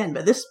come up again,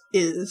 but this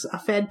is a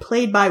Fed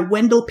played by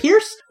Wendell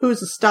Pierce, who is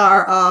the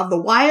star of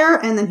The Wire,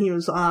 and then he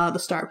was the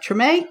star of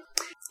Treme.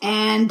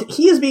 And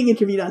he is being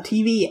interviewed on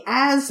TV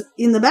as,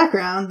 in the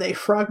background, they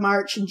frog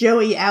march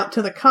Joey out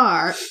to the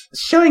car,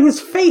 showing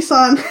his face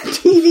on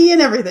TV and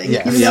everything,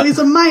 Yes. even though he's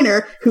a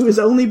minor who is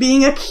only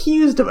being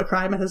accused of a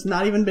crime and has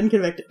not even been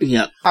convicted.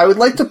 Yep. I would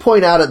like to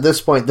point out at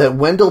this point that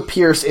Wendell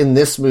Pierce in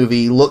this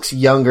movie looks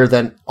younger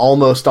than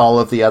almost all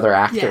of the other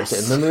actors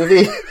Yes. in the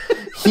movie.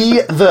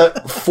 He,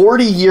 the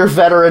 40-year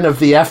veteran of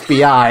the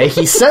FBI,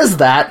 he says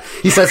that.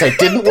 He says, "I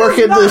didn't work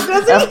in does the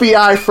he?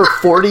 FBI for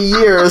 40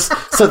 years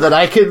so that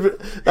I could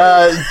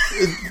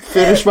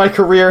finish my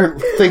career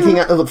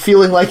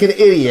feeling like an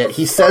idiot."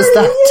 He says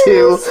that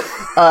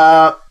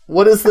to,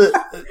 what is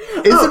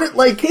isn't it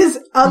like his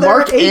other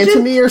Mark agent?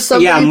 Antony or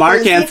something? Yeah,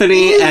 Mark is-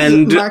 Anthony it is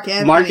and Mark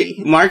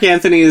Anthony. Mark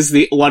Anthony is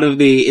one of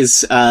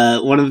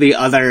the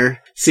other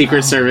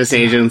Secret Service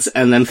agents,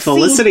 and then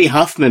Felicity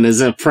Huffman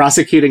is a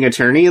prosecuting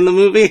attorney in the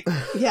movie.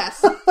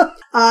 Yes.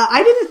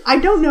 I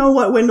don't know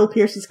what Wendell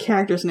Pierce's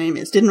character's name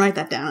is. Didn't write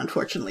that down,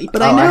 unfortunately.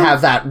 But I know. I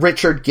have that.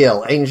 Richard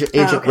Gill. Agent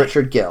okay.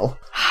 Richard Gill.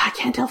 I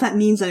can't tell if that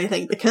means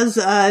anything because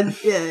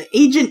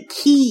Agent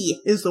Key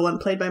is the one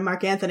played by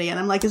Mark Anthony, and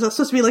I'm like, is that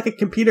supposed to be like a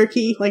computer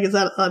key? Like, is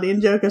that an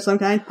in-joke of some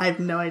kind? I have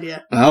no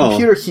idea. Oh,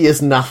 Computer key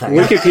is nothing.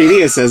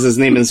 Wikipedia says his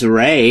name is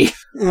Ray.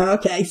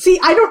 Okay. See,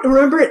 I don't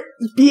remember it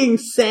being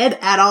said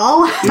at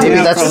all. Maybe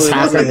Yeah, that's his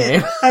probably hacker doesn't.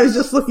 name. I was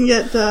just looking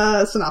at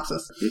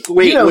synopsis.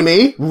 Wait, You know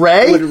me,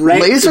 Ray? would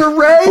Ray- Laser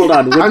Ray? Hold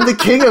on, I'm the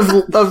king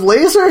of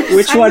laser?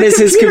 which I'm one the is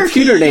his computer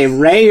computer key. name,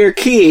 Ray or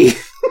Key?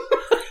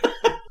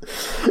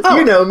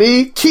 You know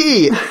me,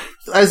 Key.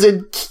 As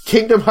in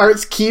Kingdom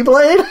Hearts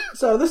Keyblade?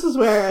 So this is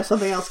where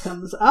something else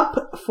comes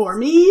up for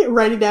me,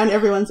 writing down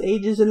everyone's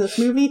ages in this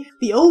movie.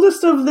 The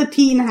oldest of the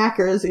teen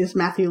hackers is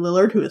Matthew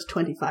Lillard, who is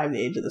 25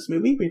 the age of this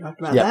movie. We talked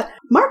about Yep. that.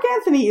 Mark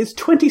Anthony is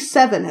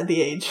 27 at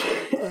the age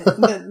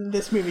that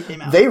this movie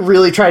came out. They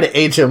really try to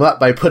age him up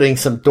by putting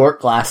some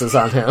dork glasses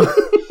on him.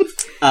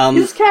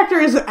 His character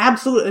is an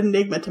absolute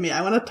enigma to me.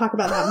 I want to talk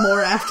about that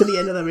more after the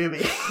end of the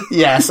movie.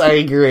 Yes, I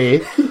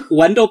agree.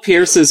 Wendell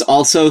Pierce is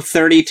also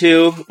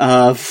 32,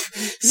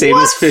 same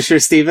as Fisher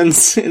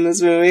Stevens in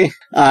this movie.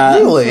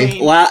 Really?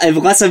 Insane. Well,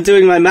 unless I'm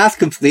doing my math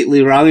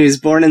completely wrong, he was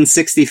born in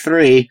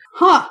 63.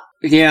 Huh.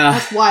 Yeah.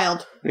 That's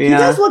wild. He Yeah.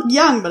 does look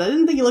young, but I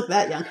didn't think he looked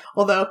that young.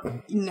 Although,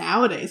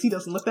 nowadays, he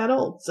doesn't look that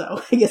old.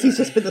 So, I guess he's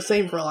just been the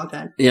same for a long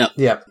time. Yep.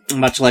 Yep.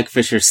 Much like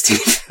Fisher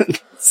Stevens.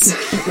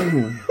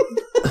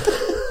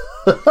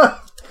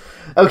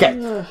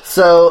 Okay,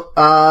 so,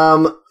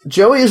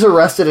 Joey is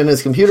arrested and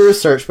his computer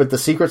is searched, but the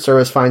Secret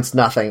Service finds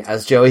nothing,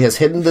 as Joey has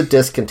hidden the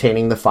disk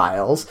containing the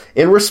files.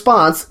 In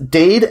response,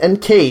 Dade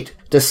and Kate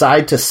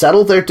decide to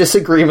settle their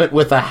disagreement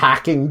with a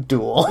hacking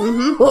duel.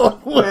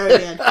 Very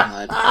good.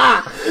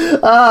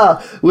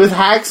 With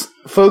hacks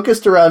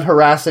focused around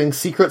harassing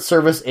Secret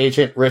Service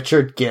agent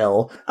Richard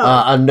Gill,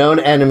 a known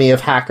enemy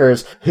of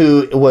hackers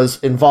who was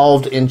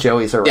involved in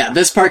Joey's arrest. Yeah,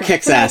 this part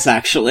kicks ass,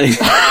 actually. Can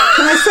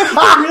I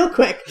say real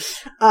quick?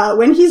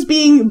 When he's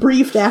being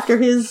briefed after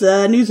his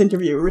news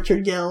interview,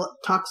 Richard Gill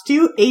talks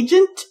to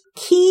Agent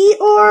Key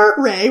or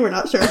Ray, we're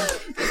not sure.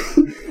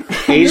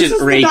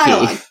 Agent Ray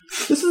Key.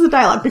 This is the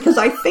dialogue because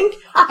I think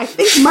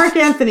Mark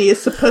Anthony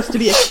is supposed to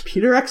be a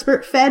computer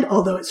expert Fed,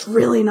 although it's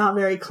really not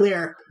very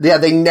clear. Yeah,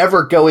 they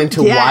never go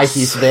into Yes. why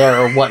he's there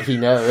or what he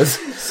knows.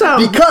 So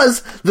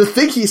Because the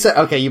thing he said...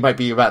 Okay, you might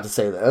be about to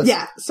say this.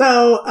 yeah,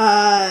 so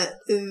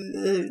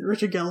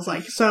Richard Gill's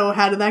like, so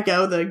how did that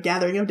go, the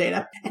gathering of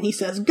data? And he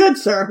says, good,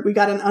 sir, we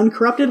got an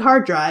uncorrupted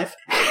hard drive.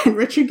 And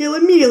Richard Gill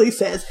immediately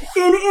says,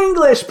 in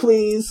English,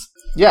 please.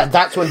 Yeah,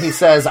 that's when he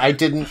says, I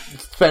didn't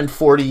spend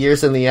 40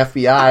 years in the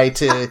FBI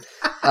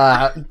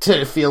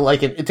to feel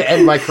like to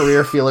end my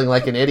career feeling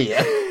like an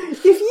idiot.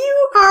 If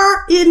you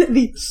are in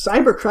the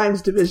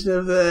cybercrimes division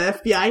of the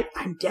FBI,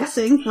 I'm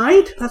guessing,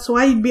 right? That's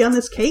why you'd be on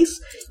this case?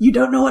 You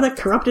don't know what a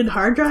corrupted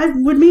hard drive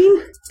would mean?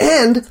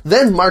 And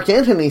then Mark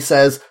Anthony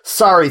says,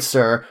 sorry,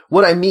 sir.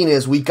 What I mean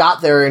is we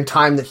got there in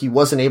time that he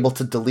wasn't able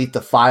to delete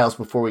the files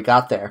before we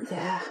got there.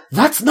 Yeah.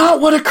 That's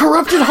not what a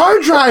corrupted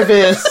hard drive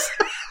is!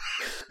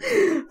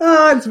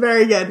 Oh, it's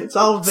very good. It's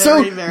all very,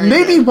 So very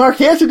maybe good.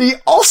 Mark Anthony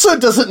also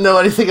doesn't know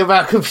anything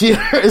about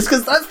computers,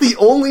 because that's the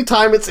only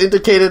time it's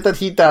indicated that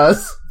he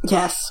does.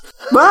 Yes.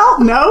 Well,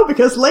 no,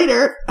 because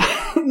later...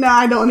 no,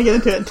 I don't want to get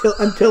into it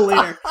until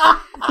later.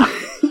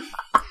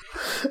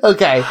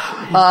 Okay,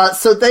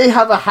 so they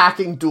have a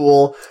hacking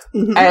duel,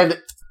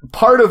 and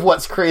part of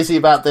what's crazy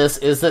about this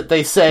is that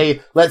they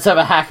say, let's have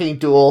a hacking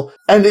duel,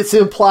 and it's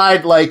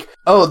implied like,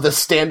 oh, the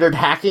standard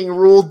hacking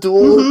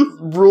duel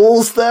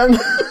rules then?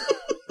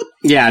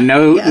 Yeah,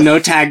 no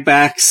tag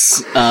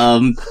backs,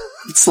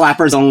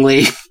 slappers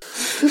only.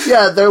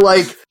 Yeah, they're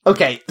like,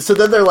 okay, so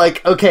then they're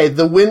like, okay,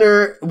 the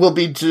winner will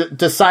be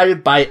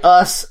decided by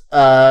us.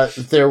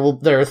 There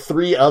are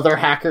 3 other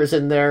hackers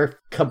in their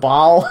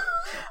cabal.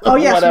 Oh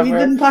yes, we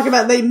didn't talk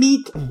about, they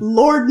meet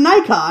Lord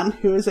Nikon,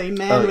 who is a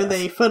man with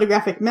a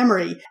photographic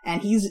memory,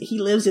 and he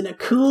lives in a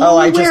cool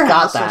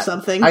warehouse or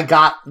something. I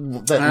got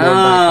that.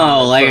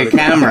 Oh, like a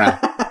camera.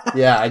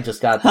 Yeah, I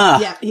just got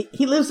that. Yeah,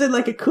 he lives in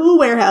like a cool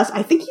warehouse.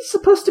 I think he's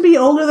supposed to be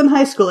older than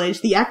high school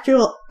age. The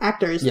actual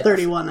actor is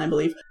 31, I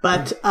believe.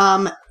 But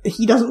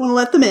he doesn't want to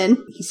let them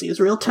in. He seems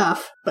real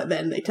tough. But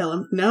then they tell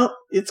him, no,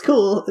 it's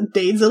cool.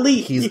 Dade's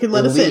elite. You can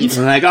let us in.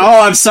 They're like,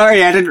 oh, I'm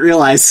sorry, I didn't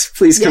realize.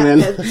 Please come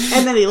in.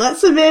 And then he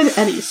lets him in,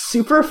 and he's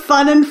super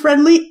fun and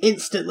friendly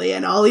instantly.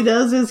 And all he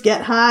does is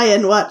get high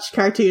and watch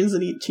cartoons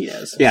and eat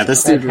Cheetos. Yeah,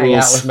 this dude hang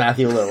rules. out with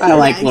Matthew Lillard. I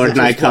like Lord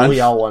Nikon. What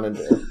we all want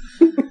to do.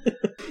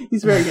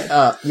 He's very good.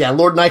 Yeah,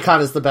 Lord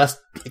Nikon is the best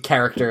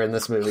character in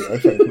this movie, I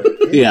think.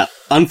 Yeah.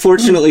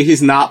 Unfortunately,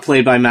 he's not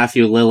played by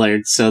Matthew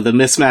Lillard, so the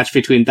mismatch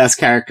between best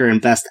character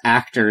and best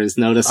actor is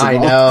noticeable. I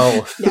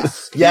know.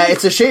 Yes. Yeah,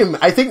 it's a shame.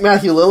 I think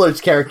Matthew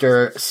Lillard's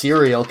character,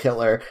 Serial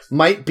Killer,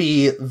 might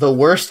be the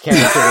worst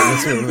character in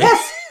this movie.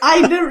 Yes!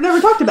 I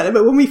never talked about it,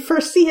 but when we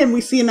first see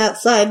him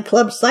outside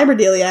Club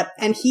Cyberdelia,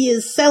 and he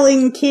is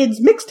selling kids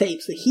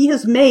mixtapes that he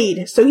has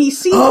made. So he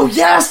seems... Oh,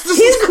 yes! This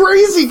is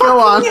crazy! Go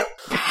on!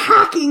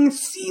 Hacking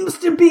seems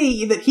to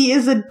be that he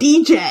is a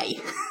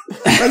DJ.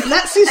 Like,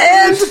 that seems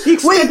to be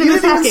the wait, extent you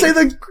of his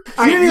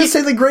didn't even hacking.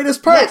 say the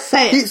greatest part. Yes,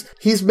 say it.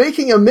 He's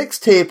making a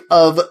mixtape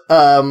of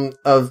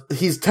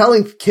he's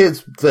telling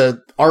kids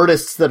the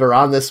artists that are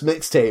on this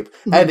mixtape,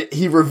 and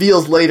he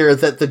reveals later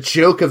that the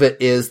joke of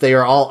it is they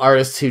are all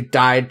artists who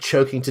died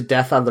choking to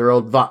death on their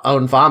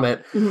own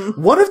vomit.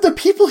 One of the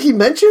people he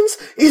mentions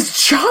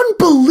is John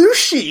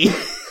Belushi.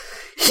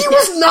 He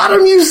was not a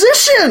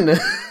musician!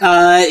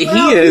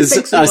 He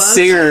is a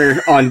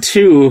singer on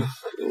 2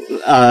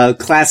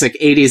 classic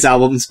 80s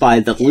albums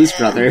by the Blues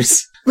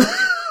Brothers.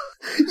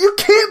 You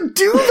can't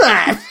do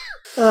that!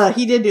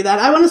 He did do that.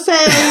 I want to say...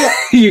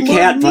 You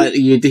can't, but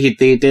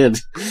they did.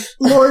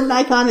 Lord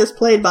Nikon is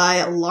played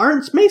by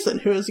Lawrence Mason,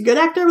 who is a good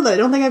actor, but I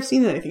don't think I've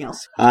seen anything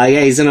else. Yeah,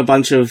 he's in a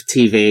bunch of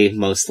TV,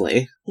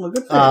 mostly. Well,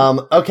 good for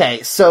him.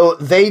 Okay, so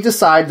they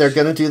decide they're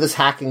going to do this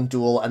hacking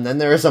duel, and then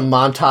there is a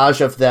montage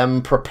of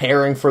them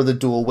preparing for the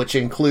duel, which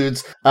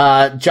includes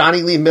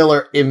Johnny Lee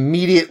Miller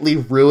immediately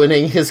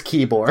ruining his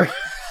keyboard.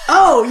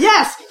 Oh,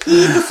 yes!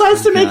 He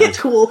decides to make it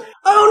cool.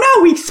 Oh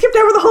no, we skipped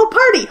over the whole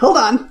party! Hold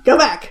on, go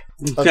back.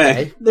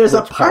 Okay. There's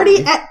a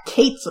party at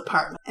Kate's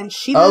apartment, and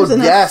she lives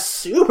in a yes.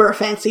 super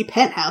fancy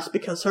penthouse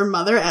because her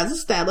mother, as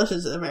established,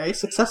 is a very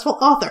successful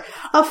author.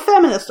 A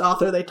feminist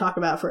author they talk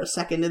about for a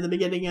second in the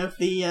beginning of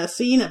the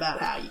scene about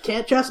how you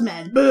can't trust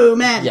men. Boo,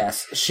 men!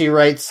 Yes, she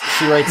writes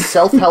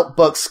self-help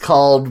books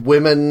called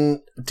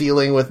Women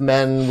Dealing with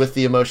Men with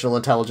the Emotional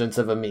Intelligence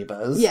of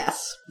Amoebas.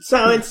 Yes.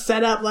 So it's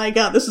set up like,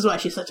 oh, this is why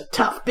she's such a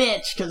tough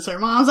bitch, because her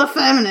mom's a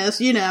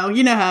feminist, you know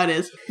how it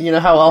is. You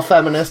know how all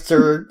feminists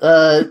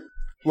are,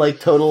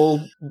 like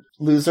total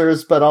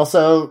losers, but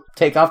also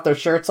take off their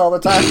shirts all the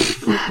time?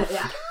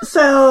 Yeah.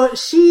 So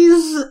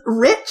she's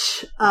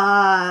rich.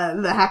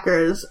 The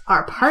hackers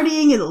are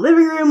partying in the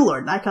living room.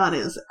 Lord Nikon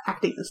is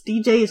acting as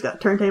DJ. He's got a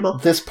turntable.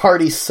 This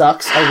party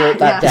sucks. I wrote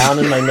that down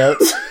in my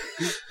notes.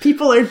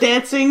 People are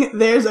dancing.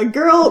 There's a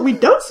girl. We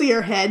don't see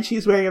her head.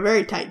 She's wearing a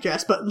very tight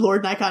dress, but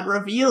Lord Nikon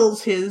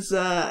reveals his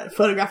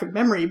photographic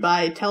memory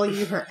by telling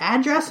you her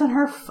address and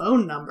her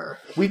phone number.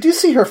 We do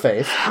see her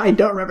face. I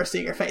don't remember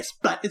seeing her face,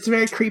 but it's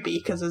very creepy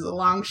because there's a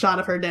long shot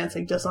of her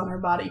dancing just on her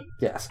body.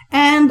 Yes.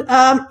 And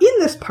in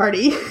this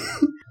party,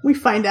 we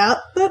find out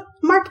that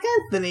Mark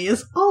Anthony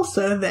is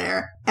also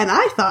there. And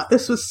I thought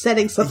this was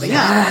setting something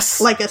up,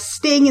 like a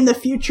sting in the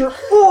future,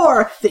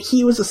 or that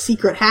he was a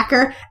secret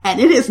hacker, and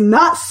it is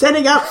not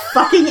setting up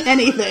fucking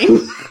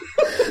anything.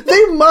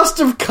 They must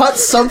have cut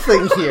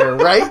something here,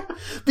 right?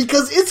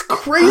 Because it's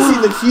crazy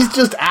that he's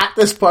just at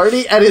this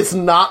party and it's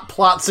not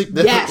plot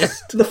significant.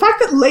 Yes. The fact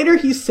that later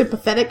he's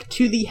sympathetic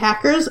to the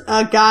hackers,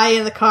 a guy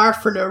in the car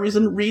for no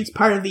reason reads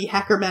part of the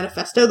hacker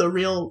manifesto, the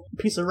real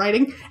piece of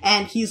writing,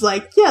 and he's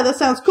like, yeah, that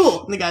sounds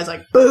cool. And the guy's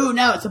like, boo,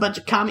 no, it's a bunch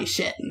of commie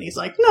shit. And he's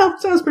like, no,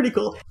 sounds pretty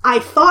cool. I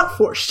thought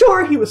for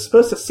sure he was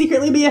supposed to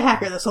secretly be a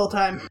hacker this whole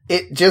time.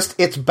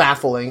 It's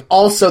baffling.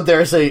 Also,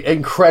 there's an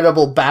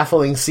incredible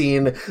baffling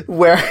scene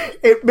where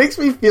it makes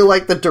me feel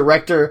like the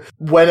director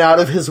went out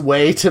of his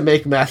way to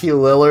make Matthew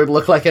Lillard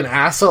look like an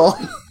asshole.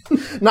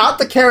 Not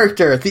the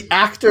character, the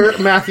actor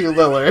Matthew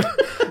Lillard.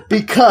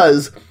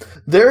 Because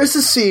there is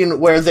a scene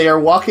where they are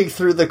walking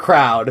through the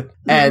crowd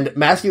and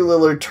Matthew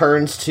Lillard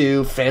turns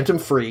to Phantom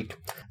Freak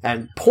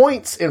and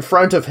points in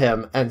front of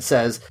him and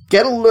says,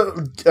 get a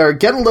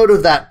load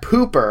of that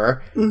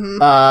pooper.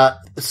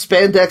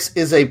 Spandex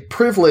is a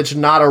privilege,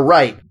 not a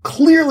right.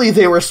 Clearly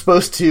they were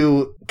supposed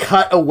to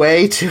cut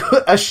away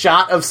to a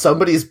shot of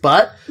somebody's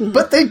butt,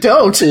 but they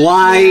don't.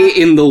 Why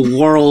in the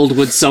world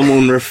would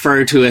someone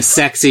refer to a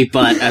sexy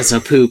butt as a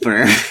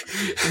pooper?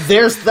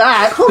 There's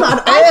that. Hold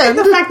on, I think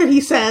the fact that he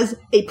says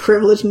a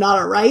privilege,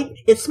 not a right,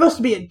 it's supposed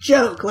to be a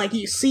joke, like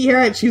you see her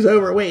and she's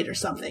overweight or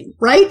something,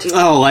 right?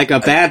 Oh, like a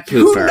bad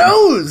pooper. Who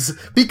knows?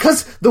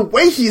 Because the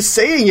way he's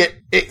saying it,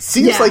 it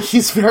seems like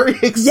he's very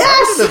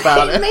excited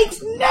about it. It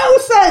makes no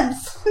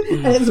sense!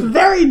 And it's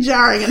very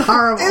jarring and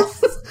horrible.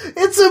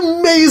 It's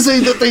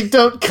amazing that they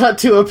don't cut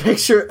to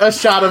a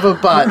shot of a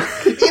butt.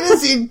 It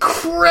is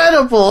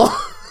incredible.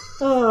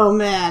 Oh,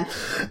 man.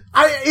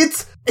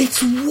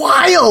 It's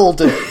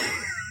wild.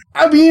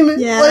 I mean,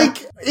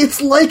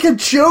 it's like a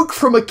joke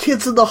from a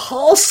Kids in the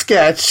Hall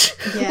sketch.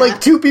 Yeah.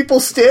 Like two people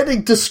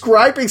standing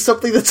describing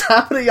something that's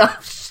happening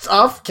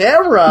off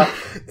camera.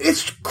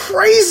 It's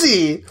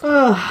crazy.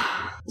 So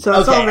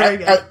it's all very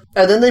good.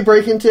 And then they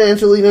break into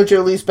Angelina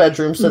Jolie's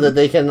bedroom so that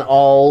they can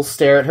all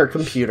stare at her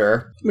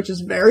computer. Which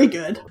is very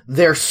good.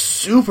 They're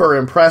super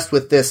impressed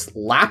with this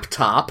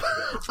laptop.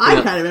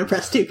 I'm kind of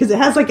impressed, too, because it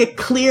has, like, a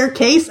clear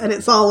case, and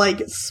it's all,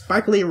 like,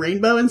 sparkly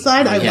rainbow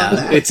inside. I love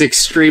that. It's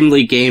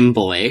extremely Game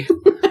Boy.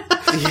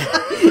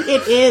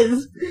 It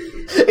is.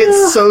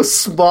 It's so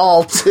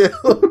small, too.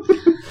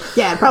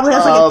 Yeah, it probably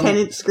has, like, a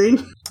 10-inch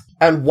screen.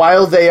 And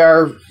while they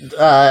are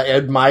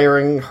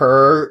admiring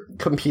her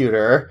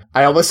computer,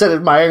 I almost said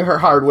admiring her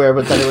hardware,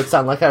 but then it would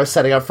sound like I was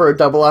setting up for a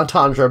double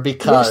entendre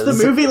because... Which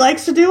the movie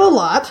likes to do a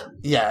lot.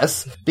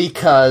 Yes,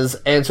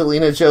 because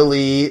Angelina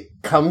Jolie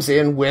comes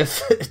in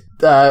with...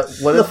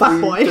 what the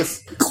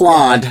fuckboy.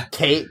 Claude.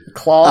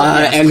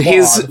 Claude. And Claude.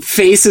 his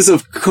face is,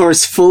 of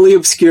course, fully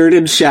obscured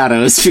in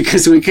shadows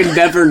because we can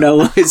never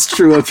know his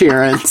true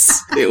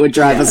appearance. It would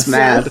drive us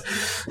mad.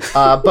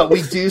 But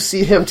we do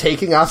see him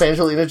taking off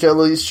Angelina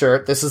Jolie's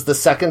shirt. This is the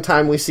second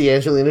time we see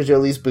Angelina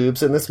Jolie's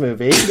boobs in this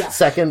movie. Yeah.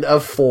 Second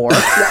of 4. The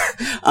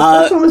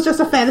first one was just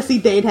a fantasy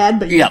date had,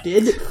 but you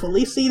did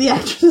fully see the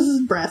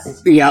actress's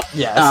breasts. Yep.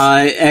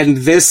 Yes. And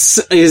this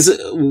is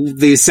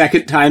the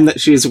second time that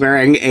she's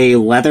wearing a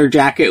leather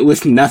jacket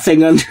with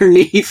nothing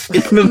underneath in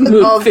the movie.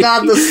 Oh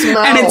god, the smell.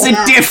 And it's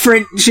a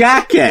different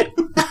jacket.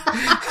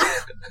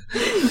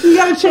 You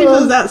gotta change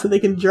those out so they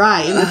can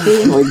dry in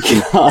between.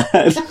 Oh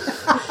my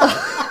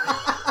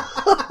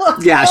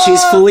god. Yeah,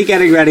 she's fully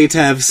getting ready to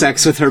have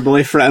sex with her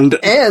boyfriend.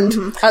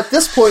 And at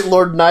this point,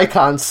 Lord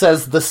Nikon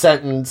says the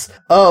sentence,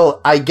 "Oh,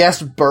 I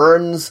guess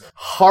Byrne's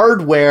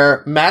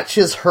hardware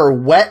matches her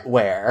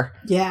wetware."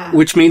 Yeah.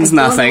 Which means I don't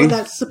know nothing. what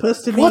that's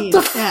supposed to mean. What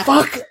the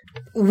fuck?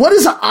 What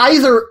is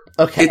either...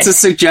 Okay. It's a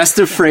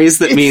suggestive phrase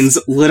that means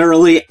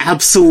literally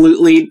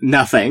absolutely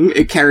nothing.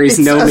 It carries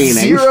no meaning.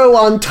 Zero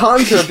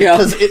entendre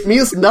because it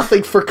means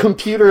nothing for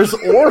computers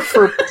or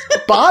for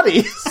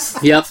bodies.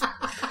 Yep.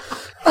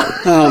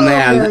 Oh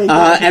man.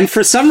 And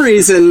for some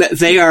reason,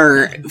 they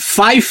are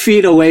 5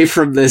 feet away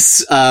from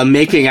this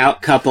making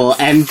out couple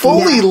and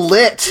fully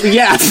lit.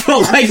 Yeah,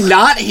 but like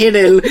not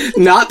hidden,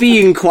 not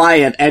being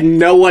quiet, and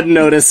no one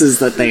notices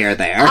that they are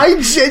there. I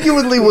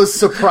genuinely was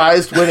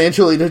surprised when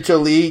Angelina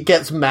Jolie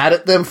gets mad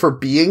at them for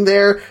being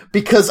there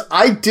because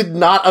I did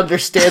not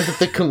understand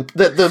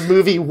that the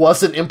movie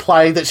wasn't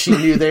implying that she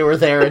knew they were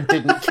there and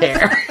didn't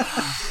care.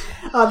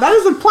 That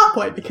is a plot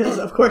point because,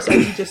 of course,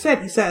 as you just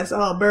said, he says,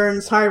 "Oh,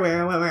 Byrne's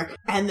hardware," or whatever.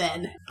 And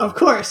then, of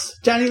course,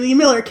 Johnny Lee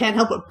Miller can't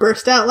help but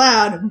burst out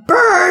loud,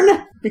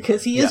 "Burn!"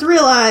 Because he has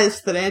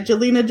realized that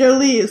Angelina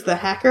Jolie is the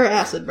hacker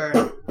Acid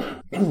Burn.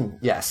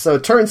 Yes, so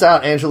it turns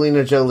out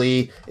Angelina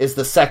Jolie is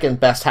the second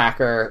best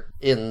hacker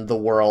in the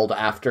world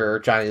after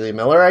Johnny Lee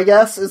Miller, I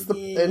guess, is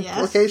the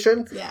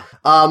implication. Yeah.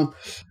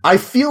 I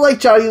feel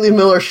like Johnny Lee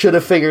Miller should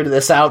have figured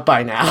this out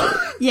by now.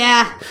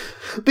 Yeah.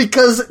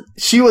 Because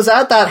she was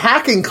at that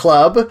hacking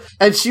club,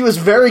 and she was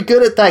very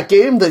good at that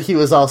game that he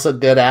was also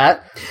good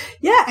at.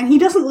 Yeah, and he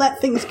doesn't let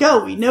things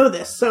go, we know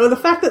this. So the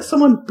fact that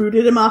someone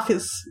booted him off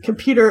his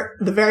computer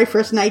the very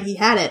first night he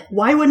had it,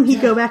 why wouldn't he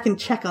go back and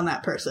check on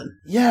that person?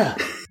 Yeah.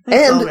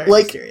 And,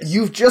 like, mysterious.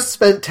 You've just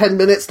spent 10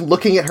 minutes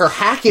looking at her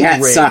hacking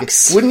rig. It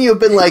sucks. Wouldn't you have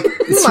been like,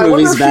 I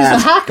wonder if she's a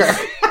hacker?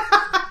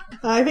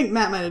 I think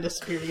Matt might have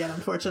disappeared again,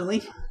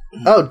 unfortunately.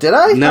 Oh, did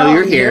I? No,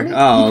 you're here.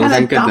 Oh,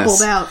 thank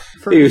goodness. Out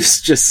he was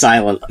just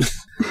silent.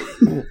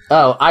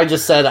 Oh, I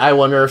just said, I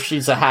wonder if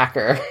she's a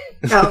hacker.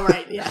 Oh,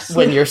 right, yes.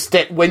 when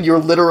you're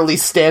literally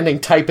standing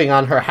typing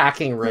on her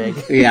hacking rig.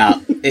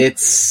 Yeah,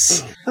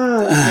 it's...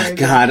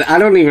 God, I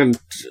don't even...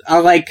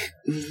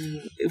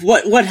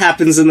 What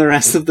happens in the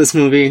rest of this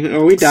movie?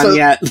 Are we done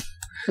yet?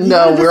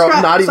 No, we're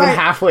not even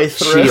halfway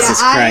through.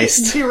 Jesus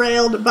Christ. I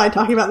derailed by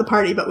talking about the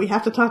party, but we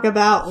have to talk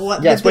about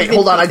what... Yes, wait,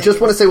 hold on. I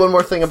just want to say one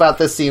more thing about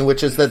this scene,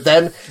 which is that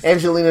then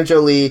Angelina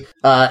Jolie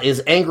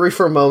is angry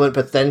for a moment,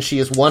 but then she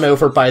is won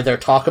over by their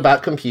talk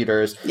about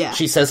computers. Yeah.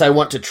 She says, I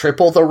want to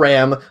triple the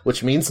RAM,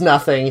 which means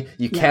nothing.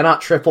 You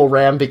cannot triple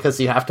RAM because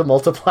you have to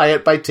multiply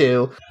it by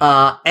 2.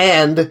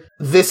 And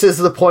this is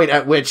the point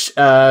at which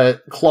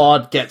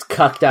Claude gets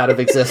cucked out of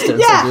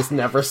existence and is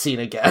never seen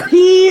again.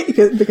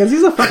 Because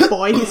he's a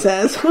fuckboy, he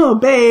says, oh,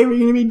 babe, are you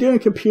going to be doing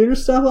computer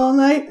stuff all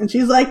night? And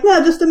she's like,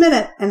 no, just a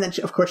minute. And then,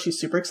 of course, she's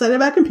super excited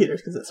about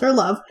computers because it's her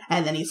love.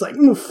 And then he's like,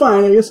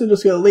 fine, I guess I'm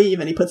just going to leave.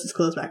 And he puts his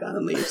clothes back on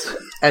and leaves.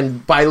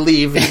 And by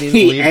leave, he means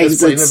leave this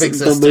plane of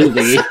existence. The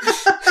movie.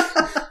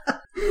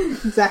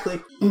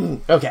 Exactly.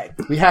 Okay,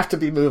 we have to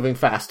be moving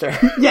faster.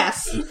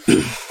 Yes.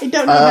 I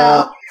don't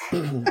know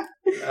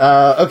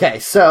how. Okay,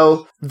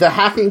 so the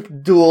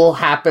hacking duel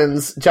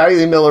happens. Johnny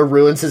Lee Miller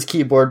ruins his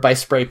keyboard by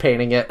spray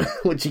painting it,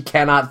 which he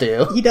cannot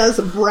do. He does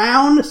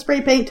brown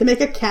spray paint to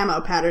make a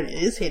camo pattern.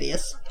 It is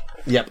hideous.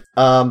 Yep.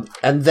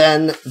 And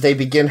then they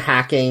begin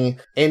hacking.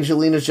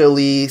 Angelina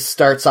Jolie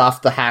starts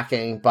off the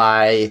hacking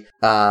by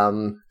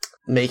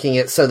making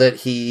it so that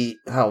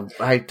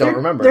I don't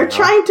remember. They're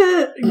trying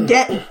to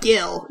get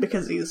Gil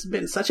because he's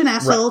been such an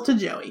asshole to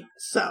Joey.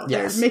 So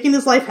they're making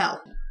his life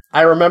hell.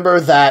 I remember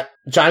that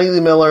Johnny Lee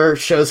Miller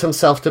shows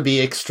himself to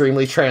be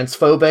extremely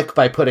transphobic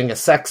by putting a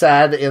sex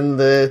ad in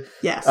the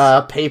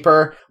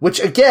paper, which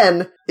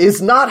again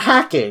is not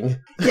hacking.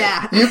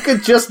 Yeah. You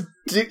could just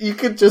do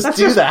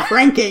that.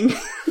 Pranking.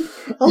 You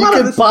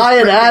could buy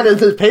an ad in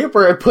the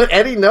paper and put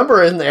any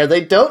number in there.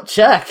 They don't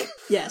check.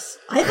 Yes.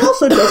 I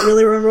also don't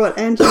really remember what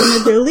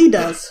Angelina Jolie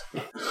does.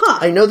 Huh.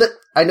 I know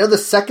the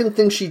second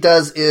thing she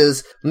does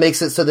is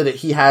makes it so that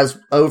he has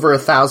over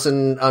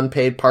 1,000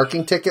 unpaid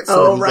parking tickets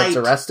so that he gets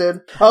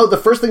arrested. Oh, the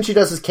first thing she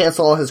does is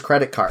cancel all his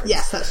credit cards.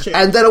 Yes, that's true.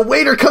 And then a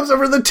waiter comes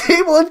over to the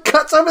table and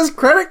cuts off his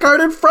credit card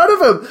in front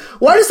of him.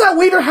 Why does that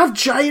waiter have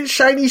giant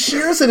shiny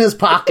shears in his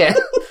pocket?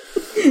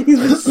 He's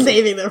been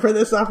saving them for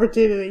this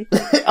opportunity.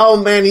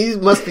 Oh man, he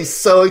must be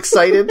so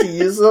excited to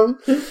use them.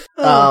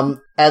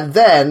 And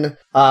then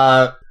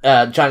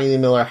Johnny Lee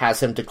Miller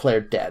has him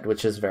declared dead,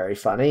 which is very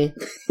funny.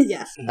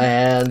 Yes.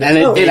 And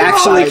it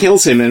actually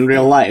kills him in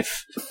real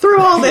life. Through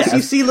all this,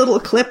 you see little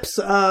clips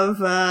of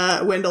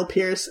Wendell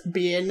Pierce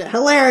being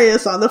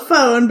hilarious on the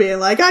phone, being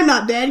like, I'm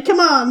not dead, come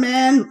on,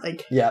 man.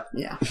 Like, yeah.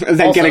 And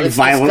then getting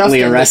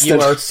violently arrested.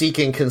 You are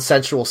seeking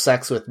consensual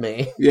sex with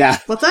me. Yeah.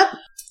 What's that?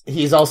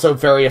 He's also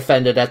very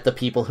offended at the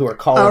people who are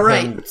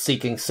calling him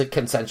seeking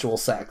consensual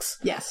sex.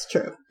 Yes,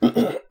 true.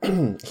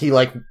 He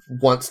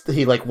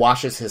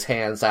washes his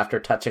hands after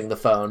touching the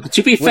phone.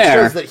 To be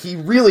fair, which shows that he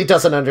really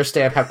doesn't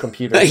understand how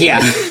computers work.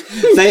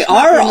 They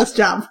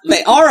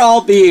are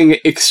all being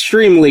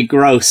extremely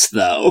gross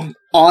though.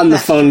 On the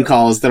phone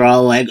calls, they're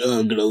all like, "Oh,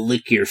 I'm gonna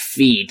lick your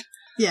feet."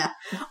 Yeah.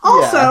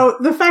 Also,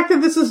 the fact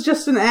that this is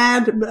just an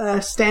ad,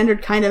 a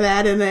standard kind of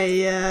ad in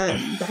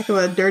a back of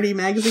a dirty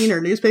magazine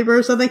or newspaper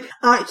or something,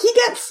 he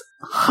gets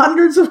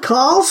hundreds of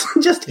calls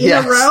just in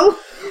a row.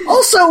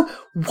 Also,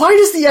 why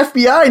does the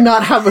FBI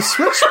not have a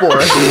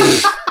switchboard?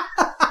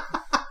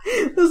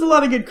 There's a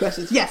lot of good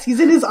questions. Yes, he's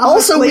in his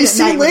office. Also, we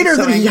see later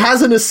that he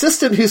has an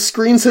assistant who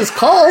screens his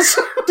calls.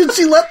 Did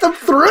she let them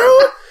through?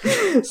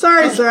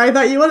 Sorry, sir. I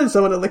thought you wanted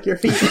someone to lick your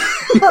feet.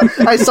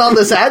 I saw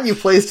this ad you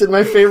placed in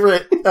my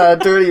favorite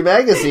dirty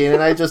magazine,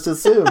 and I just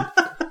assumed.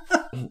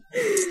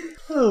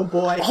 Oh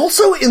boy!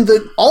 Also in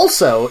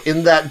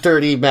that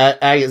dirty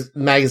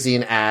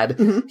magazine ad,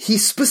 he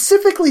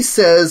specifically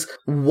says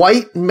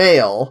white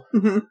male,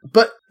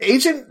 but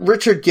Agent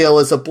Richard Gill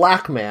is a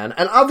black man,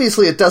 and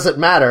obviously it doesn't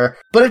matter.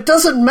 But it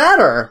doesn't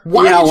matter.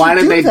 Why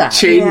did they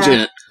change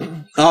it?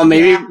 Oh,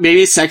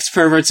 maybe sex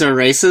perverts are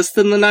racist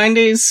in the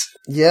 90s.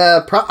 Yeah,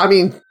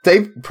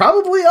 they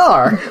probably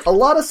are. A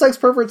lot of sex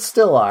perverts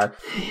still are.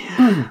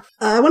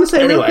 I want to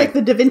say real quick,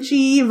 the Da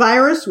Vinci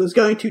virus was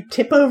going to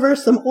tip over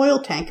some oil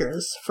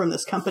tankers from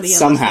this company.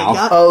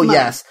 Somehow.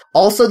 Yes.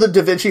 Also, the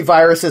Da Vinci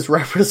virus is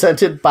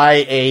represented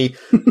by a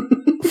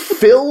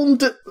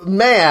filmed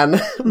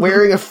man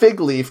wearing a fig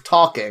leaf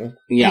talking.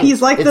 Yeah.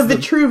 He's like the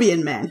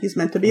Vitruvian Man. He's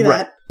meant to be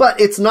that. But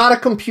it's not a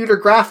computer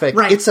graphic.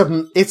 Right. It's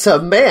a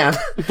man.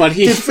 But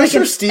did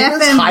Fisher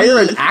Stevens hire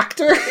an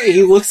actor?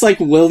 He looks like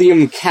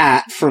William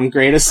Catt from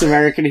Greatest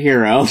American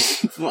Hero.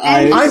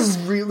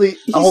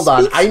 Hold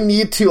on. I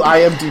need to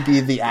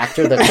IMDb the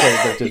actor that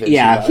played the Da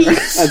Vinci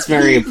virus. That's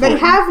very important.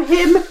 They have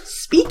him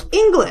speak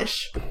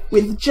English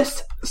with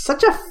just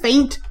such a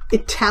faint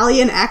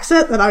Italian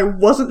accent that I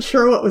wasn't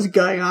sure what was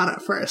going on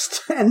at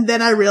first. And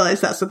then I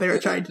realized that's what they were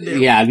trying to do.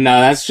 Yeah,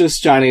 no, that's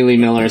just Johnny Lee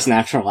Miller's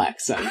natural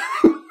accent.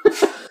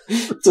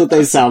 That's what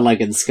they sound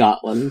like in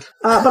Scotland.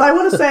 But I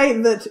want to say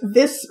that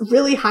this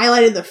really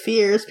highlighted the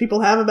fears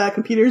people have about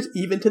computers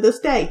even to this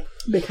day.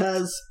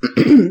 Because...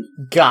 You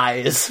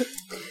guys.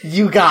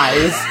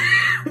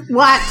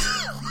 What?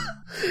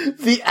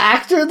 The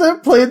actor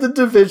that played the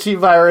Da Vinci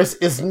virus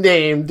is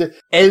named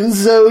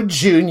Enzo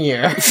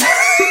Jr.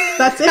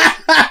 That's it?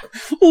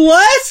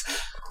 What?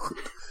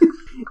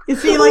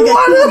 Is he like a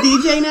cool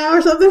DJ now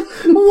or something?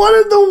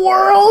 What in the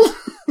world?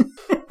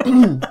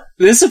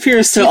 This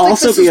appears to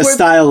also be a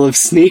style of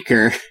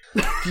sneaker.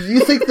 Do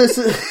you think this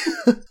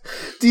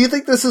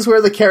is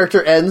where the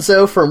character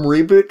Enzo from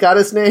Reboot got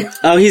his name?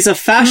 Oh, he's a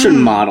fashion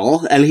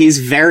model, and he's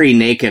very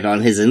naked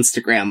on his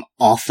Instagram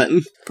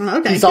often.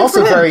 Okay, He's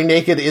also very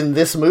naked in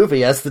this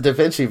movie as the Da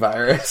Vinci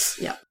Virus.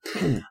 Yeah.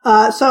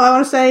 So I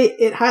want to say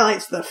it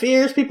highlights the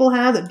fears people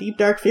have, the deep,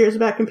 dark fears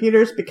about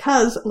computers,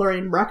 because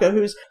Lorraine Bracco,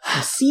 who's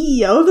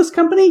CEO of this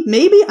company,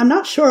 maybe? I'm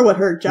not sure what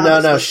her job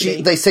is. No,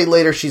 they say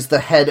later she's the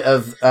head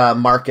of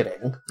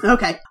marketing.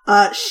 Okay.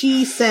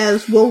 She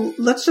says, well,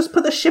 let's just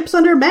put the ships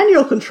under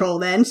manual control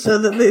then, so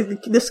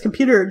that this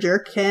computer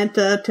jerk can't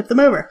tip them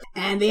over.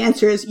 And the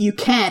answer is, you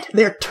can't.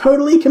 They're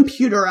totally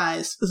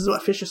computerized. This is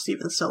what Fisher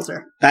Stevens tells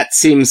her. That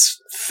seems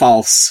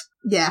false.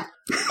 Yeah.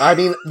 I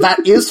mean,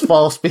 that is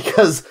false,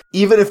 because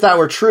even if that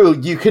were true,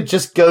 you could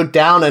just go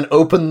down and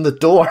open the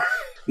door.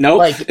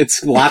 Nope,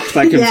 it's locked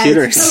by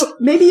computers. Yeah, so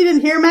maybe you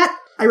didn't hear, Matt.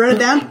 I wrote it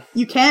down.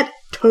 You can't.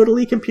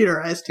 Totally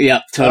computerized.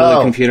 Yep,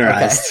 totally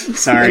computerized. Okay.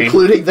 Sorry.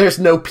 Including there's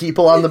no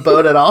people on the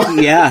boat at all?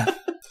 Yeah.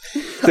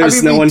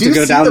 There's no one to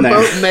go down there.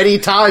 We see the boat many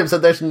times,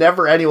 and there's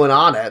never anyone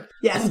on it.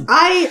 Yes,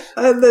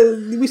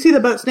 we see the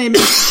boat's name.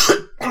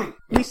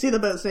 We see the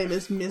boat's name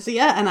is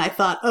Mysia, and I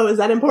thought, oh, is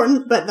that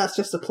important? But that's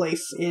just a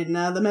place in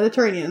the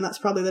Mediterranean, and that's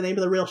probably the name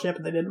of the real ship,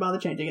 and they didn't bother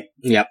changing it.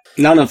 Yep,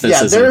 none of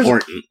this is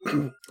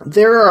important.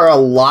 There are a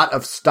lot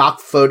of stock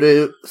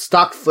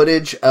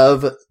footage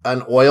of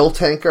an oil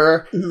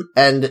tanker,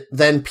 and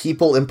then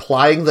people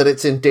implying that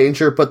it's in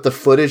danger, but the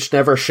footage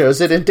never shows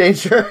it in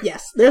danger.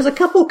 Yes, there's a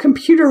couple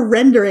computer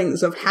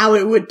renderings of how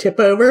it would tip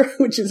over,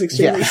 which is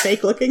extremely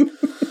fake looking.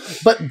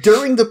 But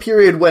during the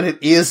period when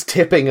it is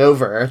tipping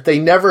over, they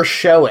never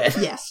show it.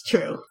 Yes,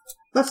 true.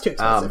 That's too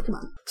expensive, come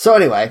on. So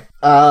anyway,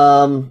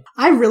 I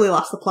really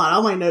lost the plot.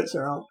 All my notes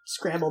are all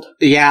scrambled.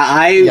 Yeah,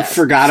 I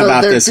forgot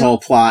about this whole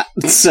plot,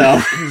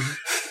 so...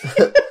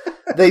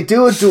 They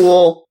do a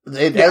duel.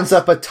 It ends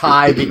up a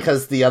tie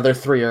because the other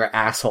three are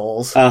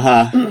assholes.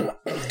 To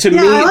me,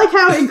 I like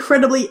how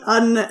incredibly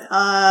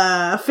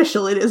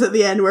unofficial it is at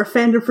the end, where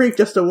Fandom Freak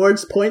just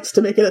awards points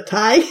to make it a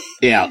tie.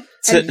 Yeah.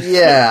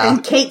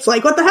 And Kate's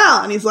like, what the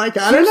hell? And he's like,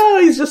 I don't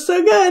know, he's just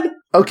so good.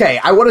 Okay,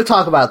 I want to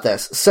talk about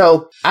this.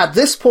 So, at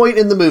this point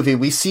in the movie,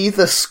 we see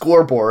the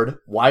scoreboard.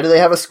 Why do they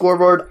have a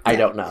scoreboard? I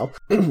don't know.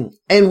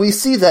 And we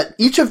see that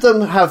each of them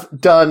have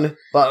done,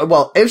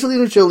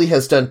 Angelina Jolie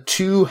has done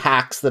 2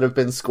 hacks that have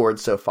been scored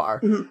so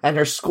far. And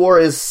her score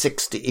is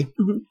 60.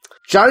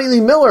 Johnny Lee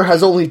Miller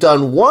has only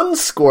done 1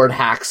 scored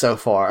hack so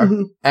far,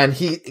 and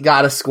he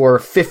got a score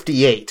of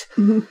 58.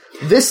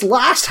 This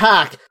last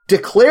hack,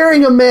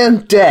 declaring a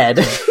man dead,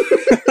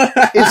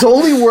 is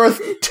only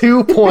worth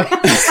 2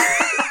 points.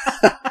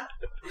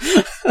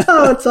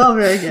 Oh, it's all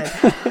very good.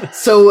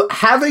 So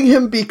having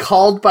him be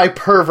called by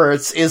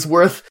perverts is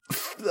worth,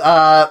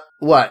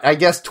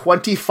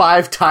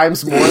 25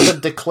 times more than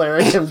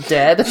declaring him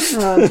dead?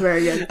 Oh, it's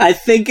very good. I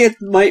think it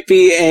might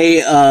be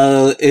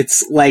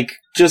it's like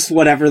just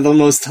whatever the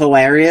most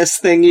hilarious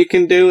thing you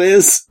can do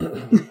is.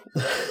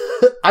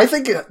 I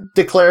think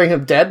declaring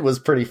him dead was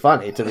pretty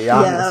funny, to be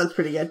honest. Yeah, that was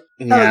pretty good.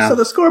 Yeah. So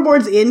the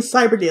scoreboard's in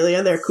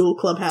Cyberdelia, their cool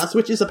clubhouse,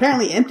 which is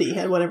apparently empty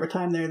at whatever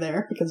time they're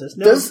there, because there's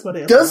no...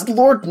 Does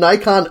Lord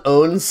Nikon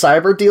own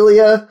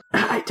Cyberdelia?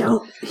 I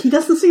don't... He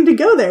doesn't seem to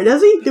go there,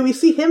 does he? Do we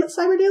see him at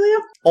Cyberdelia?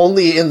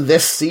 Only in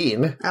this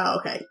scene. Oh,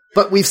 okay.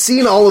 But we've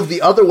seen all of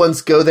the other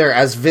ones go there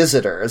as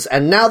visitors,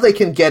 and now they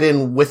can get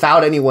in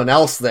without anyone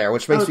else there,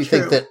 which makes me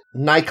think that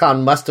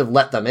Nikon must have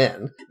let them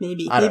in.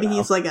 Maybe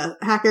he's like a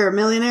hacker or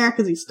millionaire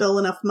because he stole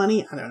enough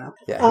money. I don't know.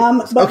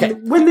 Yeah,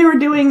 but when they were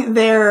doing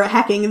their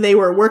hacking, they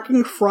were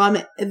working from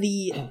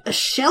a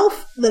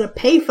shelf that a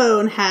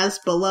payphone has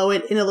below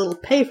it in a little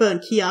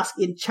payphone kiosk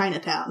in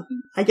Chinatown.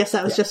 I guess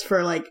that was just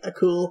for like a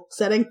cool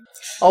setting.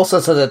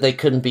 Also, so that they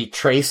couldn't be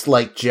traced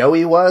like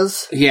Joey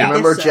was. Yeah.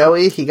 Remember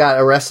Joey? He got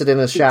arrested in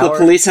a shower. The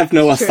police have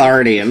no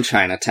authority in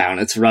Chinatown.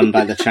 It's run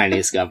by the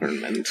Chinese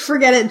government.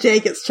 Forget it,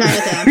 Jake. It's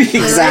Chinatown.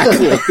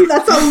 Exactly.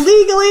 That's a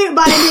legally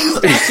binding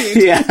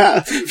statute. Yeah.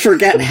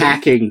 Forget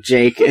hacking,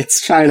 Jake.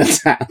 It's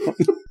Chinatown.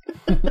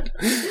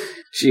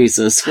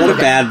 Jesus, what a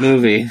bad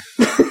movie.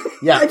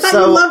 Yeah, I thought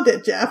you loved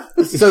it, Jeff.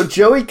 So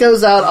Joey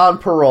goes out on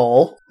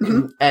parole,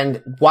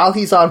 and while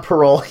he's on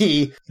parole,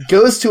 he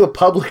goes to a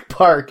public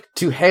park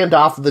to hand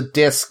off the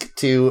disc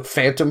to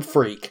Phantom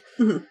Freak.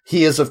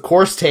 He is, of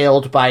course,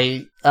 tailed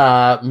by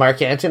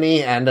Mark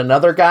Antony and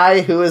another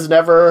guy who is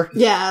never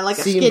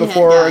seen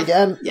before guy.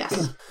 Again.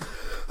 Yes.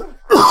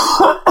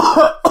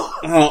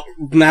 Oh,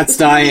 Matt's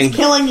dying. He's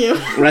killing you.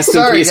 Rest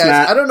in peace, guys.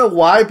 Matt. I don't know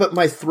why, but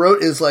my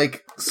throat is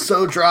like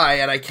so dry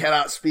and I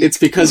cannot speak. It's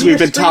because we've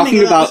been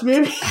talking about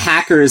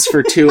hackers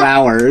for 2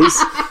 hours.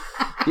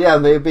 Yeah,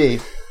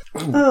 maybe.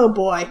 Oh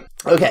boy.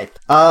 Okay.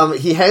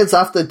 He hands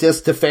off the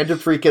disc to Phantom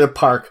Freak in a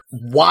park.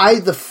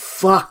 Why the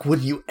fuck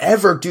would you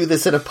ever do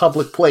this in a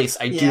public place?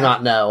 I do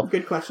not know.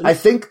 Good question. I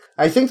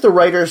think the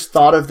writers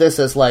thought of this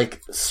as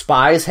like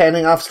spies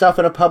handing off stuff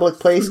in a public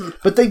place,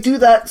 but they do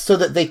that so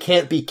that they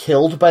can't be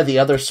killed by the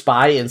other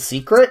spy in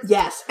secret.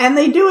 Yes, and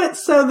they do it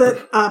so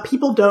that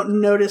people don't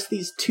notice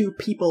these two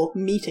people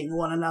meeting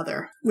one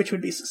another, which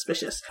would be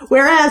suspicious.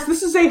 Whereas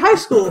this is a high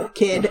school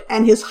kid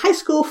and his high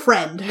school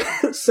friend,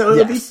 so it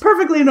would be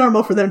perfectly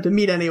normal for them to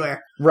meet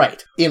anywhere.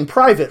 Right. In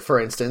private, for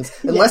instance,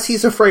 unless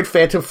he's afraid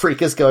Phantom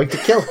Freak is going to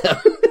kill him.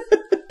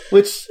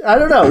 Which, I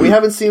don't know, we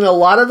haven't seen a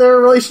lot of their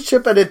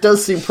relationship, and it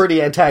does seem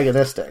pretty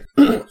antagonistic.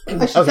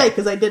 I should say,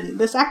 because I didn't.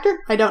 This actor,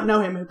 I don't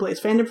know him who plays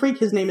Phantom Freak.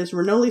 His name is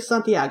Renoli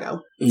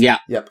Santiago. Yeah.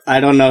 Yep. I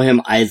don't know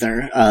him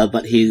either,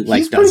 but he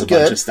He's does a pretty bunch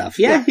good. of stuff.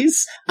 Yeah,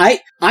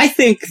 I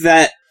think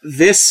that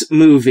this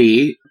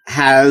movie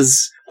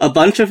has a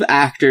bunch of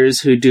actors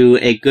who do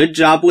a good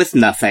job with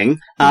nothing,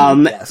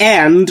 Yes.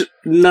 and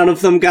none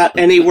of them got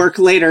any work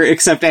later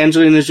except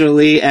Angelina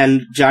Jolie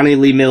and Johnny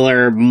Lee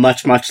Miller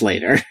much, much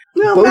later.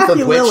 No, Both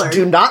Matthew of which Lillard.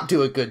 do not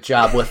do a good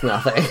job with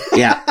nothing.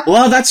 Yeah.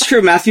 Well, that's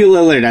true. Matthew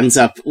Lillard ends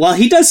up... Well,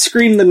 he does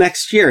Scream the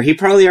next year. He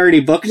probably already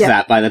booked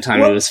that by the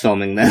time he was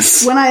filming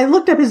this. When I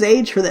looked up his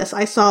age for this,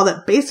 I saw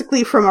that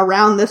basically from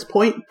around this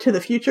point to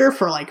the future,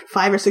 for like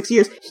 5 or 6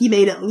 years, he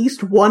made at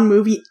least one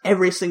movie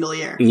every single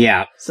year.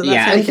 Yeah. So that's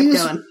how he kept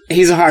He's- going.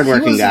 He's a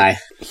hardworking guy.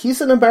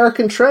 He's an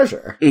American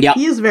treasure. Yep.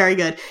 He is very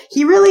good.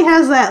 He really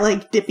has that,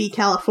 like, dippy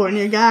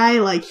California guy.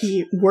 Like,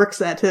 he works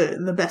that to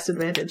the best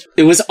advantage.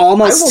 It was I will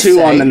almost too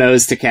say- on the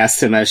nose to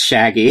cast him as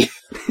Shaggy.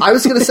 I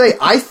was going to say,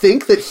 I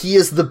think that he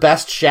is the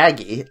best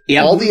Shaggy.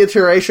 Yep. All the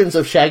iterations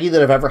of Shaggy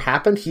that have ever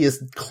happened, he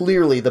is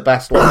clearly the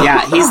best one.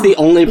 Yeah, he's the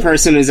only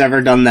person who's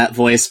ever done that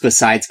voice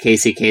besides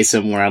Casey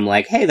Kasem where I'm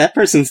like, hey, that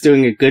person's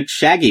doing a good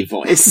Shaggy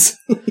voice.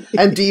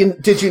 And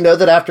did you know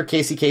that after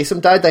Casey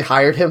Kasem died, they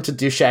hired him to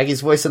do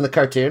Shaggy's voice in the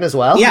cartoon as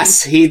well?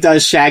 Yes, he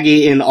does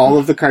Shaggy in all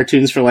of the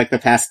cartoons for like the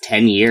past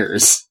 10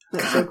 years.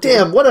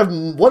 Damn, what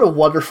a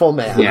wonderful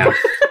man. Yeah.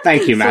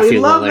 Thank you, So Matthew we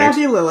love Lillard.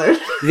 Matthew Lillard.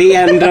 The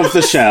end of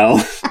the show.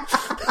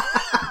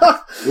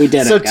 We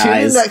did So it, tune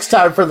in guys. next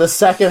time for the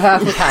second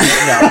half of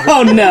Hack. No.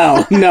 Oh,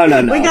 no.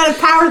 No. We gotta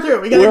power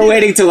through it. We're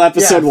waiting till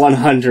episode Yes.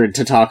 100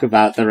 to talk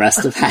about the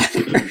rest of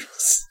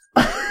Hackers.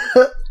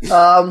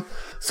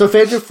 So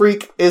Phantom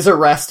Freak is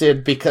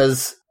arrested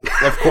because,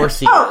 of course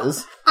he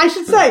is. I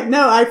should say,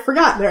 no, I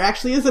forgot. There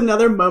actually is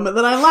another moment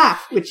that I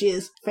laugh, which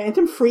is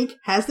Phantom Freak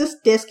has this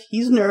disc.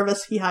 He's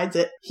nervous. He hides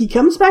it. He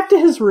comes back to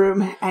his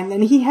room, and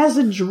then he has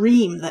a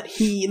dream that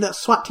the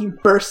SWAT team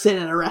bursts in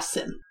and arrests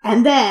him.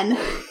 And then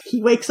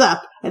he wakes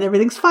up, and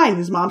everything's fine.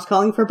 His mom's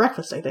calling for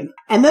breakfast, I think.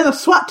 And then a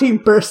SWAT team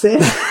bursts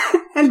in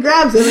and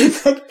grabs him, and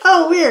he's like,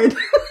 oh, weird.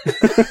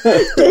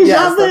 Deja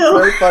Yes, that's vu.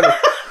 very funny.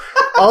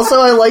 Also,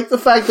 I like the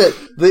fact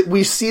that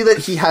we see that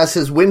he has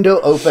his window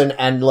open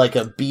and like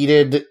a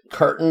beaded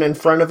curtain in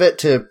front of it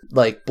to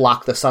like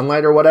block the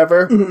sunlight or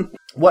whatever. Mm-hmm.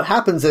 What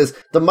happens is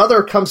the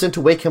mother comes in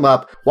to wake him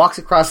up, walks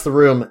across the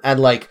room and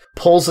like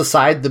pulls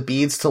aside the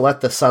beads to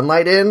let the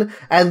sunlight in,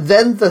 and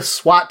then the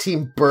SWAT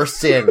team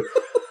bursts in.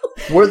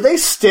 Were they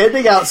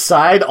standing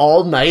outside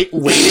all night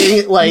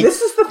waiting? Like,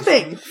 This is the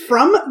thing.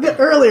 From the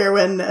earlier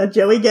when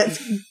Joey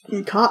gets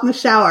caught in the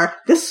shower,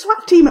 this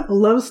SWAT team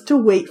loves to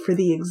wait for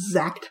the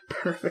exact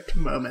perfect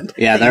moment.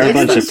 Yeah, they're a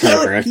bunch of Until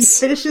He perverts.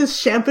 finishes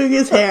shampooing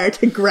his hair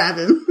to grab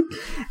him,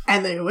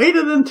 and they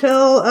waited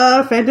until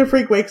Phantom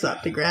Freak wakes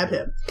up to grab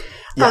him.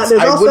 yes,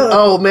 There's also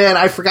oh man,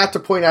 I forgot to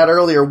point out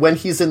earlier, when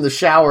he's in the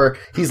shower,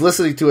 he's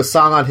listening to a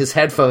song on his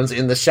headphones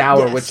in the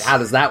shower, Yes. which, how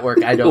does that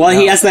work? I don't know. Well,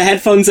 he has the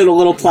headphones in a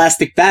little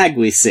plastic bag,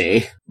 we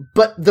see.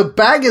 But the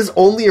bag is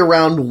only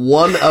around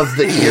one of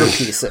the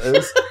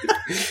earpieces.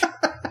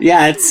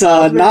 Yeah, it's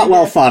not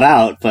well thought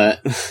out,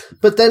 but...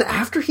 But then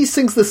after he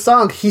sings the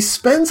song, he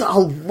spends a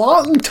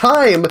long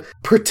time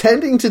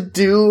pretending to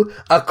do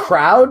a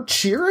crowd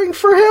cheering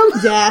for him.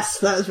 yes,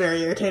 that was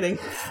very irritating.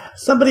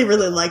 Somebody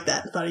really liked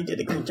that and thought he did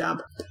a good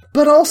job.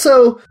 But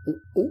also,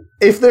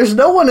 if there's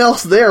no one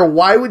else there,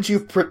 why would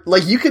you...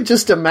 you could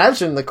just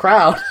imagine the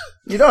crowd.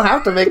 You don't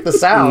have to make the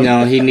sound.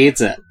 No, he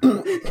needs it.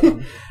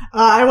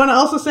 I want to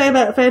also say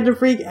about Phantom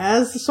Freak,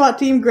 as the SWAT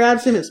team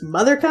grabs him, his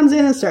mother comes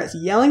in and starts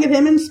yelling at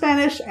him in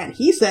Spanish, and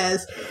he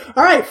says,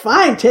 alright,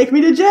 fine, take me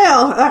to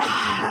jail.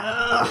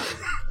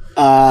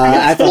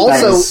 I thought that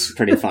Also- was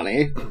pretty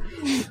funny.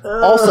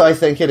 Also, I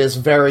think it is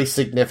very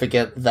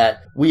significant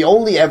that we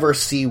only ever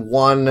see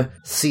one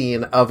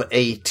scene of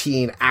a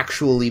teen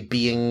actually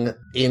being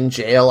in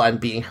jail and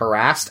being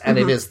harassed, and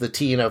it is the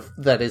teen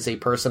that is a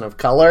person of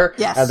color.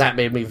 Yes. And that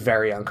made me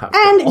very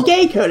uncomfortable. And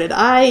gay-coded.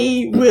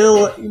 I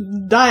will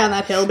die on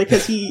that hill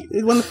because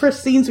one of the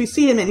first scenes we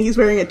see him in, he's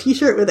wearing a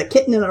t-shirt with a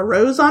kitten and a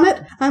rose on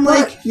it. I'm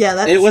like, yeah,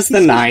 that's... It was the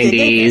he's supposed to be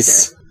a gay 90s.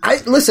 character. I I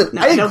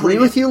don't agree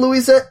believe with you,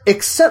 Louisa,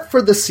 except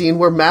for the scene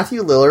where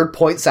Matthew Lillard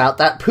points out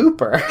that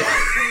pooper.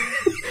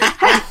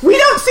 We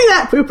don't see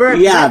that pooper.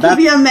 Yeah, that could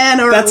be a man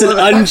or that's a an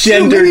woman.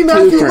 ungendered Maybe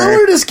Matthew pooper.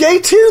 Lillard is gay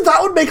too? That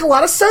would make a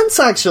lot of sense,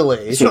 actually.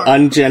 It's an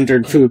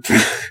ungendered pooper.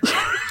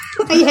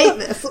 I hate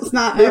this. It's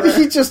not. Maybe ever.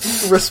 he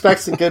just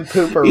respects a good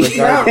pooper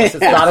regardless.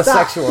 It's not a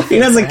sexual thing. He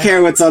doesn't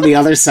care what's on the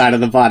other side of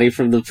the body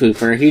from the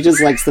pooper. He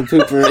just likes the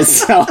pooper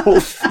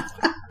itself.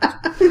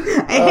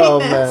 I hate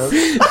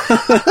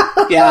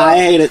this. Yeah, I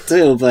hate it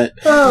too, but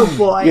Oh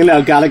boy. you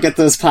know, gotta get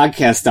those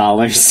podcast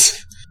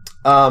dollars.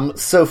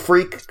 So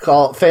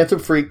Phantom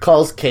Freak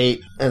calls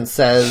Kate and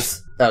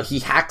says he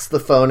hacks the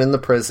phone in the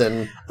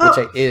prison,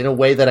 in a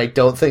way that I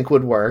don't think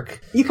would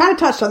work. You kind of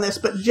touched on this,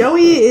 but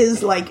Joey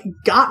is, like,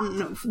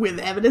 gotten with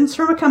evidence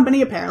from a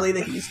company, apparently,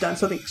 that he's done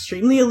something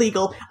extremely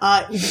illegal.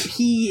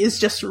 He is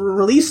just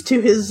released to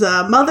his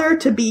mother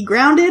to be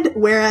grounded,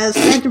 whereas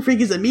Phantom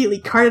Freak is immediately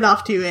carted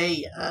off to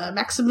a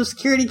maximum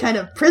security kind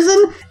of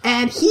prison,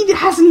 and he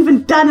hasn't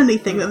even done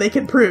anything that they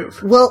can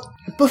prove. Well,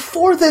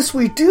 before this,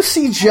 we do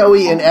see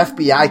Joey in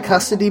FBI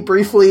custody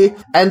briefly,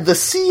 and the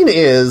scene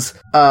is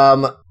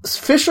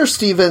Fisher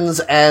Stevens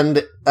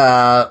and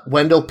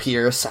Wendell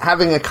Pierce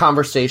having a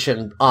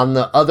conversation on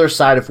the other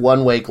side of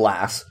one-way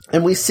glass.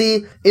 And we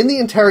see in the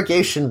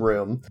interrogation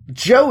room,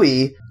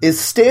 Joey is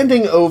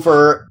standing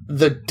over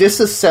the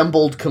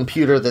disassembled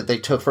computer that they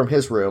took from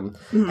his room,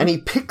 and he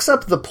picks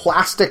up the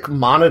plastic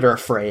monitor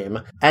frame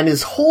and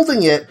is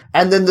holding it,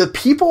 and then the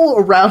people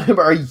around him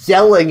are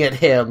yelling at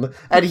him,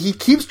 and he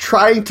keeps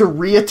trying to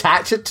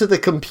reattach it to the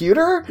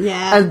computer,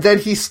 and then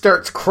he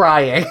starts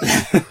crying.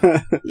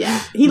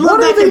 Yeah, he What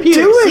loved are that they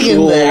computer. doing See,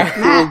 in there?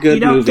 Matt, Good you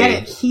don't movie.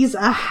 get it. He's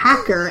a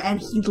hacker, and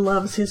he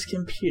loves his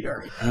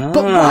computer.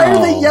 But why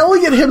are they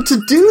yelling at him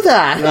to do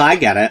that? No, I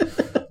get it.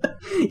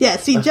 Yeah,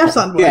 see, Jeff's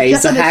on board. Yeah,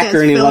 he's Jeff a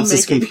hacker and he loves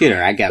his filmmaking.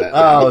 computer. I get it.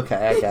 Oh, okay,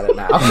 I get it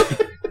now.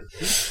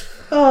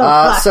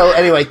 Fuck. So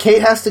anyway,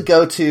 Kate has to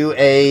go to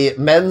a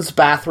men's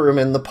bathroom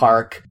in the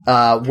park,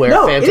 where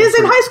No, Phantom it is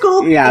in Freak- high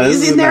school. Yeah, It this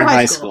is is in their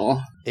high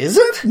school. Is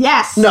it?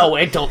 Yes. No,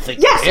 I don't think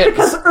Yes, it is.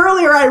 because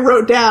earlier I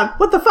wrote down,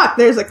 what the fuck,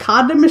 there's a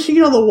condom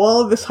machine on the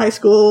wall of this high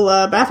school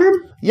bathroom?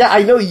 Yeah,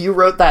 I know you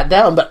wrote that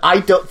down, but I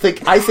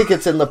think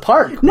it's in the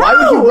park. Why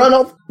would you No! run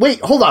all...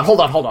 Wait, hold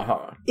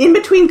on. In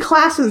between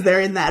classes, they're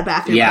in that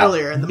bathroom Yeah.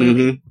 earlier in the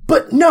movie.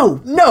 But no.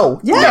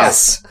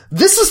 Yes.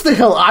 This is the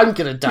hill I'm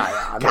gonna die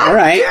on. All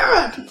right.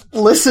 Damn it!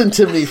 Listen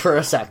to me for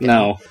a second.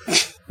 No.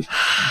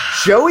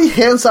 Joey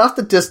hands off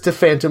the disc to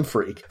Phantom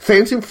Freak.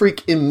 Phantom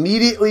Freak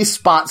immediately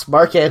spots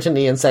Mark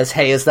Antony and says,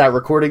 "Hey, is that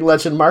recording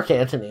legend Mark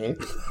Antony?"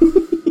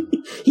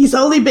 He's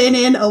only been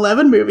in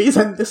 11 movies,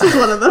 and this is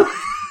one of them.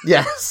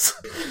 Yes.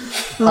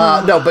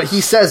 No, but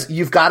he says,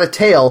 "You've got a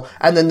tail,"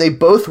 and then they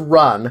both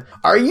run.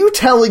 Are you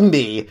telling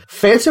me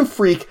Phantom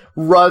Freak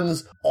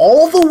runs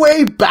all the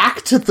way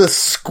back to the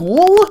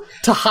school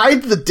to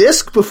hide the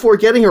disc before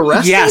getting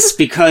arrested? Yes,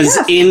 because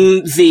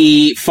in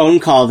the phone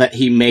call that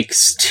he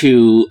makes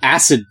to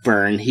Acid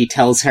Burn, he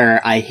tells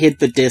her, I hid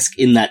the disc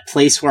in that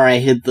place where I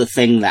hid the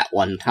thing that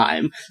one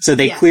time. So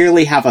they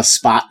clearly have a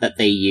spot that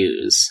they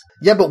use.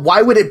 Yeah, but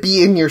why would it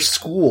be in your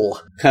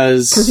school?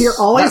 Because you're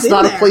always That's in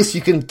not there. a place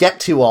you can get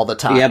to all the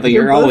time. Yeah, but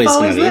You're you're both always going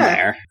always to be there.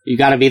 there. You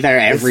got to be there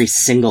every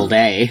single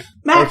day.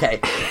 Matt, Okay.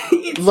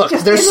 it's Look,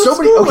 just there's in the so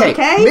many... school,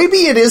 Okay, maybe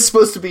it is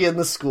supposed to be in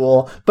the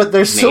school, but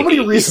there's so Maybe,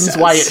 many he reasons says.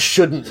 why it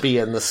shouldn't be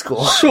in the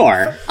school.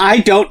 Sure, I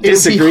don't It would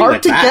disagree be hard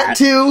with to that. get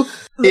to.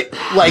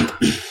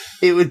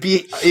 It wouldn't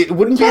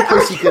be a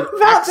place you could argue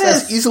about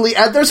access this. easily,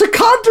 and there's a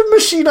condom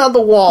machine on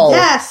the wall.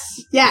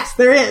 Yes,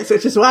 there is,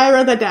 which is why I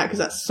wrote that down, because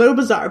that's so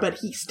bizarre, but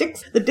he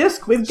sticks the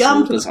disc with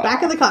gum to bizarre. the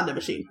back of the condom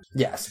machine.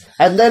 Yes.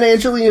 And then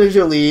Angelina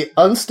Jolie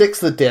unsticks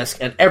the disc,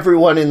 and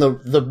everyone in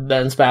the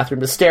men's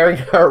bathroom is staring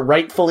at her,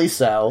 rightfully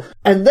so.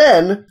 And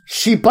then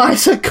she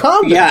buys a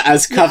condom. Yeah,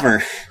 as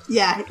cover.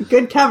 Yeah,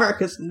 good cover,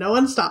 because no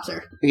one stops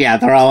her. Yeah,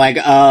 they're all like,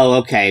 oh,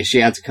 okay, she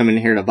had to come in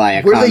here to buy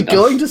a Were condom. they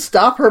going to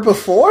stop her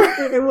before?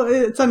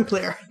 It's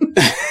unclear.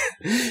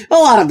 A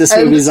lot of this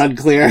movie's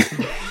unclear.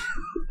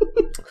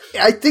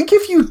 I think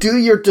if you do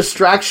your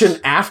distraction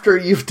after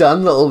you've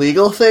done the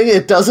illegal thing,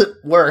 it doesn't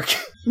work.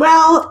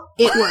 Well,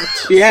 it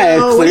worked. Yeah,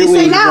 So, what do you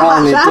clearly say now,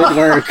 wrong. It Masha? did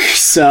work,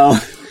 so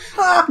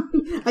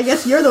I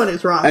guess you're the one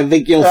who's wrong. I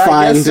think you'll I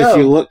find guess so. if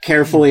you look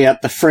carefully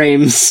at the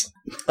frames.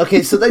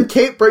 Okay, so then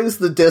Kate brings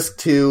the disc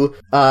to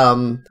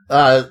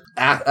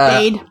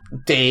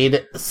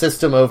Dade.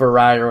 System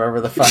Override, or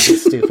whatever the fucking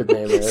stupid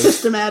name is.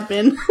 System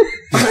admin.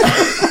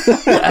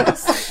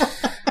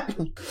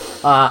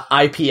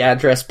 IP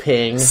address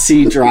ping.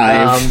 C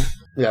Drive.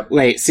 Yep,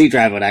 Wait, C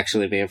Drive would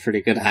actually be a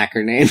pretty good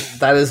hacker name.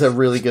 that is a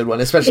really good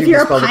one, especially If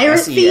you're a spelled pirate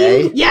SEA.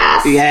 fiend,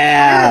 yes!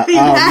 Yeah. Pirate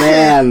Oh fiend hacker.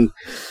 man.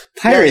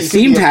 Pirate you could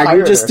be themed a hacker,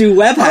 pirater. just do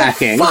web Oh,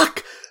 hacking.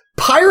 fuck!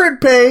 Pirate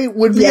Bay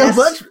would be Yes. a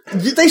much...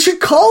 They should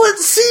call it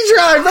C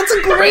Drive! That's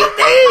a great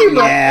name!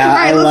 Yeah, All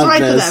right, I let's love write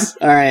to this.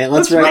 them. All right,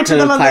 let's write to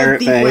them on the Pirate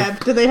deep Bay.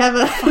 web. Do they have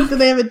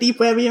a deep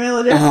web email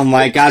address? Oh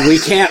my god, we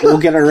can't. We'll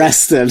get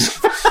arrested.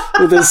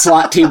 The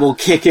SWAT team will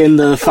kick in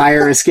the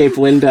fire escape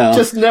window.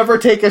 Just never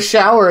take a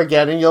shower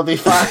again and you'll be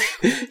fine.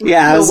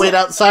 Yeah, You'll as, wait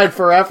outside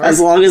forever.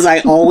 as long as I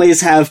always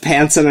have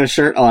pants and a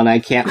shirt on, I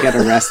can't get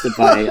arrested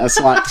by a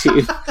SWAT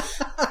team.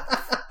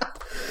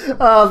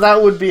 Oh,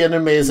 that would be an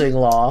amazing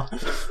law.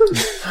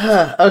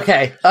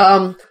 Okay,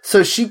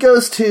 so she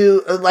goes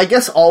to, I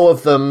guess all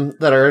of them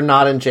that are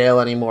not in jail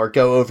anymore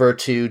go over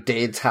to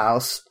Dade's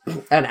house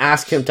and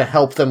ask him to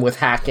help them with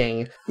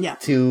hacking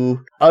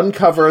to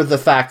uncover the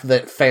fact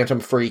that Phantom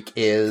Freak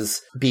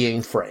is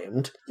being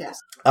framed. Yes.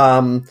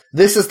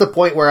 This is the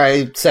point where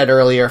I said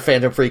earlier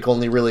Phantom Freak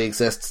only really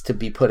exists to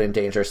be put in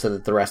danger so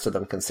that the rest of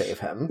them can save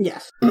him.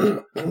 Yes.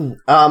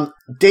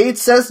 Dade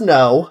says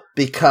no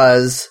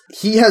because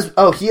he has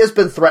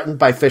been threatened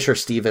by Fisher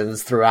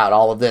Stevens throughout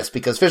all of this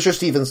because Fisher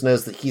Stevens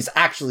knows that he's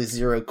actually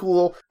Zero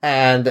Cool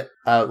and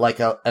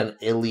an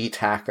elite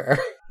hacker.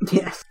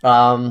 Yes.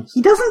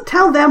 He doesn't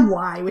tell them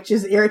why, which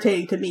is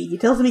irritating to me. He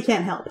tells them he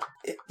can't help.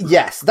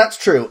 Yes, that's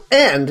true.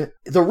 And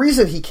the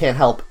reason he can't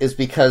help is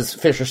because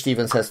Fisher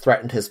Stevens has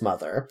threatened his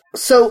mother.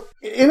 So,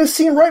 in a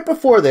scene right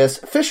before this,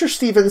 Fisher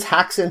Stevens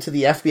hacks into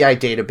the FBI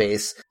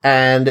database,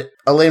 and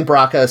Elaine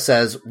Bracco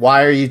says,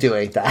 "Why are you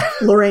doing that?"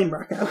 Lorraine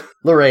Bracco.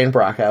 Lorraine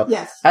Bracco.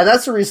 Yes. And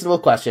that's a reasonable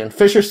question.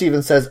 Fisher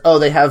Stevens says,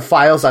 they have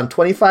files on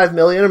 25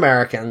 million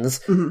Americans,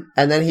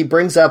 and then he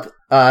brings up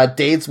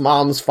Dade's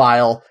mom's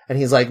file, and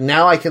he's like,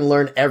 now I can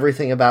learn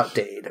everything about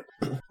Dade.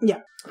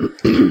 Yeah.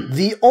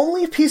 The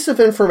only piece of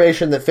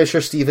information that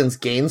Fisher Stevens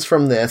gains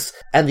from this,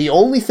 and the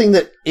only thing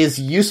that is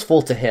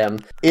useful to him,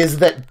 is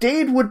that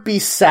Dade would be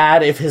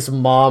sad if his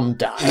mom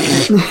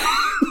died.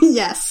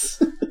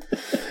 Yes.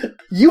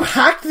 You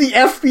hacked the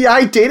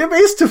FBI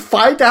database to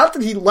find out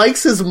that he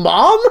likes his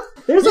mom?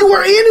 You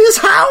were in his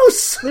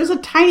house! There's a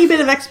tiny bit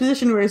of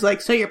exposition where he's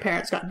like, so your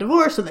parents got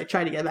divorced and they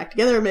tried to get back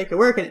together and make it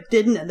work and it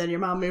didn't, and then your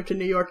mom moved to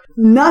New York.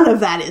 None of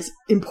that is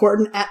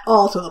important at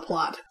all to the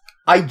plot.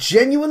 I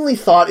genuinely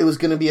thought it was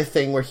going to be a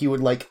thing where he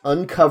would,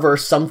 uncover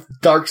some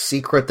dark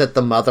secret that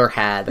the mother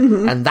had,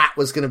 and that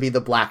was going to be the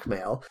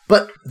blackmail.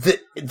 But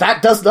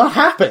that does not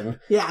happen.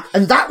 Yeah.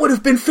 And that would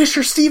have been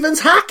Fisher Stevens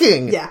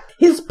hacking! Yeah.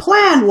 His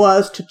plan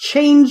was to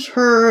change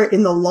her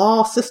in the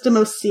law system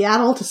of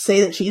Seattle to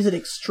say that she's an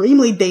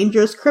extremely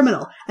dangerous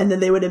criminal, and then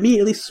they would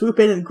immediately swoop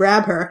in and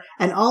grab her,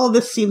 and all of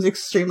this seems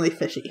extremely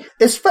fishy.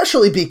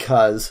 Especially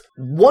because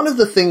one of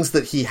the things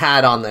that he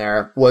had on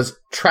there was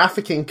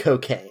trafficking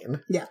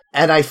cocaine. Yeah.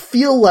 And I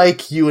feel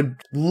like you would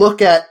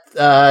look at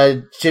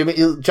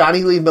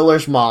Johnny Lee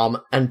Miller's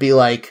mom and be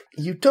like,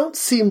 you don't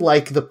seem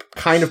like the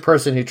kind of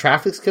person who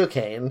traffics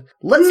cocaine.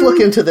 Let's look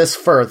into this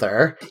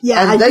further.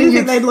 Yeah, and I do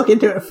think they'd look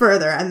into it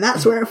further, and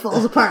that's where it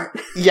falls apart.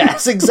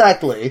 Yes,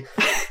 exactly.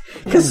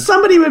 Because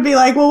somebody would be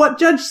like, well, what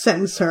judge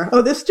sentenced her?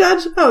 Oh, this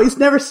judge? Oh, he's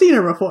never seen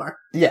her before.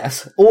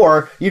 Yes.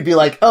 Or you'd be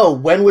like,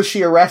 when was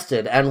she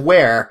arrested? And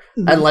where?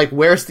 And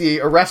where's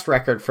the arrest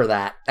record for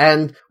that?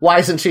 And why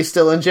isn't she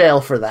still in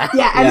jail for that?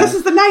 Yeah, and this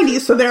is the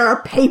 90s, so there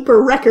are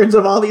paper records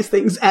of all these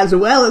things as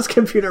well as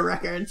computer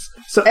records.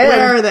 So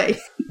where are they?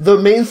 The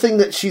main thing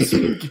that she's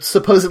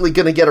supposedly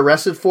going to get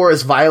arrested for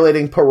is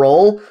violating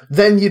parole.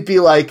 Then you'd be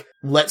like,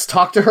 let's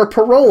talk to her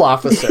parole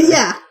officer.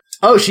 Yeah.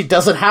 Oh, she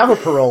doesn't have a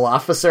parole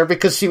officer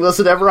because she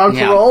wasn't ever on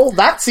parole?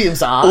 That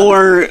seems odd.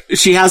 Or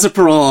she has a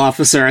parole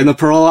officer, and the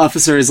parole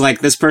officer is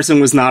like, this person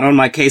was not on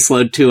my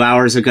caseload 2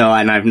 hours ago,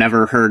 and I've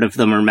never heard of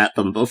them or met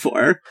them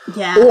before.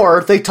 Yeah.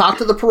 Or they talk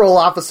to the parole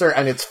officer,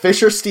 and it's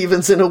Fisher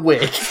Stevens in a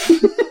wig.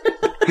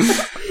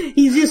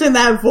 He's using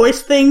that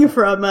voice thing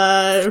from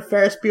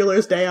Ferris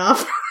Bueller's Day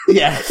Off.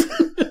 Yes.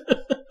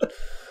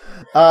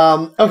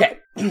 Okay.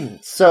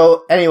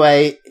 So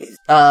anyway,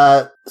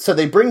 so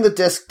they bring the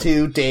disc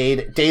to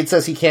Dade. Dade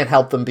says he can't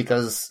help them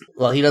because,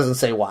 he doesn't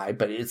say why,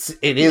 but it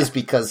is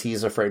because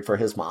he's afraid for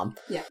his mom.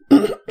 Yeah.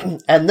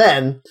 And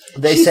then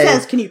she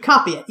says, can you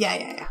copy it?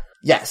 Yeah.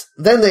 Yes.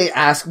 Then they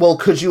ask,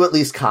 could you at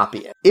least copy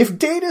it? If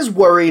Dade is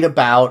worried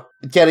about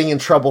getting in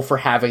trouble for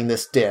having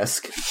this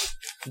disc,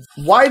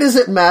 why does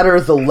it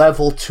matter the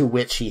level to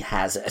which he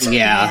has it?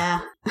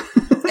 Yeah.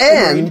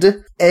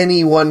 And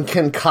anyone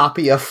can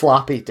copy a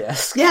floppy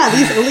disk. Yeah,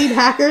 these elite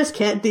hackers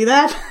can't do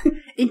that,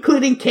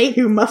 including Kate,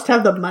 who must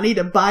have the money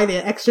to buy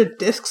the extra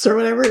discs or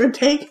whatever it would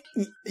take.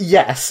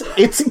 Yes,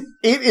 it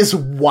is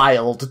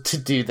wild to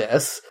do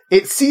this.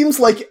 It seems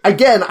like,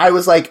 again, I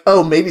was like,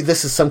 maybe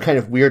this is some kind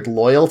of weird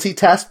loyalty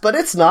test, but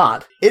it's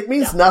not. It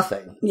means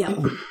nothing. Yeah.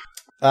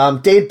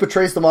 Dade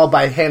betrays them all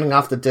by handing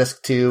off the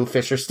disc to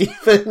Fisher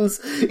Stevens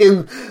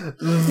in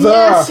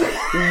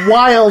the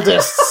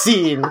wildest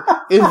scene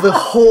in the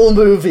whole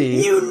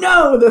movie.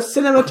 The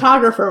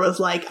cinematographer was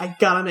like, I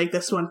gotta make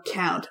this one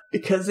count,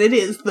 because it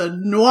is the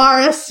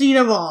noirest scene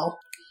of all.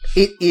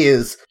 It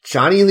is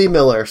Johnny Lee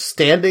Miller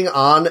standing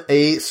on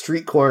a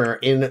street corner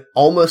in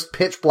almost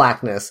pitch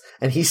blackness,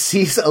 and he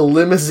sees a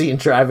limousine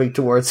driving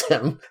towards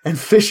him, and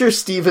Fisher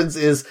Stevens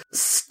is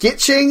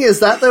skitching, is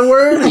that the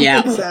word?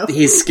 Yeah, so.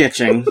 He's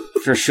skitching,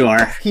 for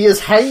sure. He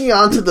is hanging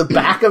onto the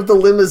back of the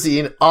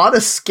limousine on a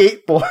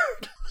skateboard,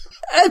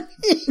 and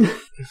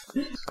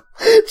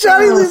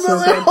Johnny Lee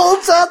Miller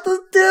holds out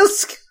the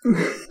disc.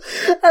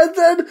 And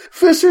then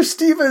Fisher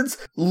Stevens,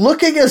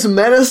 looking as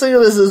menacing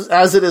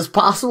as it is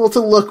possible to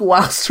look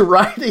whilst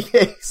riding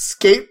a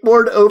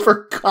skateboard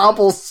over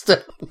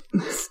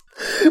cobblestones,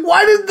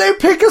 Why didn't they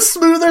pick a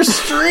smoother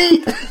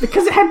street?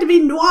 Because it had to be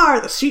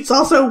noir. The street's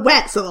also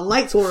wet, so the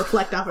lights will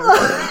reflect off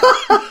everything.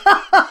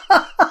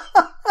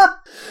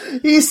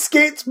 He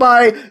skates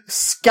by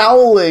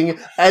scowling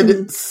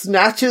and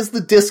snatches the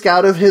disc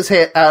out of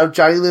out of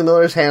Johnny Lee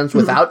Miller's hands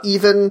without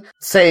even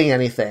saying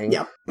anything.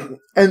 Yep.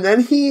 And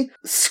then he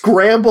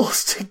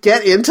scrambles to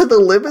get into the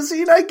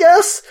limousine, I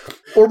guess?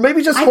 Or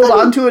maybe just hold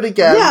on to it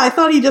again. Yeah, I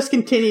thought he just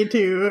continued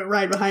to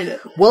ride behind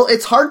it. Well,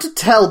 it's hard to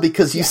tell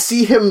because you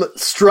see him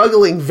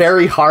struggling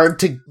very hard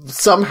to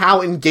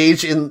somehow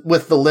engage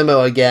with the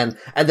limo again,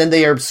 and then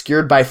they are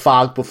obscured by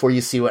fog before you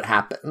see what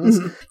happens.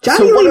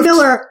 Johnny Lee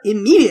Miller,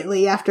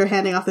 immediately after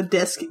handing off the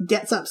disc,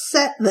 gets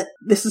upset that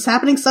this is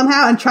happening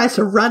somehow and tries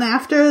to run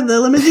after the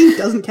limousine,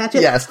 doesn't catch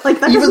it. Yes, like,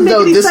 that even though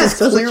make any this sense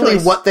is clearly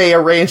what they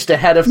arranged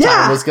ahead of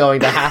time was going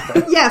to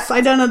happen. Yes,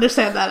 I don't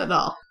understand that at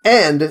all.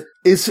 And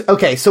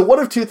so one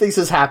of two things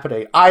is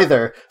happening.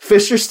 Either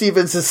Fisher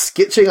Stevens is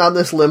skitching on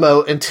this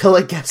limo until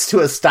it gets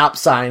to a stop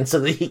sign so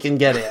that he can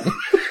get in.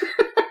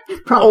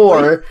 Probably.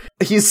 Or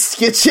he's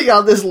skitching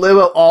on this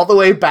limo all the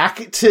way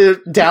back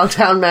to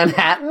downtown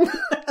Manhattan.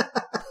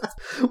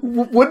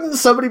 Wouldn't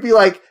somebody be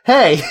like,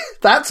 hey,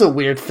 that's a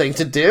weird thing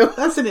to do?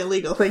 That's an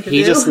illegal thing to do.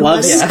 He just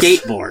loves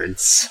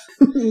skateboards.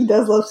 He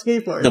does love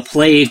skateboards. The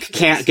plague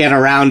can't get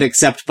around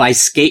except by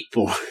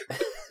skateboard.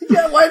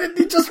 Yeah, why didn't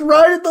he just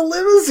ride in the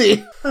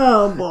limousine?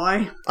 Oh,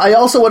 boy. I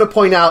also want to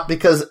point out,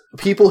 because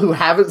people who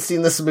haven't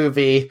seen this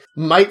movie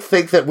might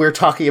think that we're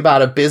talking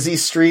about a busy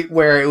street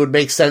where it would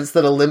make sense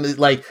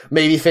that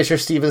maybe Fisher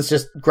Stevens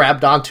just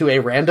grabbed onto a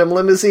random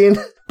limousine.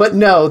 But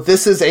no,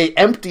 this is a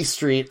empty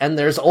street, and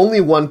there's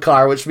only one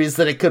car, which means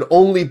that it could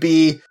only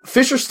be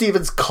Fisher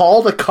Stevens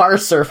called a car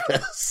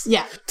service.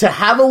 Yeah. To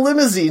have a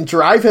limousine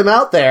drive him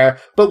out there,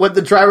 but when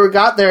the driver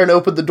got there and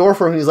opened the door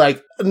for him, he's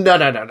like, no.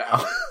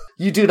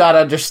 You do not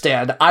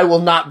understand. I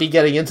will not be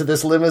getting into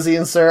this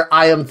limousine, sir.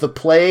 I am the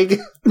plague.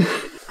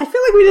 I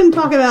feel like we didn't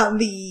talk about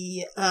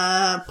the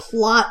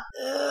plot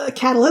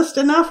catalyst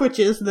enough, which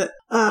is that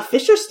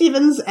Fisher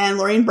Stevens and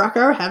Lorraine Bracco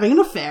are having an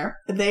affair.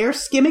 They are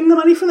skimming the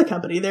money from the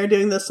company. They're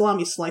doing the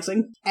salami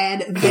slicing,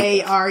 and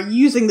they are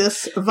using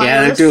this virus.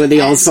 Yeah, they're doing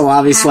the old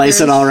salami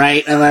slicing, all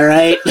right. Am I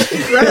right?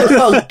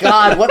 Oh,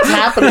 God, what's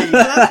happening?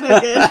 That's no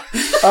good.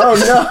 Oh,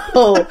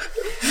 no.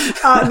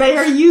 They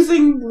are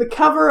using the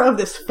cover of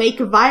this fake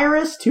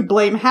virus to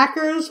blame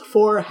hackers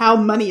for how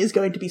money is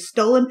going to be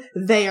stolen.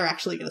 They are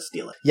actually going to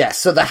steal it. Yes,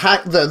 so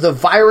the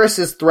virus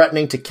is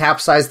threatening to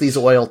capsize these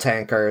oil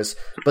tankers,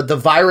 but the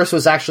virus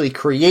was actually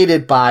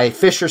created by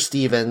Fisher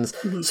Stevens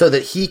so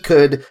that he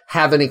could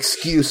have an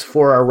excuse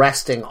for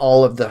arresting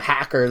all of the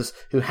hackers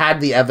who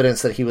had the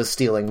evidence that he was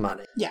stealing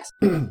money. Yes.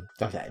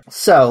 Okay.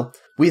 So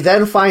we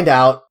then find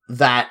out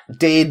that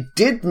Dade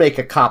did make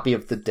a copy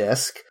of the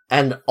disc,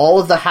 and all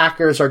of the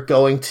hackers are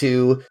going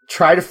to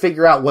try to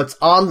figure out what's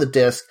on the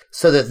disc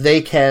so that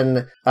they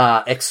can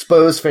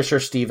expose Fisher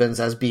Stevens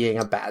as being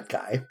a bad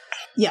guy.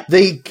 Yeah.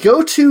 They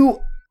go to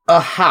a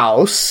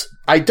house.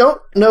 I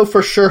don't know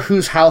for sure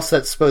whose house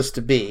that's supposed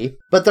to be,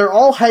 but they're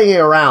all hanging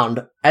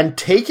around and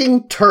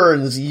taking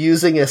turns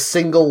using a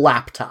single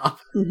laptop.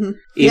 Mm-hmm.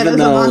 Even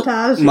though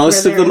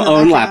most of them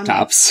own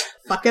laptops.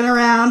 Fucking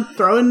around,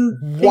 throwing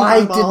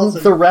Why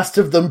didn't the rest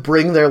of them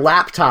bring their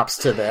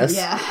laptops to this?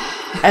 Yeah.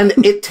 And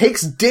it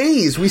takes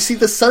days. We see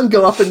the sun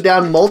go up and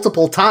down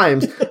multiple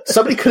times.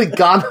 Somebody could have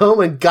gone home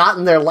and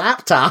gotten their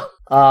laptop.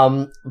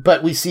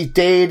 But we see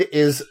Dade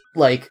is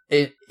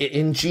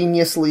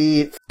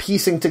ingeniously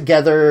piecing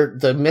together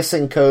the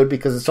missing code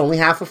because it's only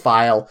half a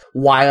file,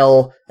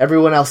 while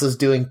everyone else is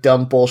doing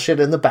dumb bullshit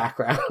in the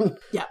background.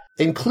 Yeah.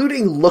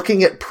 Including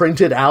looking at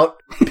printed out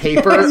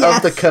paper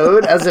of the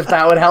code as if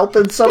that would help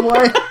in some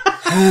way.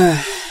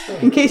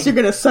 In case you're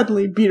gonna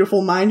suddenly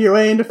beautiful mind your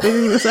way into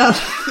figuring this out.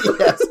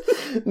 Yes.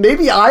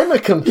 Maybe I'm a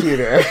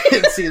computer,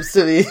 it seems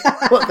to be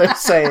what they're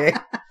saying.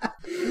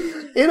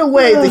 In a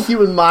way, the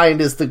human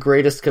mind is the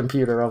greatest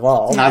computer of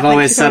all. I've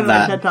always said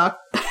that. TED Talk.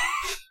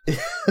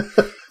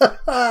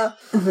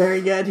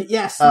 Very good.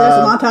 Yes, there's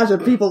a montage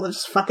of people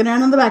just fucking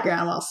around in the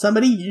background while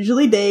somebody,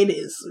 usually Dade,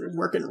 is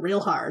working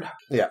real hard.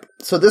 Yeah.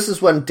 So this is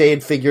when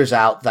Dade figures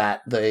out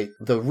that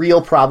the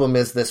real problem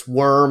is this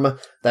worm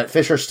that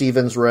Fisher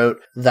Stevens wrote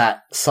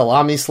that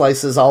salami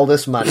slices all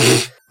this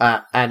money,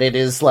 and it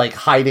is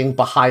hiding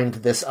behind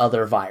this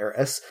other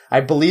virus.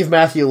 I believe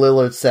Matthew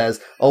Lillard says,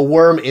 a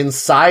worm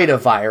inside a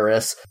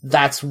virus,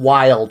 that's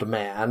wild,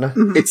 man.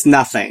 It's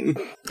nothing.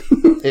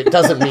 It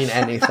doesn't mean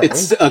anything.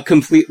 It's a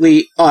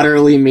completely,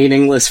 utterly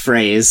meaningless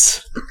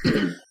phrase.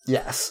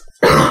 Yes.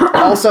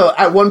 Also,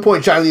 at one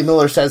point, Johnny Lee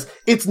Miller says,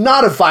 it's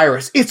not a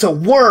virus, it's a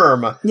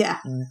worm. Yeah.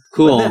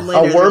 Cool.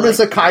 A worm is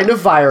a kind of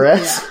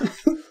virus. Yeah.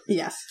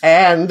 Yes.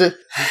 And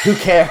who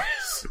cares?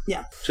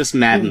 Yeah. Just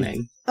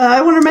maddening.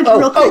 I want to mention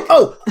real quick.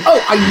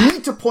 I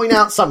need to point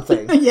out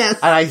something. Yes.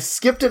 And I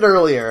skipped it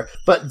earlier,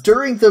 but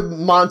during the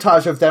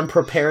montage of them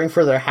preparing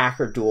for their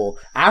hacker duel,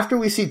 after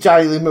we see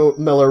Johnny Lee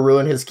Miller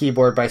ruin his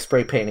keyboard by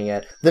spray painting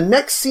it, the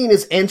next scene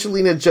is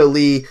Angelina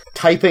Jolie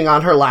typing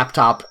on her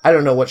laptop. I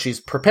don't know what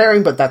she's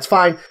preparing, but that's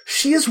fine.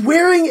 She is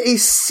wearing a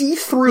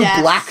see-through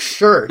black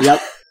shirt.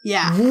 Yep.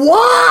 Yeah.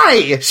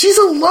 Why? She's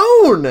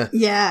alone!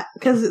 Yeah,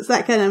 because it's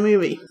that kind of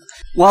movie.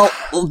 Well,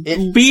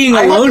 being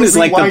alone is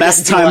like the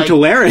best time to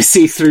wear a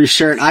see-through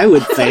shirt, I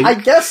would think. I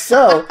guess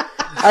so.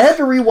 I had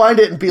to rewind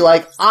it and be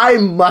like, I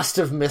must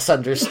have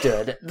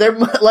misunderstood.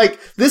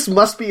 This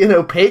must be an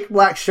opaque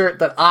black shirt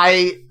that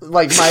my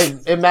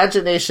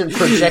imagination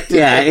projected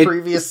in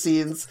previous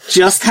scenes.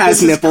 Just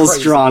has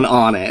nipples drawn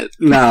on it.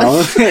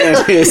 No,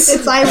 it is.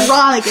 It's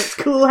ironic. It's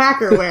cool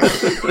hacker wear.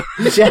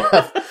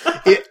 Jeff,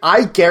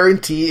 I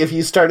guarantee if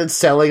you started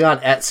selling on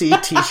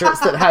Etsy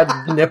t-shirts that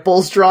had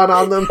nipples drawn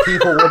on them,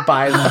 people would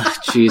buy them.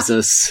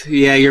 Jesus.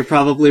 Yeah, you're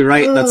probably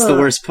right. That's the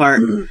worst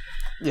part.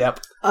 Yep.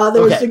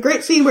 There was a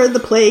great scene where the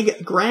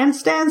Plague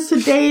grandstands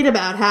to Dade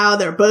about how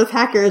they're both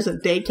hackers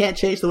and Dade can't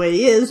change the way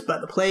he is,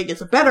 but the Plague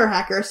is a better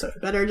hacker, so he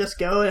better just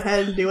go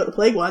ahead and do what the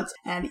Plague wants.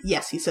 And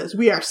yes, he says,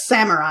 we are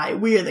samurai,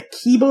 we are the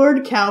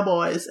keyboard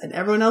cowboys, and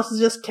everyone else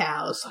is just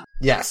cows.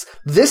 Yes.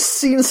 This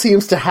scene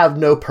seems to have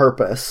no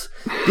purpose,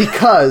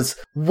 because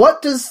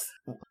what is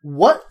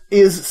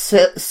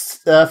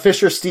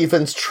Fisher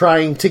Stevens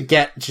trying to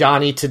get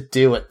Johnny to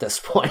do at this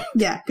point?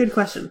 Yeah, good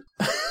question.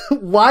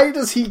 Why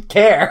does he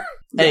care?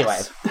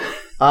 Yes.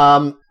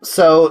 Anyway,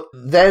 so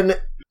then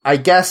I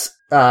guess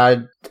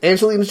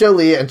Angelina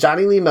Jolie and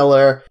Johnny Lee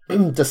Miller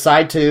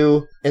decide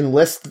to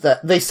enlist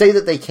they say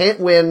that they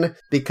can't win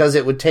because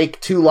it would take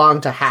too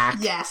long to hack.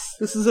 Yes,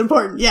 this is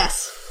important,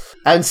 yes.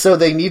 And so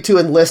they need to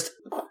enlist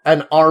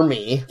an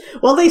army.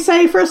 Well, they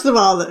say, first of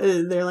all,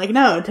 they're like,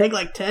 no, it'd take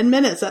like 10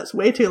 minutes, that's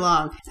way too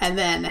long. And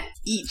then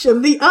each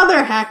of the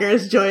other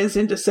hackers joins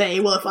in to say,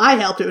 well, if I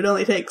helped, it would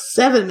only take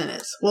 7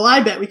 minutes. Well,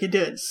 I bet we could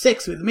do it in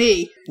 6 with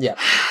me. Yeah.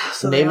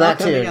 So name they all that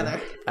come tune,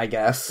 together. I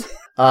guess.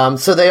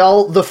 So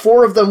the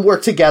 4 of them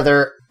work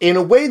together in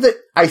a way that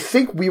I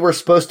think we were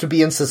supposed to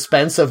be in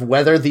suspense of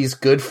whether these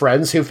good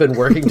friends who've been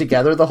working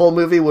together the whole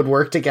movie would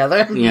work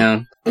together.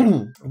 Yeah.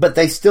 But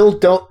they still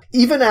don't,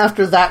 even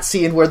after that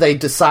scene where they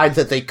decide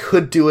that they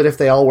could do it if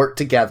they all worked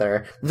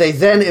together, they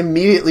then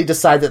immediately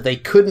decide that they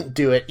couldn't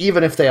do it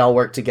even if they all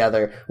worked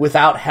together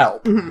without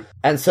help. Mm-hmm.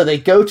 And so they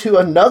go to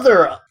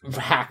another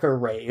hacker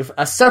rave,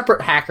 a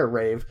separate hacker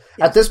rave.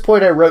 Yeah. At this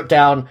point I wrote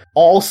down,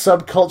 all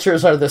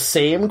subcultures are the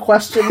same,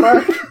 question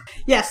mark?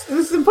 Yes, it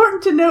was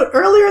important to note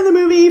earlier in the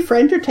movie, for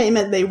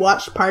entertainment, they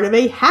watched part of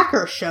a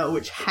hacker show,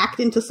 which hacked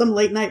into some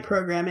late-night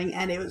programming,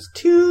 and it was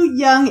 2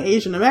 young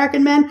Asian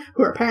American men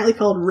who are apparently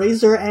called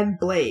Razor and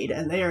Blade,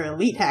 and they are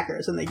elite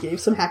hackers, and they gave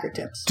some hacker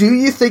tips. Do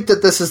you think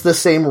that this is the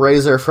same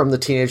Razor from the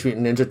Teenage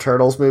Mutant Ninja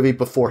Turtles movie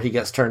before he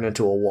gets turned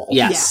into a wolf?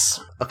 Yes.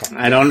 Yeah. Okay.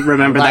 I don't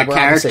remember that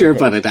character,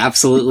 but it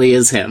absolutely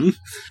is him.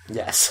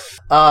 Yes.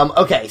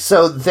 Okay,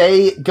 so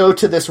they go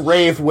to this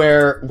rave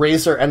where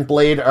Razor and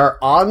Blade are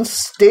on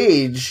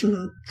stage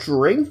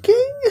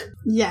drinking?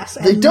 Yes.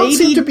 They don't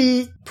seem to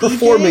be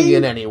performing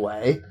in any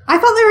way. I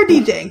thought they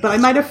were DJing, but I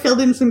might have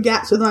filled in some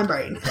gaps with my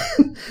brain.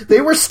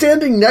 They were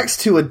standing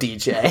next to a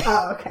DJ.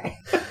 Oh, okay.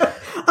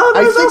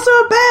 There was also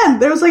a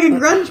band. There was like a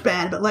grunge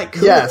band, but like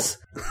cool. Yes.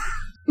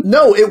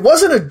 No, it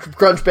wasn't a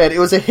grunge band. It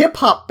was a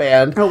hip-hop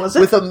band. Oh, was it?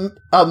 With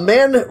a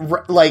man,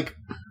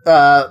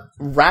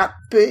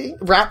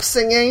 rap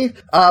singing,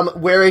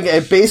 wearing a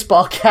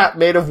baseball cap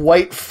made of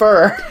white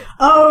fur.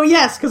 Oh,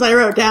 yes, because I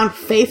wrote down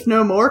Faith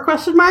No More,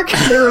 question mark.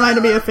 They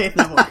reminded me of Faith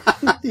No More.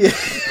 Yeah.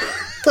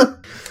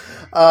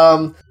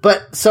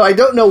 But, so I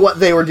don't know what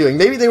they were doing.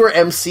 Maybe they were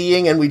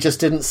emceeing and we just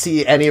didn't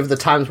see any of the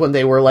times when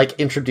they were, like,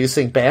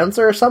 introducing bands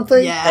or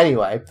something. Yeah.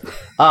 Anyway,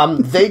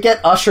 they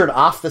get ushered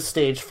off the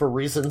stage for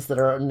reasons that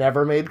are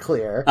never made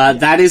clear.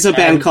 That is a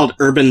band called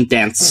Urban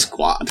Dance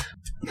Squad.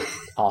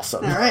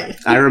 Awesome. All right.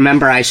 I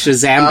remember I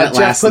Shazammed it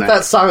last Jeff, night. put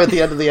that song at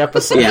the end of the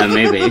episode. Yeah,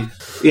 maybe.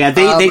 Yeah,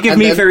 they give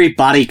me very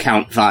Body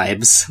Count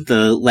vibes.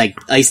 The, like,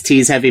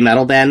 Ice-T's heavy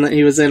metal band that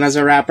he was in as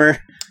a rapper.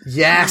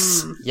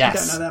 Yes,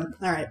 yes. I don't know them.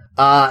 All right.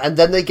 And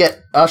then they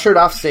get ushered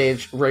off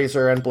stage,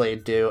 Razor and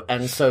Blade do,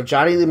 and so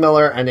Johnny Lee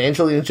Miller and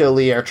Angelina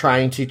Jolie are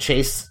trying to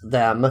chase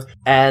them,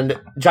 and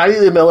Johnny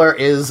Lee Miller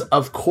is,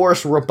 of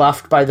course,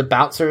 rebuffed by the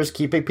bouncers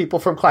keeping people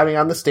from climbing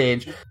on the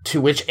stage, to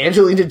which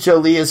Angelina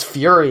Jolie is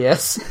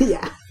furious.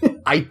 Yeah.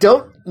 I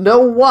don't know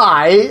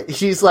why.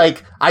 She's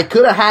like, I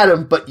could have had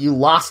them, but you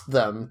lost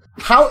them.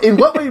 In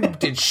what way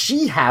did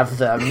she have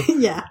them?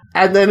 Yeah.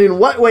 And then in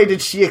what way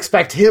did she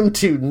expect him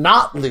to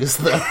not lose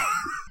them?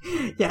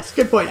 Yes,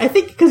 good point. I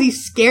think because he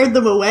scared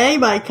them away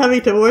by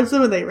coming towards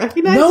them and they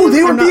recognized him. No,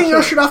 they were being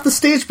ushered off the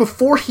stage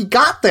before he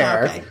got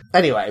there. Okay.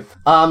 Anyway,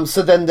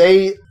 so then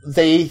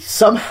they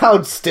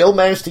somehow still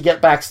managed to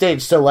get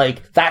backstage. So,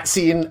 like, that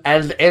scene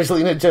and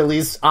Angelina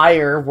Jolie's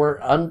ire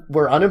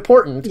were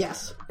unimportant.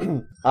 Yes.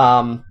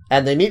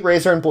 And they meet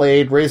Razor and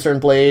Blade. Razor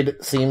and Blade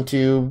seem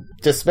to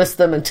dismiss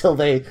them until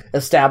they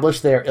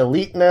establish their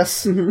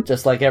eliteness,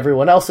 just like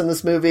everyone else in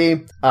this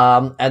movie.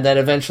 And then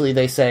eventually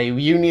they say,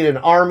 you need an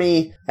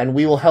army, and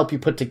we will help you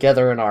put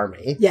together an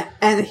army. Yeah,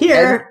 and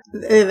here,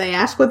 they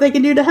ask what they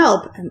can do to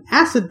help, and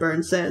Acid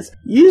Burn says,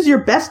 use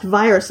your best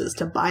viruses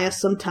to buy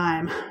us some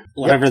time.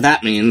 Whatever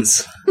that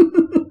means.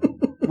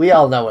 We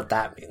all know what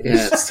that means.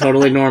 Yeah, it's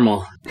totally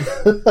normal.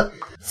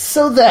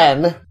 So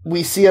then,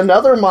 we see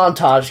another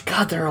montage.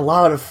 God, there are a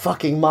lot of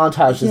fucking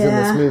montages in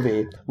this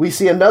movie. We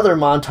see another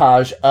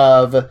montage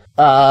of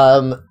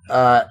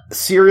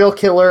serial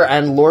killer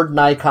and Lord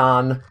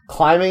Nikon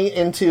climbing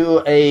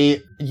into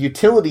a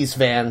utilities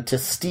van to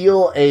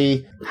steal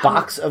a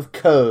box of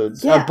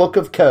codes, a book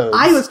of codes.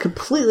 I was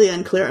completely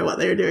unclear on what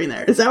they were doing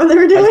there. Is that what they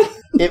were doing?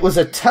 It was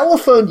a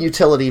telephone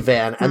utility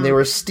van, and they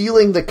were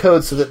stealing the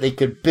code so that they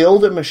could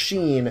build a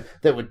machine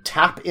that would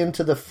tap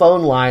into the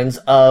phone lines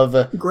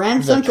of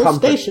Grand Central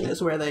Station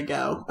is where they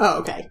go. Oh,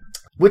 okay.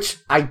 Which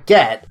I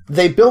get.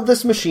 They build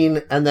this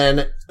machine, and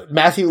then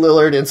Matthew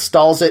Lillard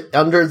installs it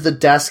under the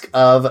desk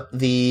of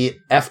the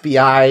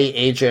FBI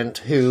agent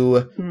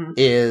who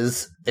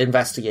is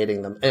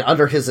investigating them,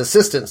 under his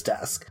assistant's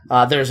desk.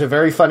 There's a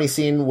very funny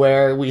scene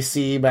where we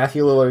see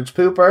Matthew Lillard's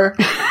pooper.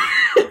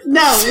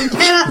 No, we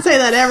cannot say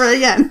that ever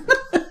again.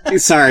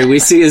 Sorry, we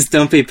see his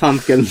dumpy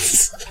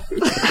pumpkins.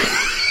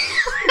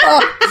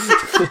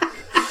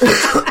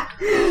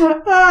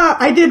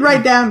 I did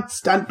write down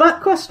stunt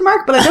butt ?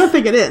 But I don't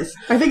think it is.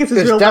 I think it's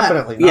his real butt.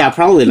 Definitely not. Yeah,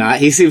 probably not.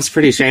 He seems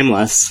pretty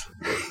shameless.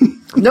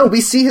 No,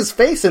 we see his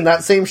face in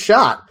that same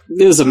shot.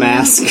 It was a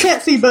mask. You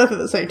can't see both at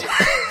the same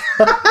time.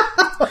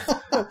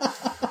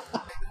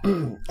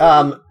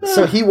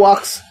 So he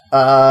walks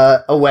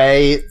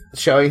away,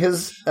 showing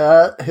his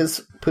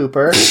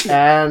pooper,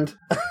 and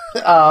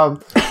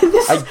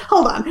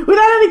hold on.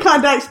 Without any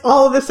context,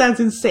 all of this sounds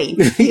insane.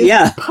 He is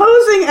Yeah.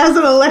 posing as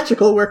an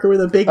electrical worker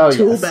with a big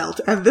tool yes. belt,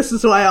 and this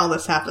is why all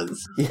this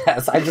happens.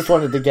 Yes, I just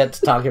wanted to get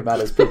to talking about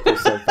his pooper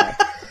so bad.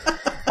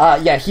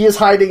 He is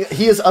hiding.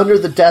 He is under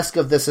the desk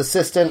of this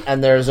assistant,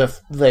 and there's a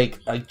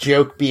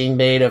joke being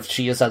made of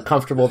she is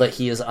uncomfortable that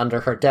he is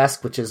under her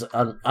desk, which is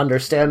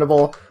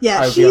understandable.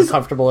 Yeah, I would be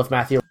uncomfortable if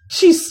Matthew.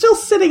 She's still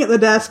sitting at the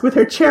desk with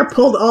her chair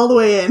pulled all the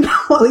way in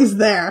while he's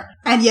there,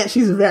 and yet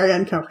she's very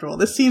uncomfortable.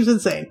 This seems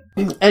insane.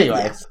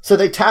 Anyway, so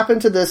they tap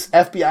into this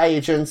FBI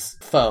agent's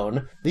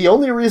phone. The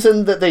only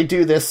reason that they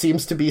do this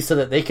seems to be so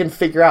that they can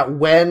figure out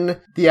when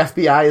the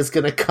FBI is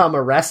going to come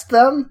arrest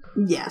them.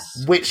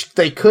 Yes. Which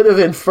they could have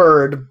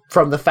inferred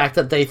from the fact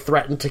that they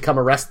threatened to come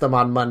arrest them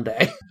on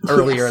Monday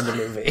earlier in the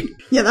movie.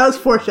 Yeah, that was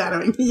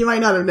foreshadowing. You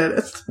might not have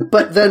noticed.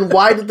 But then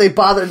why did they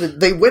bother to...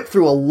 They went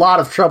through a lot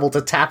of trouble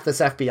to tap this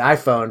FBI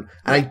phone,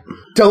 and I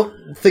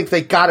don't think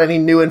they got any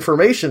new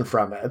information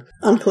from it.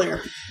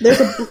 Unclear. There's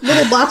a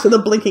little box with a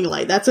blinking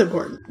light. That's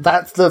important.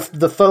 That's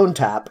the phone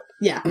tap.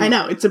 Yeah, I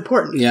know. It's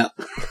important. Yeah.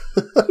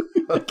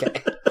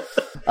 Okay.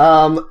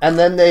 And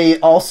then they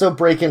also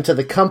break into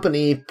the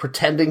company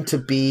pretending to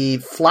be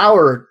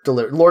flower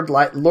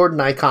Lord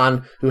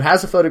Nikon, who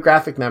has a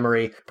photographic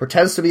memory,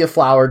 pretends to be a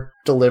flower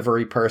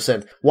delivery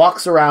person,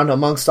 walks around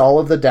amongst all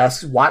of the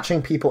desks,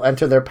 watching people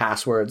enter their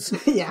passwords.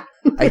 Yeah.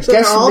 I That's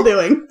guess what they're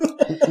all doing.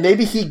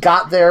 Maybe he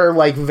got there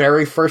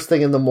very first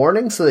thing in the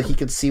morning so that he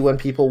could see when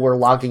people were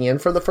logging in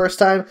for the first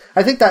time.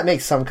 I think that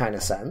makes some kind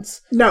of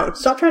sense. No,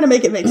 stop trying to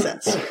make it make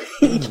sense.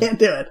 You can't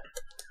do it.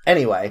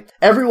 Anyway,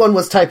 everyone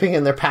was typing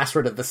in their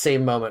password at the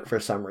same moment for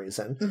some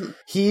reason. Mm-hmm.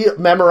 He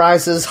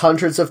memorizes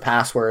hundreds of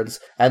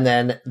passwords, and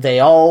then they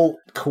all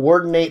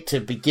coordinate to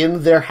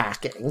begin their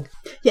hacking.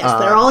 Yes,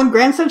 they're all in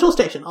Grand Central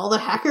Station. All the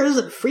hackers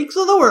and freaks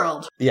of the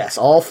world. Yes,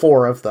 all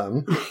 4 of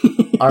them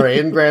are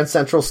in Grand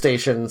Central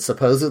Station,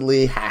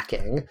 supposedly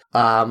hacking.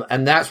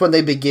 And that's when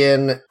they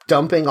begin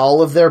dumping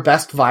all of their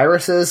best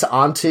viruses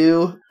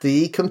onto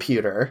the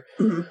computer,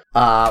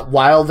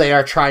 while they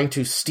are trying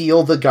to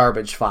steal the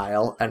garbage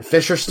file. And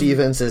Fisher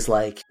Stevens is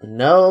like,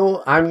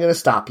 no, I'm going to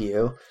stop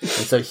you. And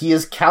so he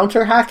is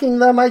counter-hacking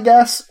them, I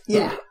guess.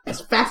 Yeah,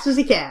 as fast as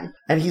he can.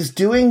 And he's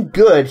doing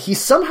good. He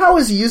somehow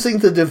is using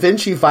the Da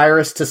Vinci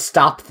virus to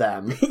stop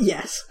them.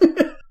 Yes.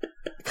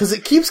 Because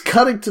it keeps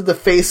cutting to the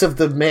face of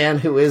the man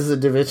who is the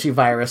Da Vinci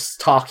virus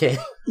talking.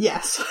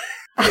 Yes.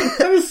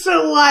 That was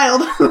so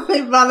wild.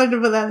 They bothered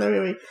to put that in the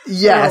movie.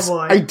 Yes. Oh,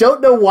 boy. I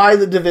don't know why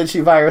the Da Vinci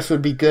virus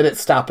would be good at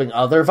stopping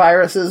other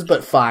viruses,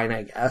 but fine,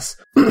 I guess.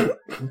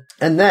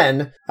 And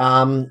then,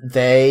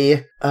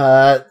 they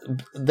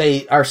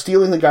are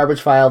stealing the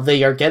garbage file.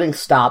 They are getting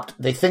stopped.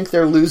 They think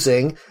they're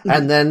losing.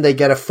 And then they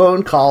get a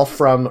phone call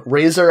from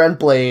Razor and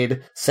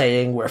Blade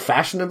saying, we're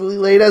fashionably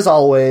late as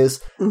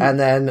always. And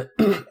then,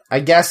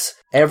 I guess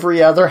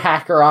every other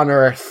hacker on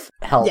Earth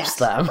helps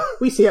them.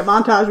 We see a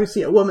montage. We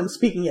see a woman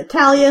speaking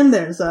Italian.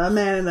 There's a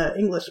man in an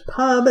English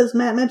pub, as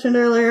Matt mentioned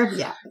earlier.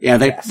 Yeah. Yeah,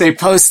 they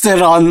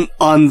posted on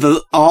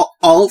the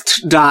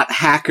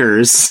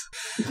alt.hackers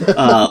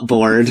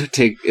board,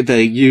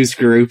 the use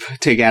group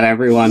to get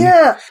everyone.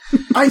 Yeah,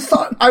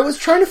 I was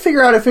trying to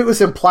figure out if it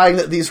was implying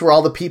that these were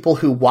all the people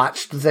who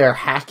watched their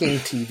hacking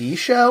TV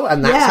show,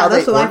 and that's how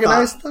they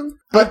organized them.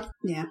 But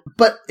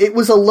it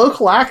was a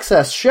local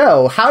access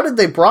show. How did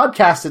they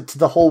broadcast it to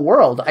the whole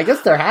world? I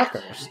guess they're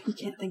hackers. You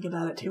can't think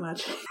about it too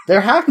much.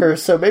 They're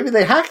hackers, so maybe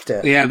they hacked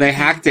it. Yeah, they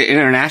hacked it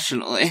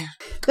internationally.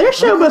 Their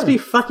show must be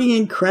fucking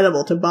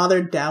incredible to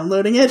bother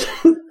downloading it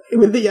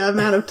with the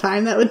amount of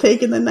time that would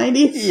take in the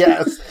 90s.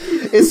 Yes.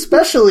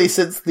 Especially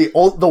since the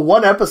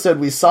one episode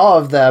we saw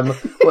of them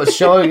was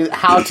showing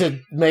how to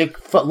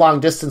make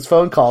long-distance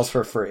phone calls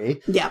for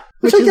free. Yeah.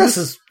 Which I guess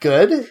is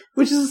good.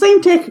 Which is the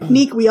same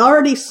technique we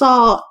already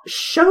saw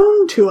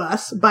shown to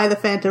us by the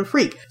Phantom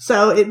Freak.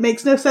 So it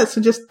makes no sense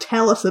to just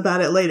tell us about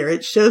it later.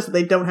 It shows that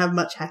they don't have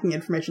much hacking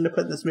information to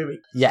put in this movie.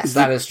 Yes,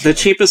 that is true. The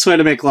cheapest way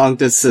to make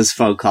long-distance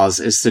phone calls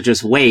is to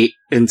just wait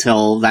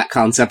until that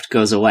concept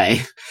goes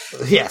away.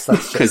 Yes,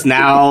 that's true. Because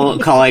now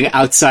calling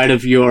outside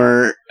of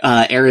your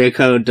area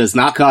code does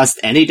not cost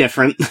any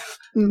different.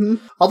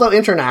 Mm-hmm. Although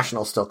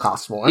international still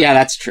costs more. Yeah,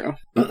 that's true.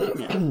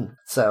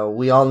 So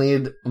we all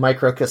need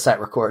micro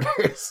cassette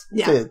recorders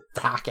to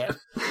hack it.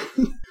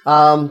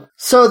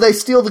 So they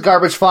steal the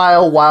garbage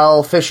file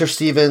while Fisher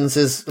Stevens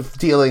is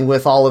dealing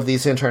with all of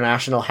these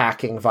international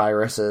hacking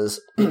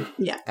viruses.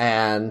 Yeah.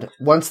 And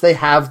once they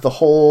have the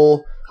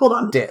whole... Hold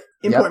on.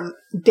 Important.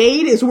 Yep.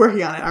 Dade is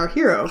working on it, our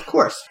hero, of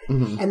course.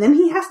 Mm-hmm. And then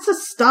he has to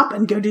stop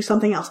and go do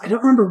something else. I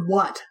don't remember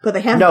what, but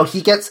they have... No,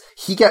 he gets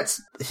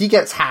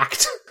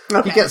hacked.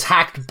 Okay. He gets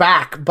hacked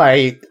back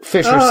by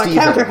Fisher Stevens.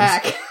 Counter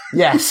hack.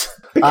 Yes.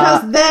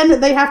 Because then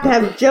they have to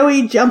have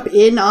Joey jump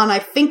in on, I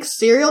think,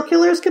 Serial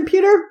Killer's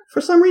computer for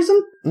some reason.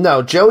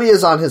 No, Joey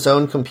is on his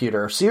own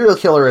computer. Serial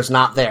Killer is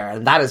not there,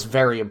 and that is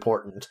very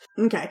important.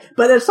 Okay.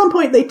 But at some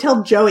point they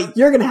tell Joey,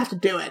 you're going to have to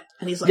do it.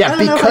 And he's like, yeah,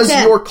 because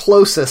you're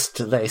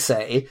closest, they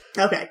say.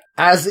 Okay.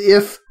 As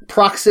if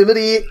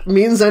proximity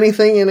means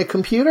anything in a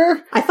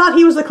computer? I thought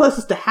he was the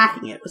closest to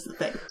hacking it, was the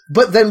thing.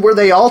 But then were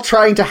they all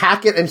trying to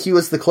hack it and he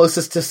was the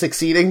closest to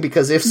succeeding?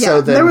 Because if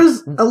so, then... there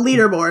was a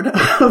leaderboard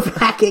of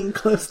hacking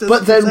close to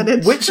But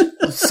then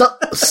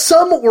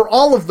some or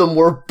all of them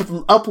were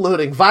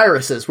uploading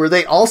viruses. Were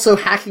they also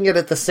hacking it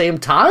at the same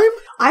time?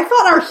 I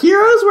thought our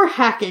heroes were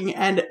hacking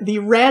and the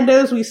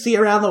randos we see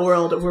around the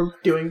world were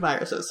doing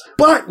viruses.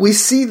 But we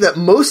see that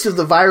most of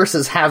the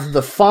viruses have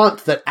the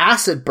font that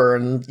Acid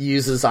Burn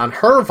uses on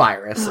her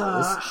viruses.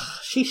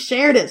 She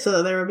shared it so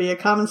that there would be a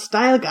common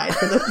style guide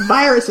for the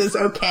viruses,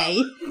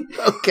 okay?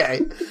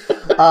 Okay.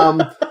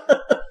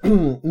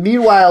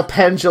 Meanwhile,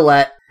 Penn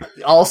Jillette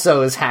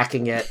also is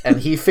hacking it, and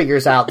he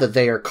figures out that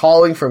they are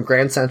calling from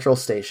Grand Central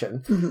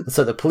Station. Mm-hmm.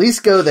 So the police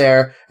go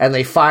there, and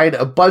they find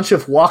a bunch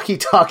of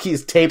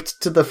walkie-talkies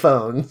taped to the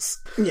phones.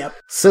 Yep.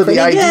 So pretty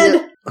the idea...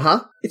 good.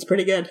 Huh? It's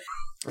pretty good.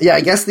 Yeah,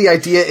 I guess the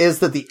idea is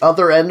that the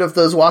other end of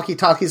those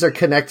walkie-talkies are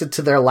connected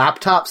to their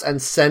laptops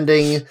and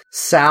sending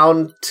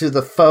sound to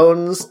the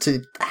phones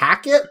to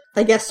hack it?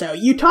 I guess so.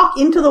 You talk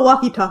into the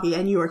walkie-talkie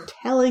and you are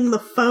telling the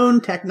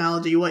phone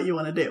technology what you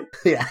want to do.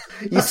 Yeah.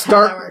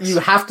 You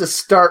have to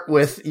start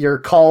with your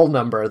call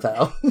number,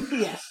 though.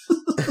 Yes.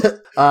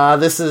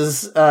 This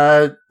is,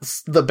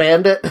 the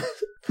Bandit.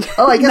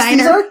 Oh, I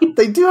guess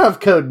they do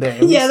have code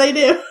names. Yeah, they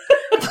do.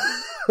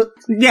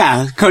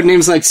 Yeah,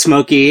 codenames like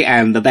Smokey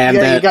and the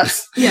Bandit. Yeah,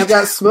 you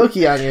got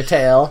Smokey on your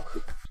tail.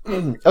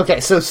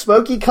 Okay, so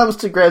Smokey comes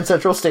to Grand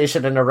Central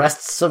Station and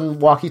arrests some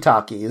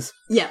walkie-talkies.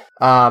 Yeah.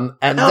 And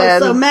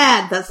then... so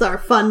mad! That's our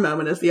fun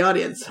moment as the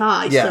audience. He's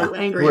so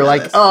angry. We're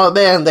like, oh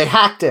man, they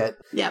hacked it.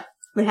 Yep.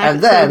 They hacked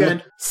it so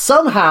good.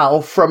 Somehow,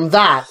 from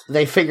that,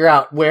 they figure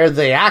out where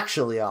they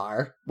actually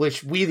are,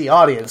 which we, the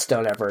audience,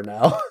 don't ever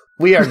know.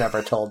 We are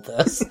never told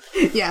this.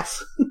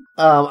 Yes.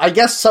 I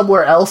guess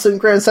somewhere else in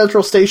Grand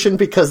Central Station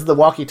because the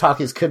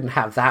walkie-talkies couldn't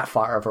have that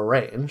far of a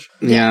range.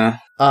 Yeah.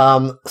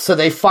 So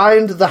they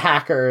find the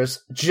hackers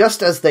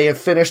just as they have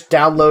finished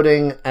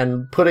downloading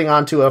and putting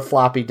onto a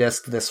floppy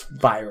disk this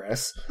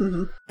virus.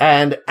 Mm-hmm.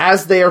 And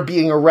as they are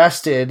being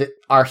arrested,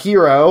 our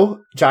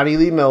hero, Johnny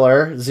Lee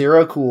Miller,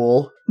 Zero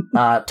Cool,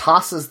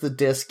 tosses the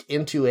disk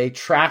into a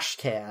trash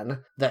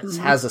can that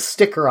has a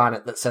sticker on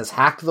it that says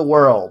 "Hack the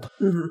World."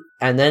 Mm-hmm.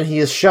 And then he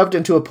is shoved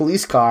into a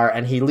police car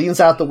and he leans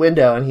out the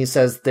window and he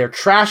says, "They're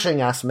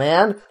trashing us,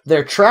 man.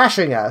 They're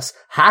trashing us.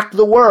 Hack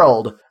the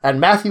world." And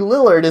Matthew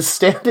Lillard is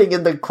standing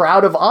in the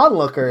crowd of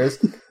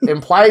onlookers,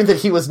 implying that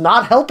he was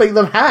not helping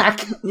them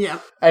hack. Yeah.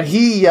 And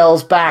he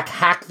yells back,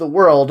 "Hack the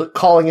world,"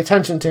 calling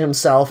attention to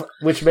himself,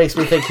 which makes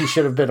me think he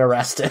should have been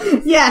arrested.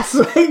 Yes,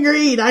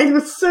 agreed. I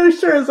was so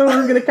sure someone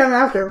was going to come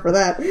after him for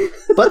that.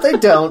 But they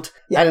don't.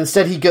 Yeah. And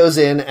instead he goes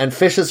in and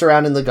fishes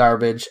around in the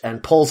garbage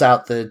and pulls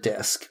out the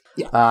disc.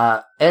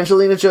 Yeah.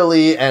 Angelina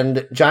Jolie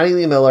and Johnny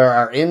Lee Miller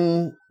are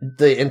in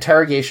the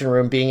interrogation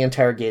room being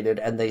interrogated,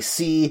 and they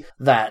see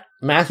that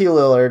Matthew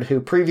Lillard, who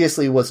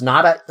previously was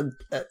not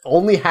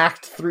only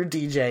hacked through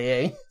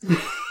DJing,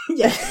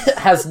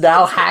 has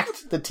now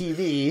hacked the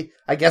TV,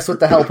 I guess with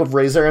the help of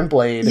Razor and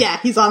Blade. Yeah,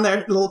 he's on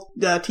their little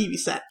TV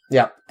set.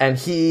 Yep. And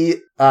he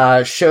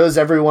shows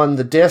everyone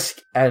the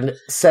disc and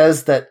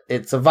says that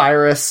it's a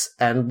virus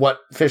and what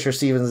Fisher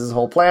Stevens'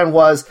 whole plan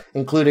was,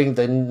 including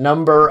the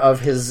number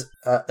of his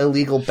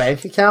illegal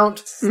bank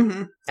account.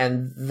 Mm-hmm.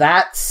 And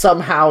that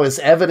somehow is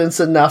evidence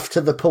enough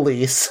to the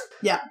police.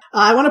 Yeah.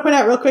 I want to point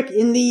out real quick,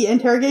 in the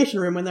interrogation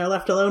room, when they're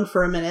left alone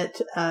for a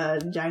minute,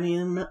 Johnny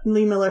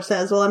Lee Miller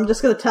says, well, I'm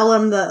just going to tell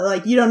him that,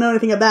 like, you don't know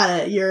anything about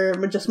it. You're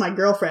just my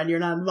girlfriend. You're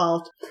not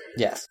involved.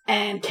 Yes.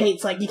 And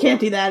Kate's like, you can't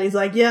do that. He's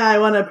like, yeah, I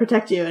want to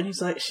protect you. And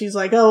she's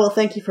like, oh, well,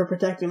 thank you for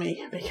protecting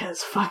me.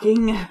 Because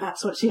fucking,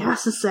 that's what she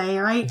has to say,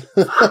 right?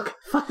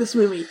 Fuck this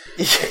movie.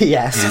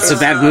 Yes. It's a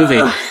bad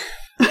movie.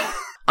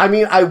 I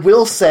mean, I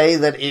will say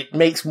that it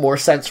makes more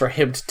sense for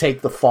him to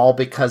take the fall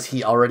because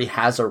he already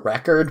has a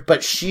record,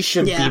 but she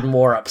should be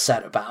more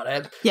upset about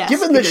it. Yes,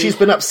 given that she's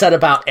been upset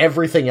about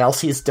everything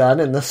else he's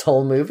done in this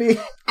whole movie.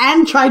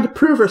 And tried to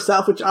prove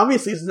herself, which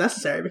obviously is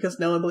necessary because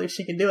no one believes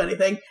she can do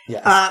anything.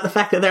 Yes. The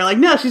fact that they're like,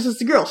 no, she's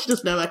just a girl. She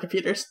doesn't know about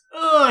computers.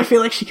 Oh, I feel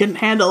like she couldn't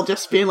handle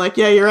just being like,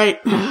 yeah, you're right.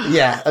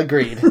 Yeah,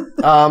 agreed.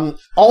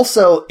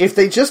 Also, if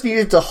they just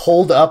needed to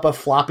hold up a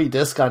floppy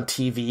disk on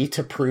TV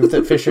to prove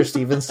that Fisher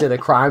Stevens did a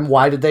crime,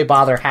 why did they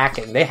bother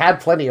hacking? They had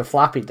plenty of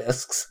floppy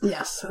disks.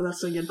 Yes,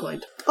 that's a good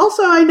point.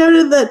 Also, I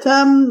noted that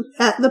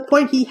at the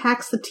point he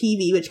hacks the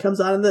TV, which comes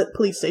on in the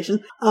police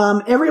station,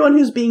 everyone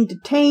who's being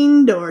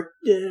detained or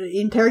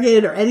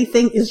interrogated or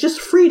anything is just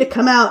free to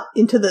come out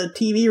into the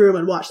TV room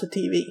and watch the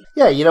TV.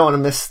 Yeah, you don't want to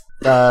miss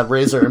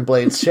Razor and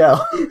Blade's show.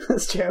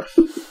 That's true.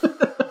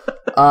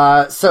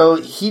 So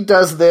he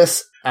does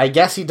this. I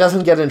guess he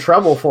doesn't get in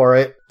trouble for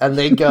it, and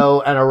they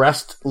go and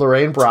arrest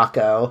Lorraine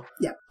Bracco.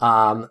 Yep.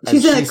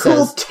 She's in a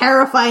cool,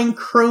 terrifying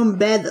chrome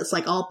bed that's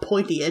like all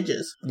pointy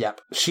edges. Yep.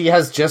 She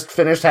has just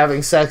finished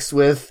having sex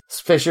with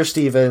Fisher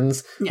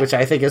Stevens, which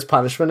I think is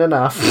punishment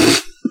enough.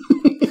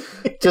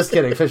 Just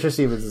kidding. Fisher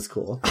Stevens is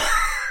cool.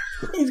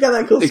 He's got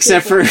that cool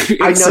Except for...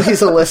 I know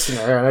he's a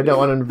listener, and I don't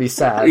want him to be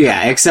sad.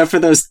 Yeah, except for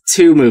those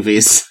 2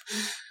 movies.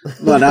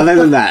 But other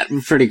than that,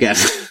 pretty good.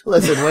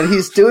 Listen, when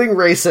he's doing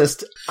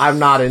racist, I'm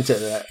not into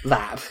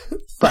that.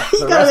 But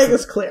you gotta make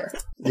this clear.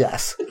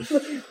 Yes.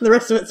 The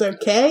rest of it's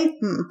okay?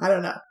 I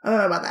don't know. I don't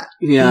know about that.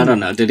 Yeah, I don't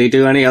know. Did he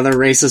do any other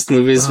racist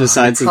movies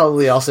besides... He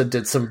probably also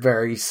did some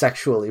very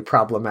sexually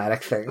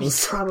problematic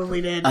things. He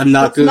probably did. I'm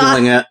not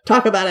Googling it.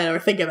 Talk about it or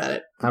think about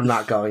it. I'm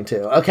not going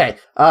to. Okay.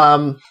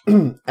 And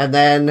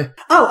then...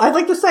 Oh, I'd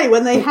like to say,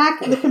 when they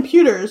hack the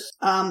computers,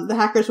 the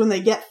hackers, when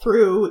they get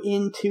through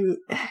into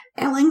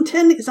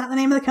Ellington, is that the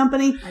name of the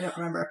company? I don't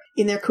remember.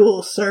 In their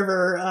cool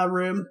server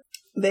room,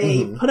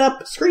 they put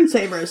up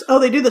screensavers. Oh,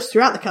 they do this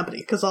throughout the company,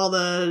 because all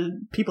the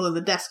people in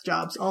the desk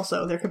jobs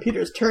also, their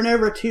computers turn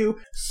over to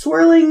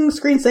swirling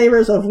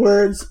screensavers of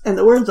words, and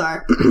the words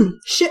are,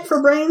 shit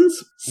for brains,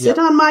 sit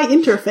on my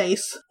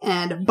interface,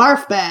 and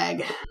barf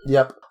bag.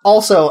 Yep.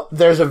 Also,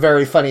 there's a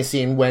very funny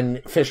scene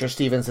when Fisher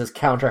Stevens is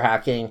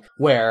counter-hacking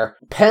where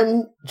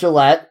Penn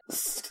Jillette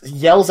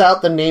yells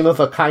out the name of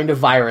a kind of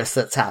virus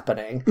that's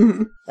happening.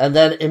 Mm-hmm. And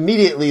then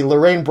immediately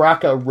Lorraine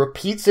Bracco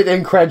repeats it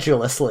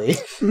incredulously.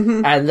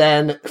 Mm-hmm. And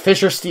then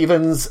Fisher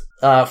Stevens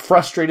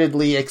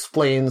frustratedly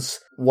explains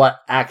what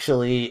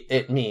actually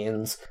it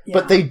means. Yeah.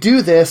 But they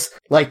do this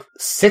like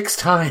 6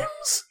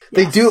 times.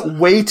 They do it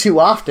way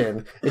too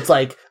often. It's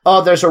like,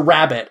 oh, there's a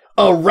rabbit.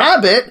 A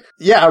rabbit?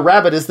 Yeah, a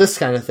rabbit is this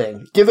kind of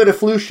thing. Give it a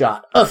flu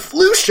shot. A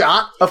flu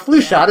shot? A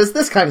flu shot is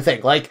this kind of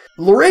thing. Like,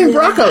 Lorraine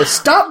Bracco,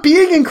 stop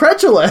being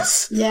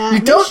incredulous. Yeah. You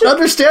don't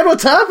understand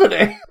what's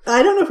happening.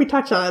 I don't know if we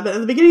touched on it, but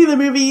at the beginning of the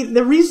movie,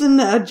 the reason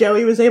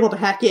Joey was able to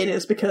hack in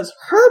is because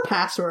her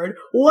password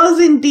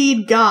was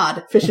indeed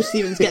God. Fisher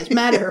Stevens gets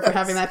mad at her for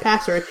having that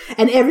password,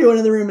 and everyone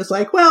in the room is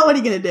like, well, what are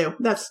you going to do?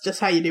 That's just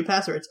how you do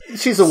passwords.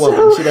 She's a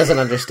woman. She doesn't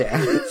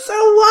understand. So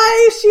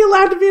why is she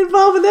allowed to be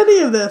involved in any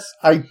of this?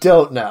 I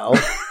don't know.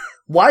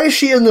 Why is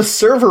she in the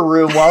server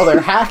room while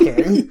they're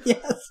hacking?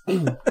 Yes.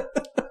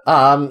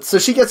 So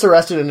she gets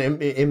arrested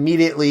and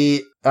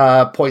immediately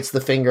points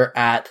the finger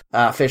at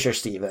Fisher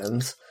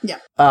Stevens.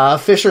 Yeah.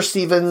 Fisher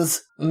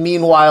Stevens,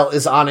 meanwhile,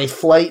 is on a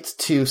flight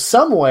to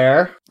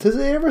somewhere. Does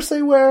they ever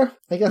say where?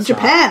 I guess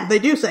Japan. Not. They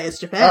do say it's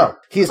Japan. Oh,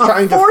 he's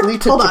trying to flee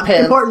to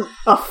Japan. Important.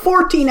 A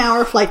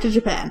 14-hour flight to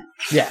Japan.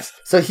 Yes.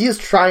 So he is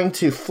trying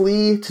to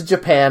flee to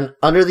Japan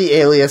under the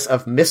alias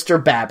of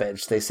Mr.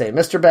 Babbage. They say,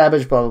 Mr.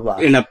 Babbage, blah, blah,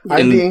 blah.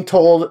 I'm being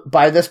told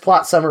by this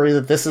plot summary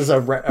that this is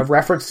a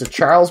reference to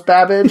Charles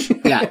Babbage.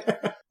 Yeah.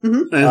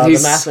 Mm-hmm. The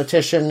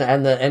mathematician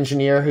and the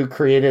engineer who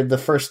created the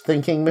first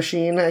thinking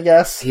machine, I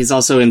guess. He's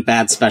also in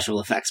bad special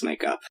effects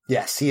makeup.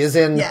 Yes, he is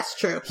in... Yes,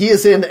 true. He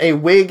is in a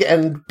wig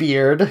and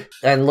beard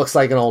and looks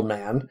like an old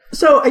man.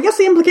 So I guess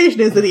the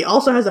implication is that he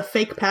also has a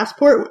fake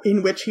passport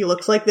in which he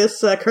looks like this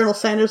Colonel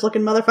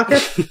Sanders-looking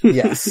motherfucker?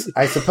 Yes,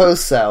 I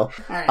suppose so.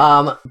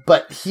 All right.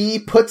 But he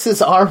puts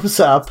his arms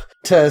up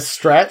to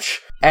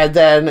stretch, And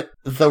then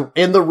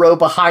in the row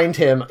behind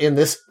him in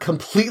this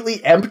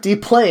completely empty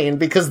plane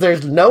because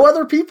there's no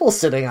other people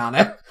sitting on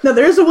it. No,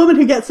 there's a woman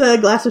who gets a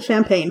glass of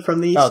champagne from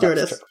the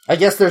stewardess. I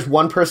guess there's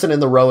one person in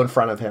the row in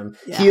front of him.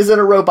 Yeah. He is in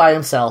a row by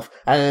himself,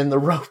 and in the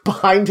row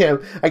behind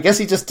him, I guess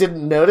he just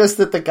didn't notice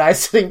that the guy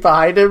sitting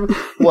behind him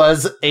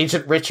was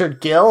Agent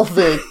Richard Gill,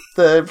 the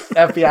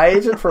FBI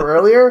agent from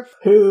earlier.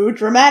 Who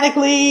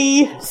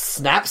dramatically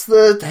snaps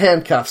the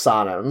handcuffs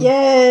on him.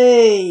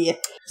 Yay!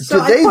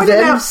 So did they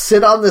then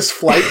sit on this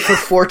flight for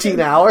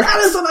 14 hours? That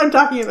is what I'm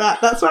talking about.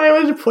 That's why I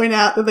wanted to point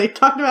out that they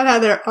talked about how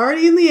they're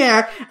already in the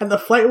air and the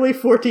flight will be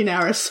 14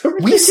 hours. So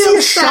we see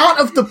a shot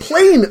of the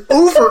plane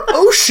over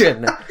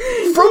ocean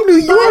from New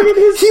York.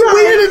 He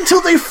waited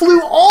until they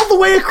flew all the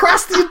way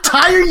across the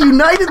entire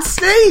United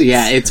States.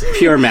 Yeah, it's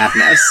pure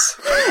madness.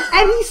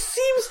 And he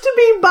seems to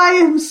be by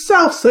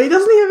himself, so he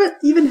doesn't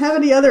even have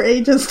any other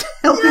agents to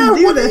help him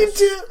do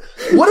this.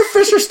 What if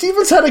Fisher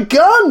Stevens had a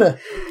gun?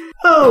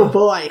 Oh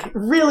boy,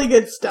 really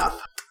good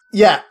stuff.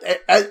 Yeah,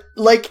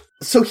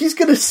 so he's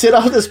gonna sit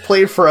on this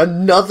plane for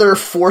another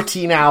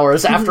 14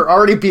 hours after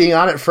already being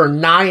on it for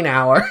 9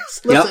 hours.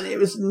 Listen, It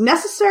was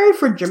necessary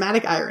for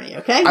dramatic irony,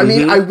 okay? I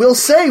mean, I will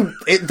say,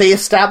 they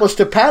established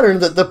a pattern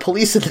that the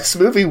police in this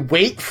movie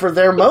wait for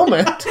their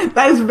moment.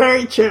 That is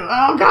very true.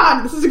 Oh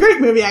god, this is a great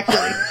movie,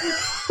 actually.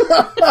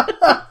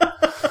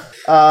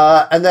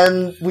 And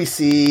then we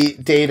see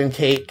Dade and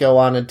Kate go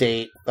on a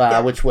date,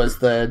 which was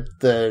the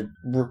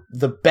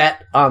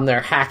bet on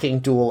their hacking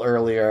duel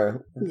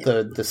earlier.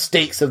 Yeah. The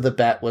stakes of the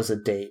bet was a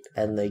date,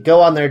 and they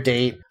go on their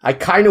date. I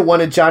kind of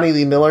wanted Johnny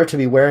Lee Miller to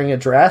be wearing a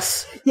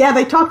dress. Yeah,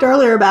 they talked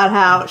earlier about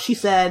how he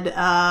said,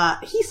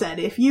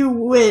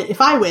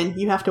 if I win,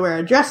 you have to wear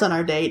a dress on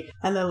our date.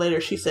 And then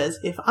later she says,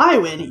 if I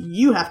win,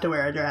 you have to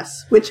wear a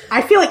dress. Which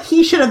I feel like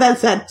he should have then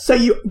said, so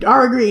you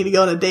are agreeing to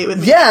go on a date with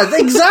me. Yeah,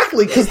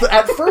 exactly. Because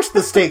at first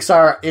the stakes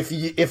are,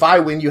 if I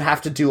win, you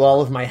have to do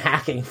all of my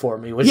hacking for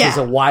me, which is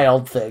a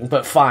wild thing,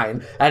 but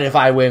fine. And if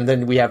I win,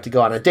 then we have to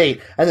go on a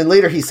date. And then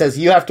later he says,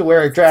 you have to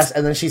wear a dress.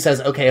 And then she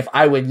says, okay, if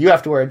I win, you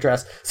have to wear a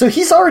dress. So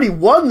he's already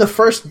won the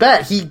first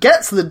bet. He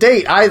gets the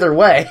date either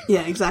way.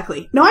 Yeah,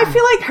 exactly. No, I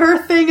feel like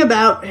her thing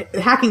about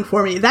hacking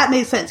for me, that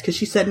made sense, because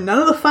she said, none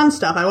of the fun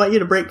stuff. I want you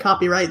to break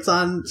copyrights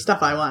on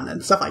stuff I want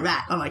and stuff like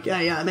that. I'm like,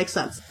 yeah, that makes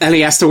sense. And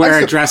he has to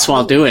wear a dress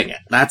while doing it.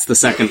 That's the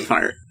second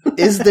part.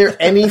 Is there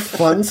any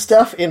fun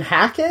stuff in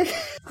hacking?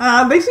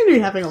 They seem to be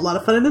having a lot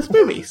of fun in this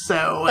movie,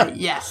 so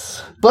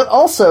yes. But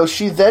also,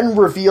 she then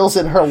reveals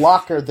in her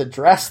locker the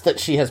dress that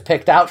she has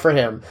picked out for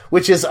him,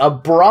 which is a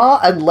bra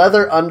and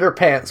leather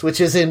underpants, which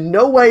is in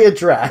no way a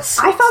dress.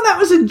 I thought that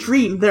was a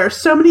dream. There are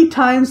so many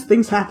times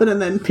things happen and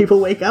then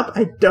people wake up.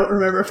 I don't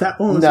remember if that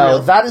one was real. No,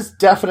 that is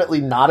definitely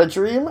not a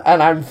dream,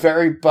 and I'm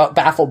very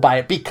baffled by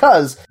it,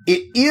 because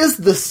it is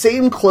the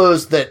same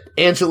clothes that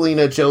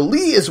Angelina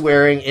Jolie is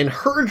wearing in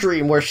her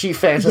dream, where she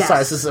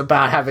fantasizes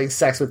about having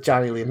sex with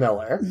Johnny Lee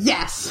Miller.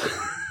 Yes.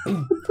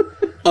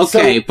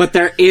 Okay, but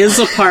there is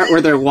a part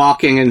where they're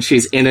walking and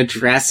she's in a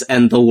dress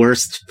and the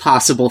worst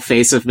possible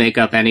face of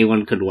makeup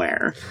anyone could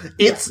wear.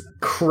 It's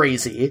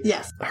crazy.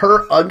 Yes.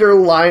 Her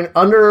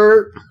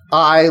under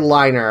eye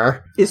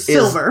liner is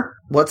silver.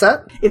 What's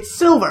that? It's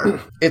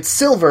silver. It's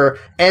silver,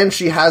 and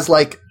she has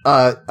like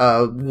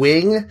a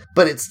wing,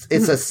 but it's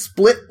a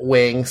split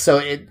wing,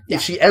 so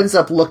she ends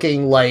up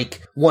looking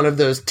like one of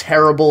those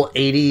terrible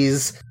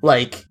 80s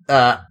like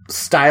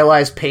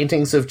stylized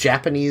paintings of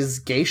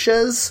Japanese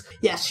geishas.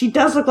 Yes, she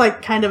does look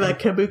like kind of a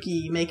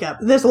kabuki makeup.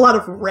 There's a lot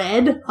of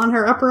red on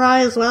her upper eye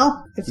as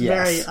well. It's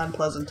very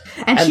unpleasant.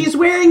 And she's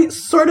wearing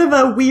sort of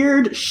a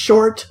weird,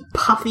 short,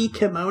 puffy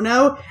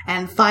kimono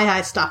and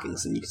thigh-high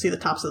stockings, and you can see the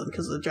tops of them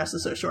because the dress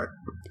is so short.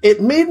 It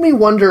made me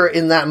wonder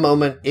in that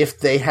moment if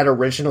they had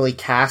originally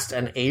cast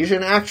an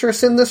Asian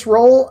actress in this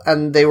role,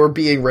 and they were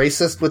being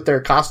racist with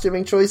their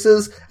costuming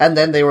choices, and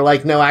then they were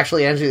like, no,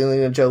 actually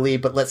Angelina Jolie,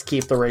 but let's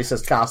keep the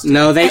racist costume.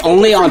 No, they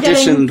only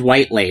auditioned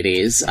white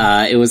ladies.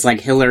 It was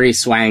like Hilary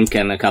Swank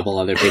and a couple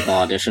other people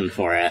auditioned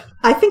for it.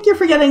 I think you're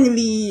forgetting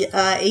the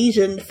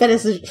Asian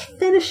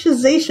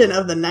fetishization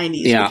of the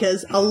 90s,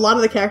 because a lot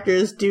of the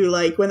characters do,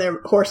 like, when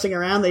they're horsing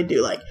around, they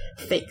do, like,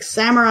 fake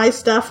samurai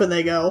stuff, and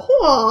they go, a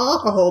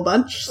whole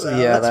bunch, so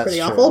that's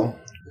pretty awful.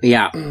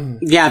 Yeah.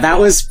 Yeah, that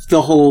was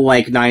the whole,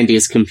 like,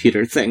 90s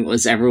computer thing,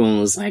 was everyone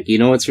was like, you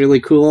know what's really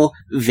cool?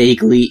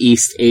 Vaguely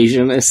East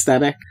Asian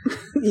aesthetic.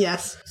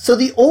 Yes. So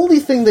the only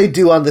thing they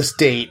do on this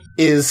date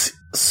is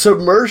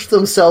submerge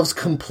themselves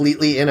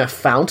completely in a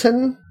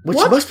fountain, which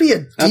must be a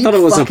deep I thought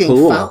it was fucking a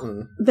pool.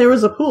 Fountain. There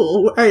was a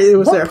pool.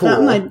 Was there a pool?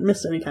 fountain? I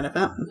missed any kind of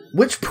fountain.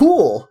 Which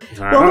pool?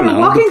 I don't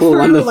know. The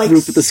pool on the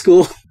roof of the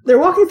school. They're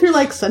walking through,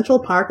 like, Central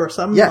Park or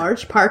some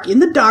large park in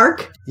the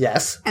dark.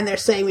 Yes. And they're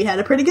saying we had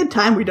a pretty good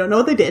time. We don't know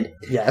what they did.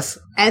 Yes.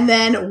 And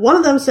then one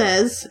of them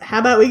says, how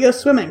about we go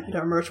swimming? I don't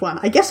remember which one.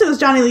 I guess it was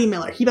Johnny Lee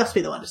Miller. He must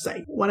be the one to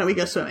say, why don't we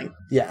go swimming?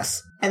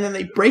 Yes. And then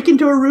they break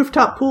into a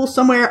rooftop pool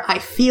somewhere. I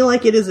feel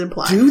like it is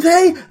implied. Do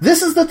they?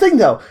 This is the thing,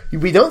 though.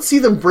 We don't see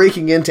them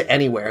breaking into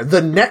anywhere.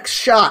 The next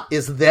shot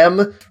is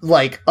them,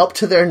 like, up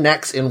to their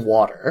necks in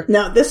water.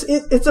 No,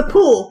 it's a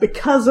pool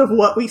because of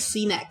what we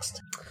see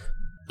next.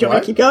 Do you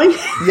want to keep going?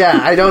 Yeah,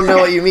 I don't know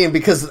what you mean,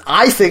 because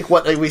I think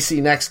what we see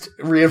next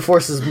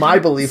reinforces my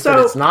belief that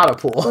it's not a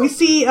pool. We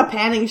see a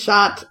panning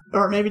shot,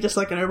 or maybe just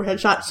like an overhead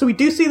shot, so we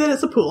do see that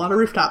it's a pool on a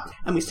rooftop,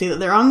 and we see that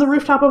they're on the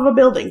rooftop of a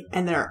building,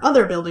 and there are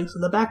other buildings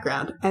in the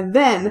background, and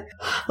then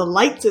the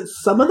lights in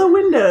some of the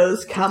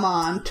windows come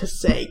on to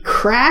say,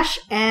 crash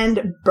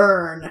and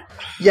burn.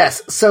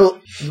 Yes, so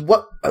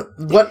what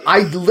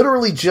I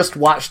literally just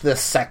watched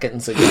this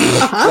seconds ago.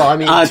 Uh-huh. Well, I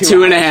mean,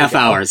 2.5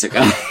 hours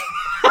ago.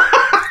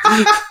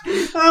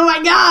 Oh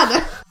my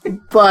god!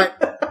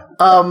 But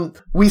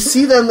we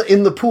see them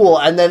in the pool,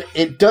 and then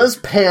it does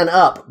pan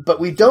up,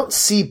 but we don't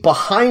see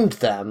behind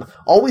them.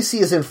 All we see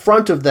is in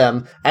front of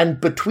them,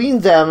 and between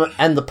them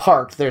and the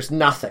park, there's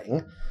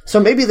nothing. So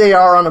maybe they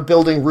are on a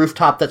building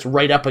rooftop that's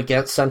right up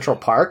against Central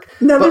Park.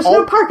 No, there's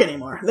no park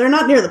anymore. They're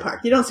not near the park.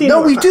 You don't see any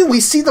No, we park. do.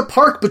 We see the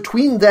park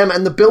between them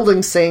and the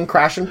building saying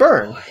crash and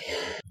burn.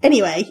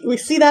 Anyway, we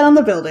see that on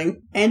the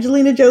building.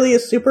 Angelina Jolie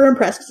is super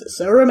impressed because it's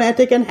so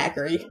romantic and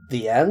hackery.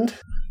 The end?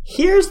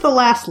 Here's the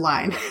last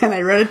line, and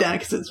I wrote it down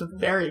because it's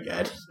very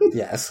good.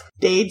 Yes.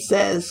 Dade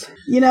says,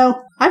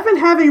 I've been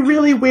having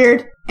really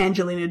weird...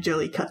 Angelina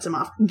Jolie cuts him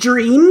off.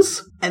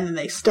 Dreams? And then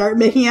they start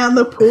making out in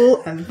the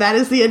pool, and that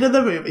is the end of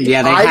the movie.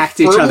 Yeah, they hacked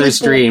each other's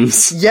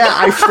dreams. Yeah,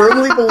 I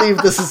firmly believe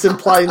this is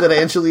implying that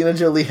Angelina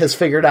Jolie has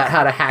figured out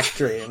how to hack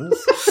dreams.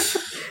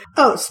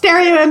 Oh,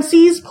 Stereo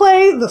MCs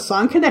play the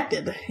song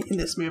Connected in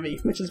this movie,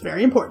 which is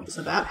very important. It's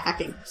about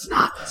hacking. It's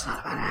not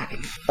about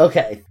hacking.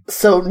 Okay,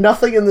 so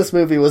nothing in this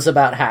movie was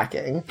about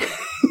hacking.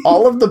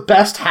 All of the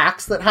best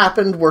hacks that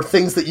happened were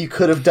things that you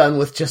could have done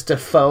with just a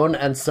phone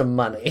and some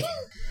money.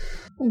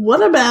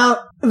 What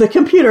about the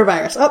computer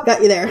virus? Oh,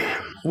 got you there.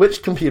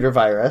 Which computer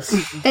virus?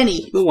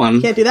 Any. The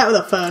one. Can't do that with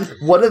a phone.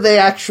 What do they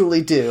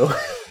actually do?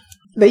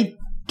 They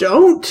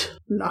don't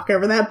knock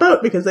over that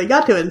boat because they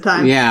got to it in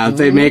time. Yeah,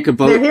 they make a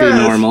boat be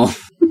normal.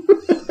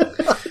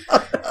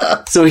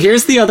 So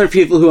here's the other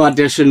people who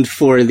auditioned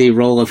for the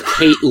role of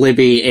Kate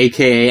Libby,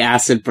 aka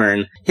Acid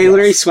Burn.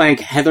 Hilary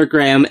Swank, Heather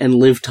Graham, and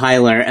Liv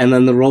Tyler, and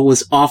then the role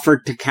was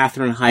offered to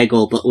Katherine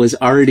Heigl, but was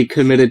already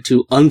committed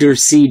to Under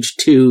Siege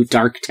 2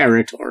 Dark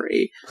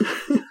Territory.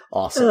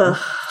 Awesome.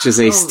 Which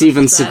is a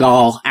Steven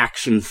Seagal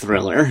action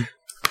thriller.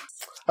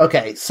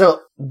 Okay,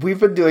 so we've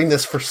been doing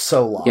this for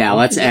so long. Yeah,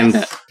 let's end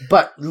it.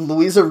 But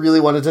Louisa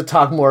really wanted to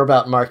talk more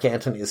about Mark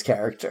Antony's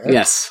character.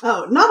 Yes.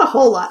 Oh, not a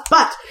whole lot,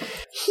 but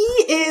he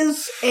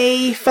is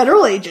a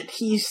federal agent.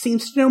 He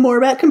seems to know more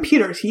about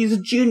computers. He's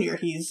a junior.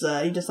 He's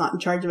just not in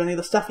charge of any of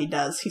the stuff he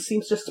does. He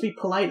seems just to be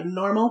polite and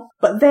normal.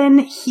 But then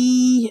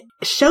he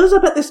shows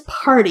up at this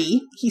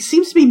party. He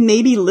seems to be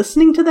maybe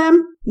listening to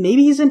them.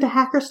 Maybe he's into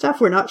hacker stuff,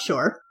 we're not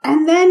sure.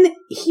 And then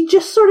he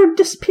just sort of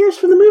disappears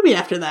from the movie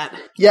after that.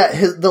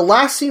 Yeah, the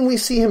last scene we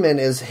see him in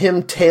is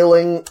him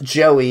tailing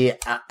Joey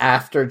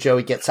after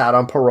Joey gets out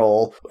on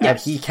parole, and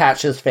he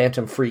catches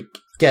Phantom Freak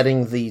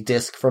getting the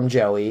disc from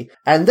Joey.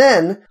 And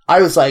then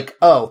I was like,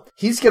 oh,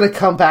 he's going to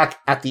come back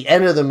at the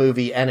end of the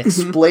movie and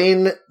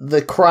explain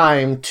the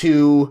crime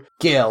to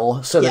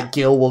Gil so that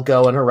Gil will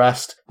go and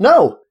arrest.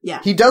 No,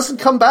 he doesn't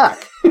come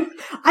back.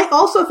 I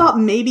also thought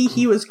maybe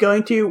he was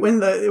going to,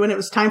 when it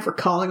was time for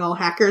calling all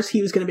hackers,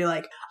 he was going to be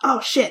like, oh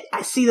shit,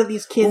 I see that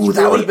these kids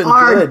really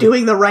are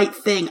doing the right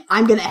thing.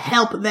 I'm going to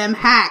help them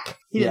hack.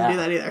 He didn't do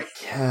that either.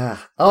 Yeah.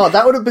 Oh,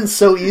 that would have been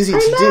so easy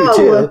to do,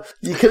 too.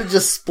 You could have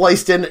just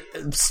spliced in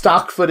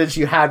stock footage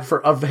you had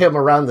of him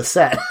around the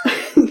set.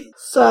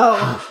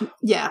 So,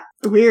 yeah,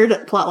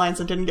 weird plot lines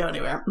that didn't go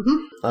anywhere.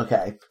 Mm-hmm.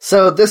 Okay.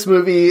 So this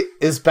movie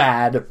is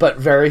bad, but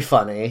very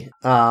funny.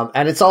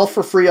 And it's all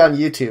for free on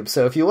YouTube.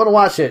 So if you want to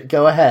watch it,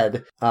 go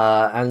ahead.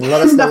 And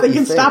let us know what you think. Nothing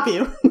can stop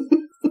you.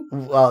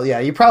 Well, yeah,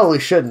 you probably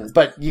shouldn't,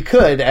 but you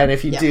could, and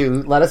if you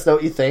do, let us know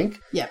what you think.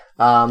 Yeah.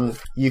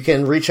 You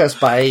can reach us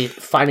by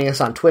finding us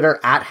on Twitter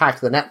at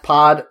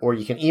HackTheNetPod, or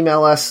you can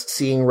email us,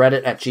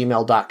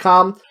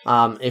 seeingreddit@gmail.com.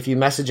 If you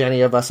message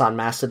any of us on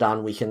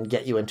Mastodon, we can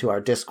get you into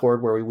our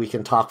Discord where we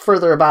can talk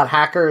further about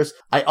hackers.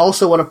 I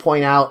also want to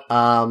point out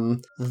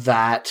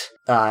that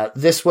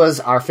this was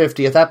our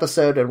 50th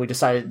episode, and we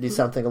decided to do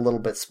something a little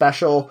bit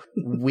special.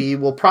 We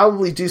will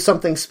probably do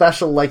something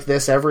special like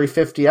this every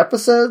 50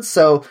 episodes,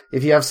 so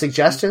if you have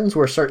suggestions,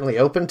 we're certainly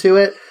open to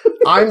it.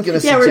 I'm going to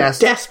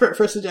suggest... we're desperate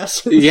for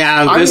suggestions.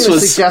 Yeah, I'm going to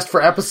suggest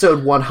for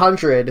episode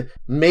 100,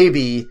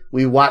 maybe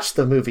we watch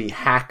the movie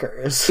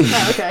Hackers.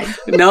 Oh, okay.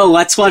 No,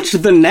 let's watch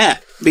The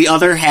Net, the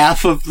other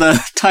half of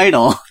the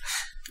title.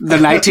 The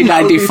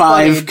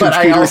 1995 but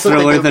I computer also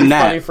think thriller it would The be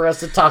funny Net. for us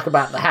to talk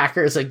about the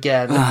hackers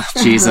again. Oh,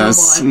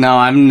 Jesus. Oh, boy. No,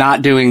 I'm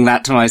not doing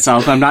that to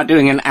myself. I'm not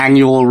doing an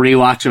annual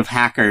rewatch of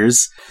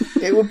Hackers.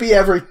 It would be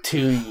every 2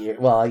 years.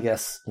 Well, I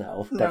guess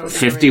no. No. Definitely.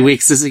 50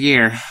 weeks is a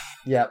year.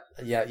 Yep.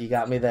 Yeah, you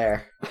got me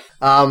there.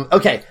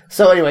 Okay,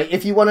 so anyway,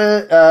 if you want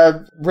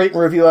to rate and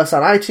review us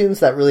on iTunes,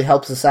 that really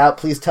helps us out.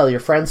 Please tell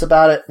your friends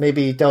about it.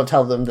 Maybe don't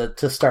tell them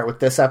to start with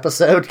this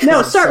episode. 'cause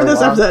No, it's start so with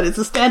this long. episode. It's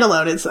a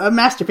standalone. It's a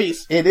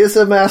masterpiece. It is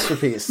a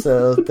masterpiece,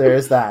 so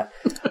there's that.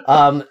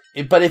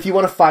 But if you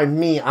want to find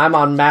me, I'm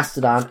on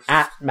Mastodon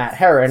at Matt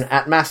Herron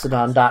at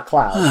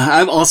mastodon.cloud.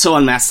 I'm also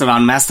on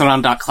Mastodon,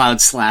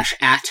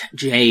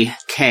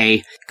 mastodon.cloud/@JK.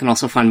 You can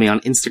also find me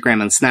on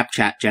Instagram and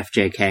Snapchat,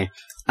 JeffJK.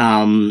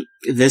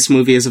 This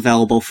movie is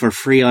available for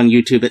free on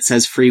YouTube. It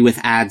says free with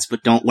ads,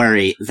 but don't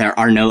worry, there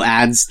are no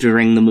ads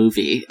during the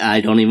movie. I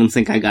don't even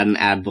think I got an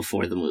ad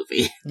before the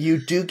movie. You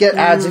do get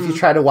ads if you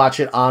try to watch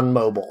it on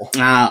mobile.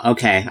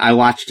 Okay. I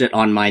watched it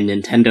on my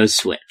Nintendo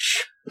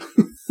Switch.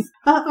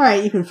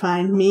 Alright, you can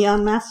find me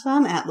on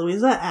Mastodon at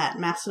Louisa at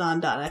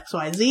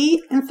mastodon.xyz.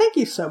 And thank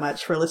you so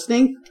much for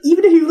listening.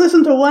 Even if you've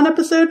listened to one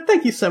episode,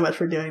 thank you so much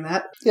for doing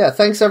that. Yeah,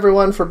 thanks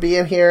everyone for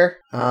being here.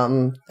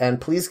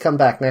 And please come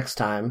back next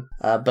time.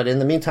 But in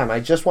the meantime, I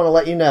just want to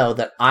let you know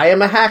that I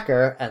am a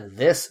hacker, and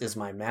this is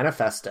my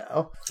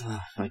manifesto.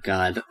 Oh my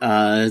god.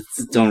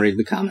 Don't read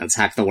the comments.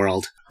 Hack the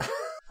world.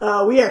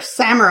 We are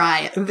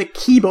Samurai, the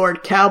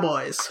keyboard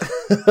cowboys.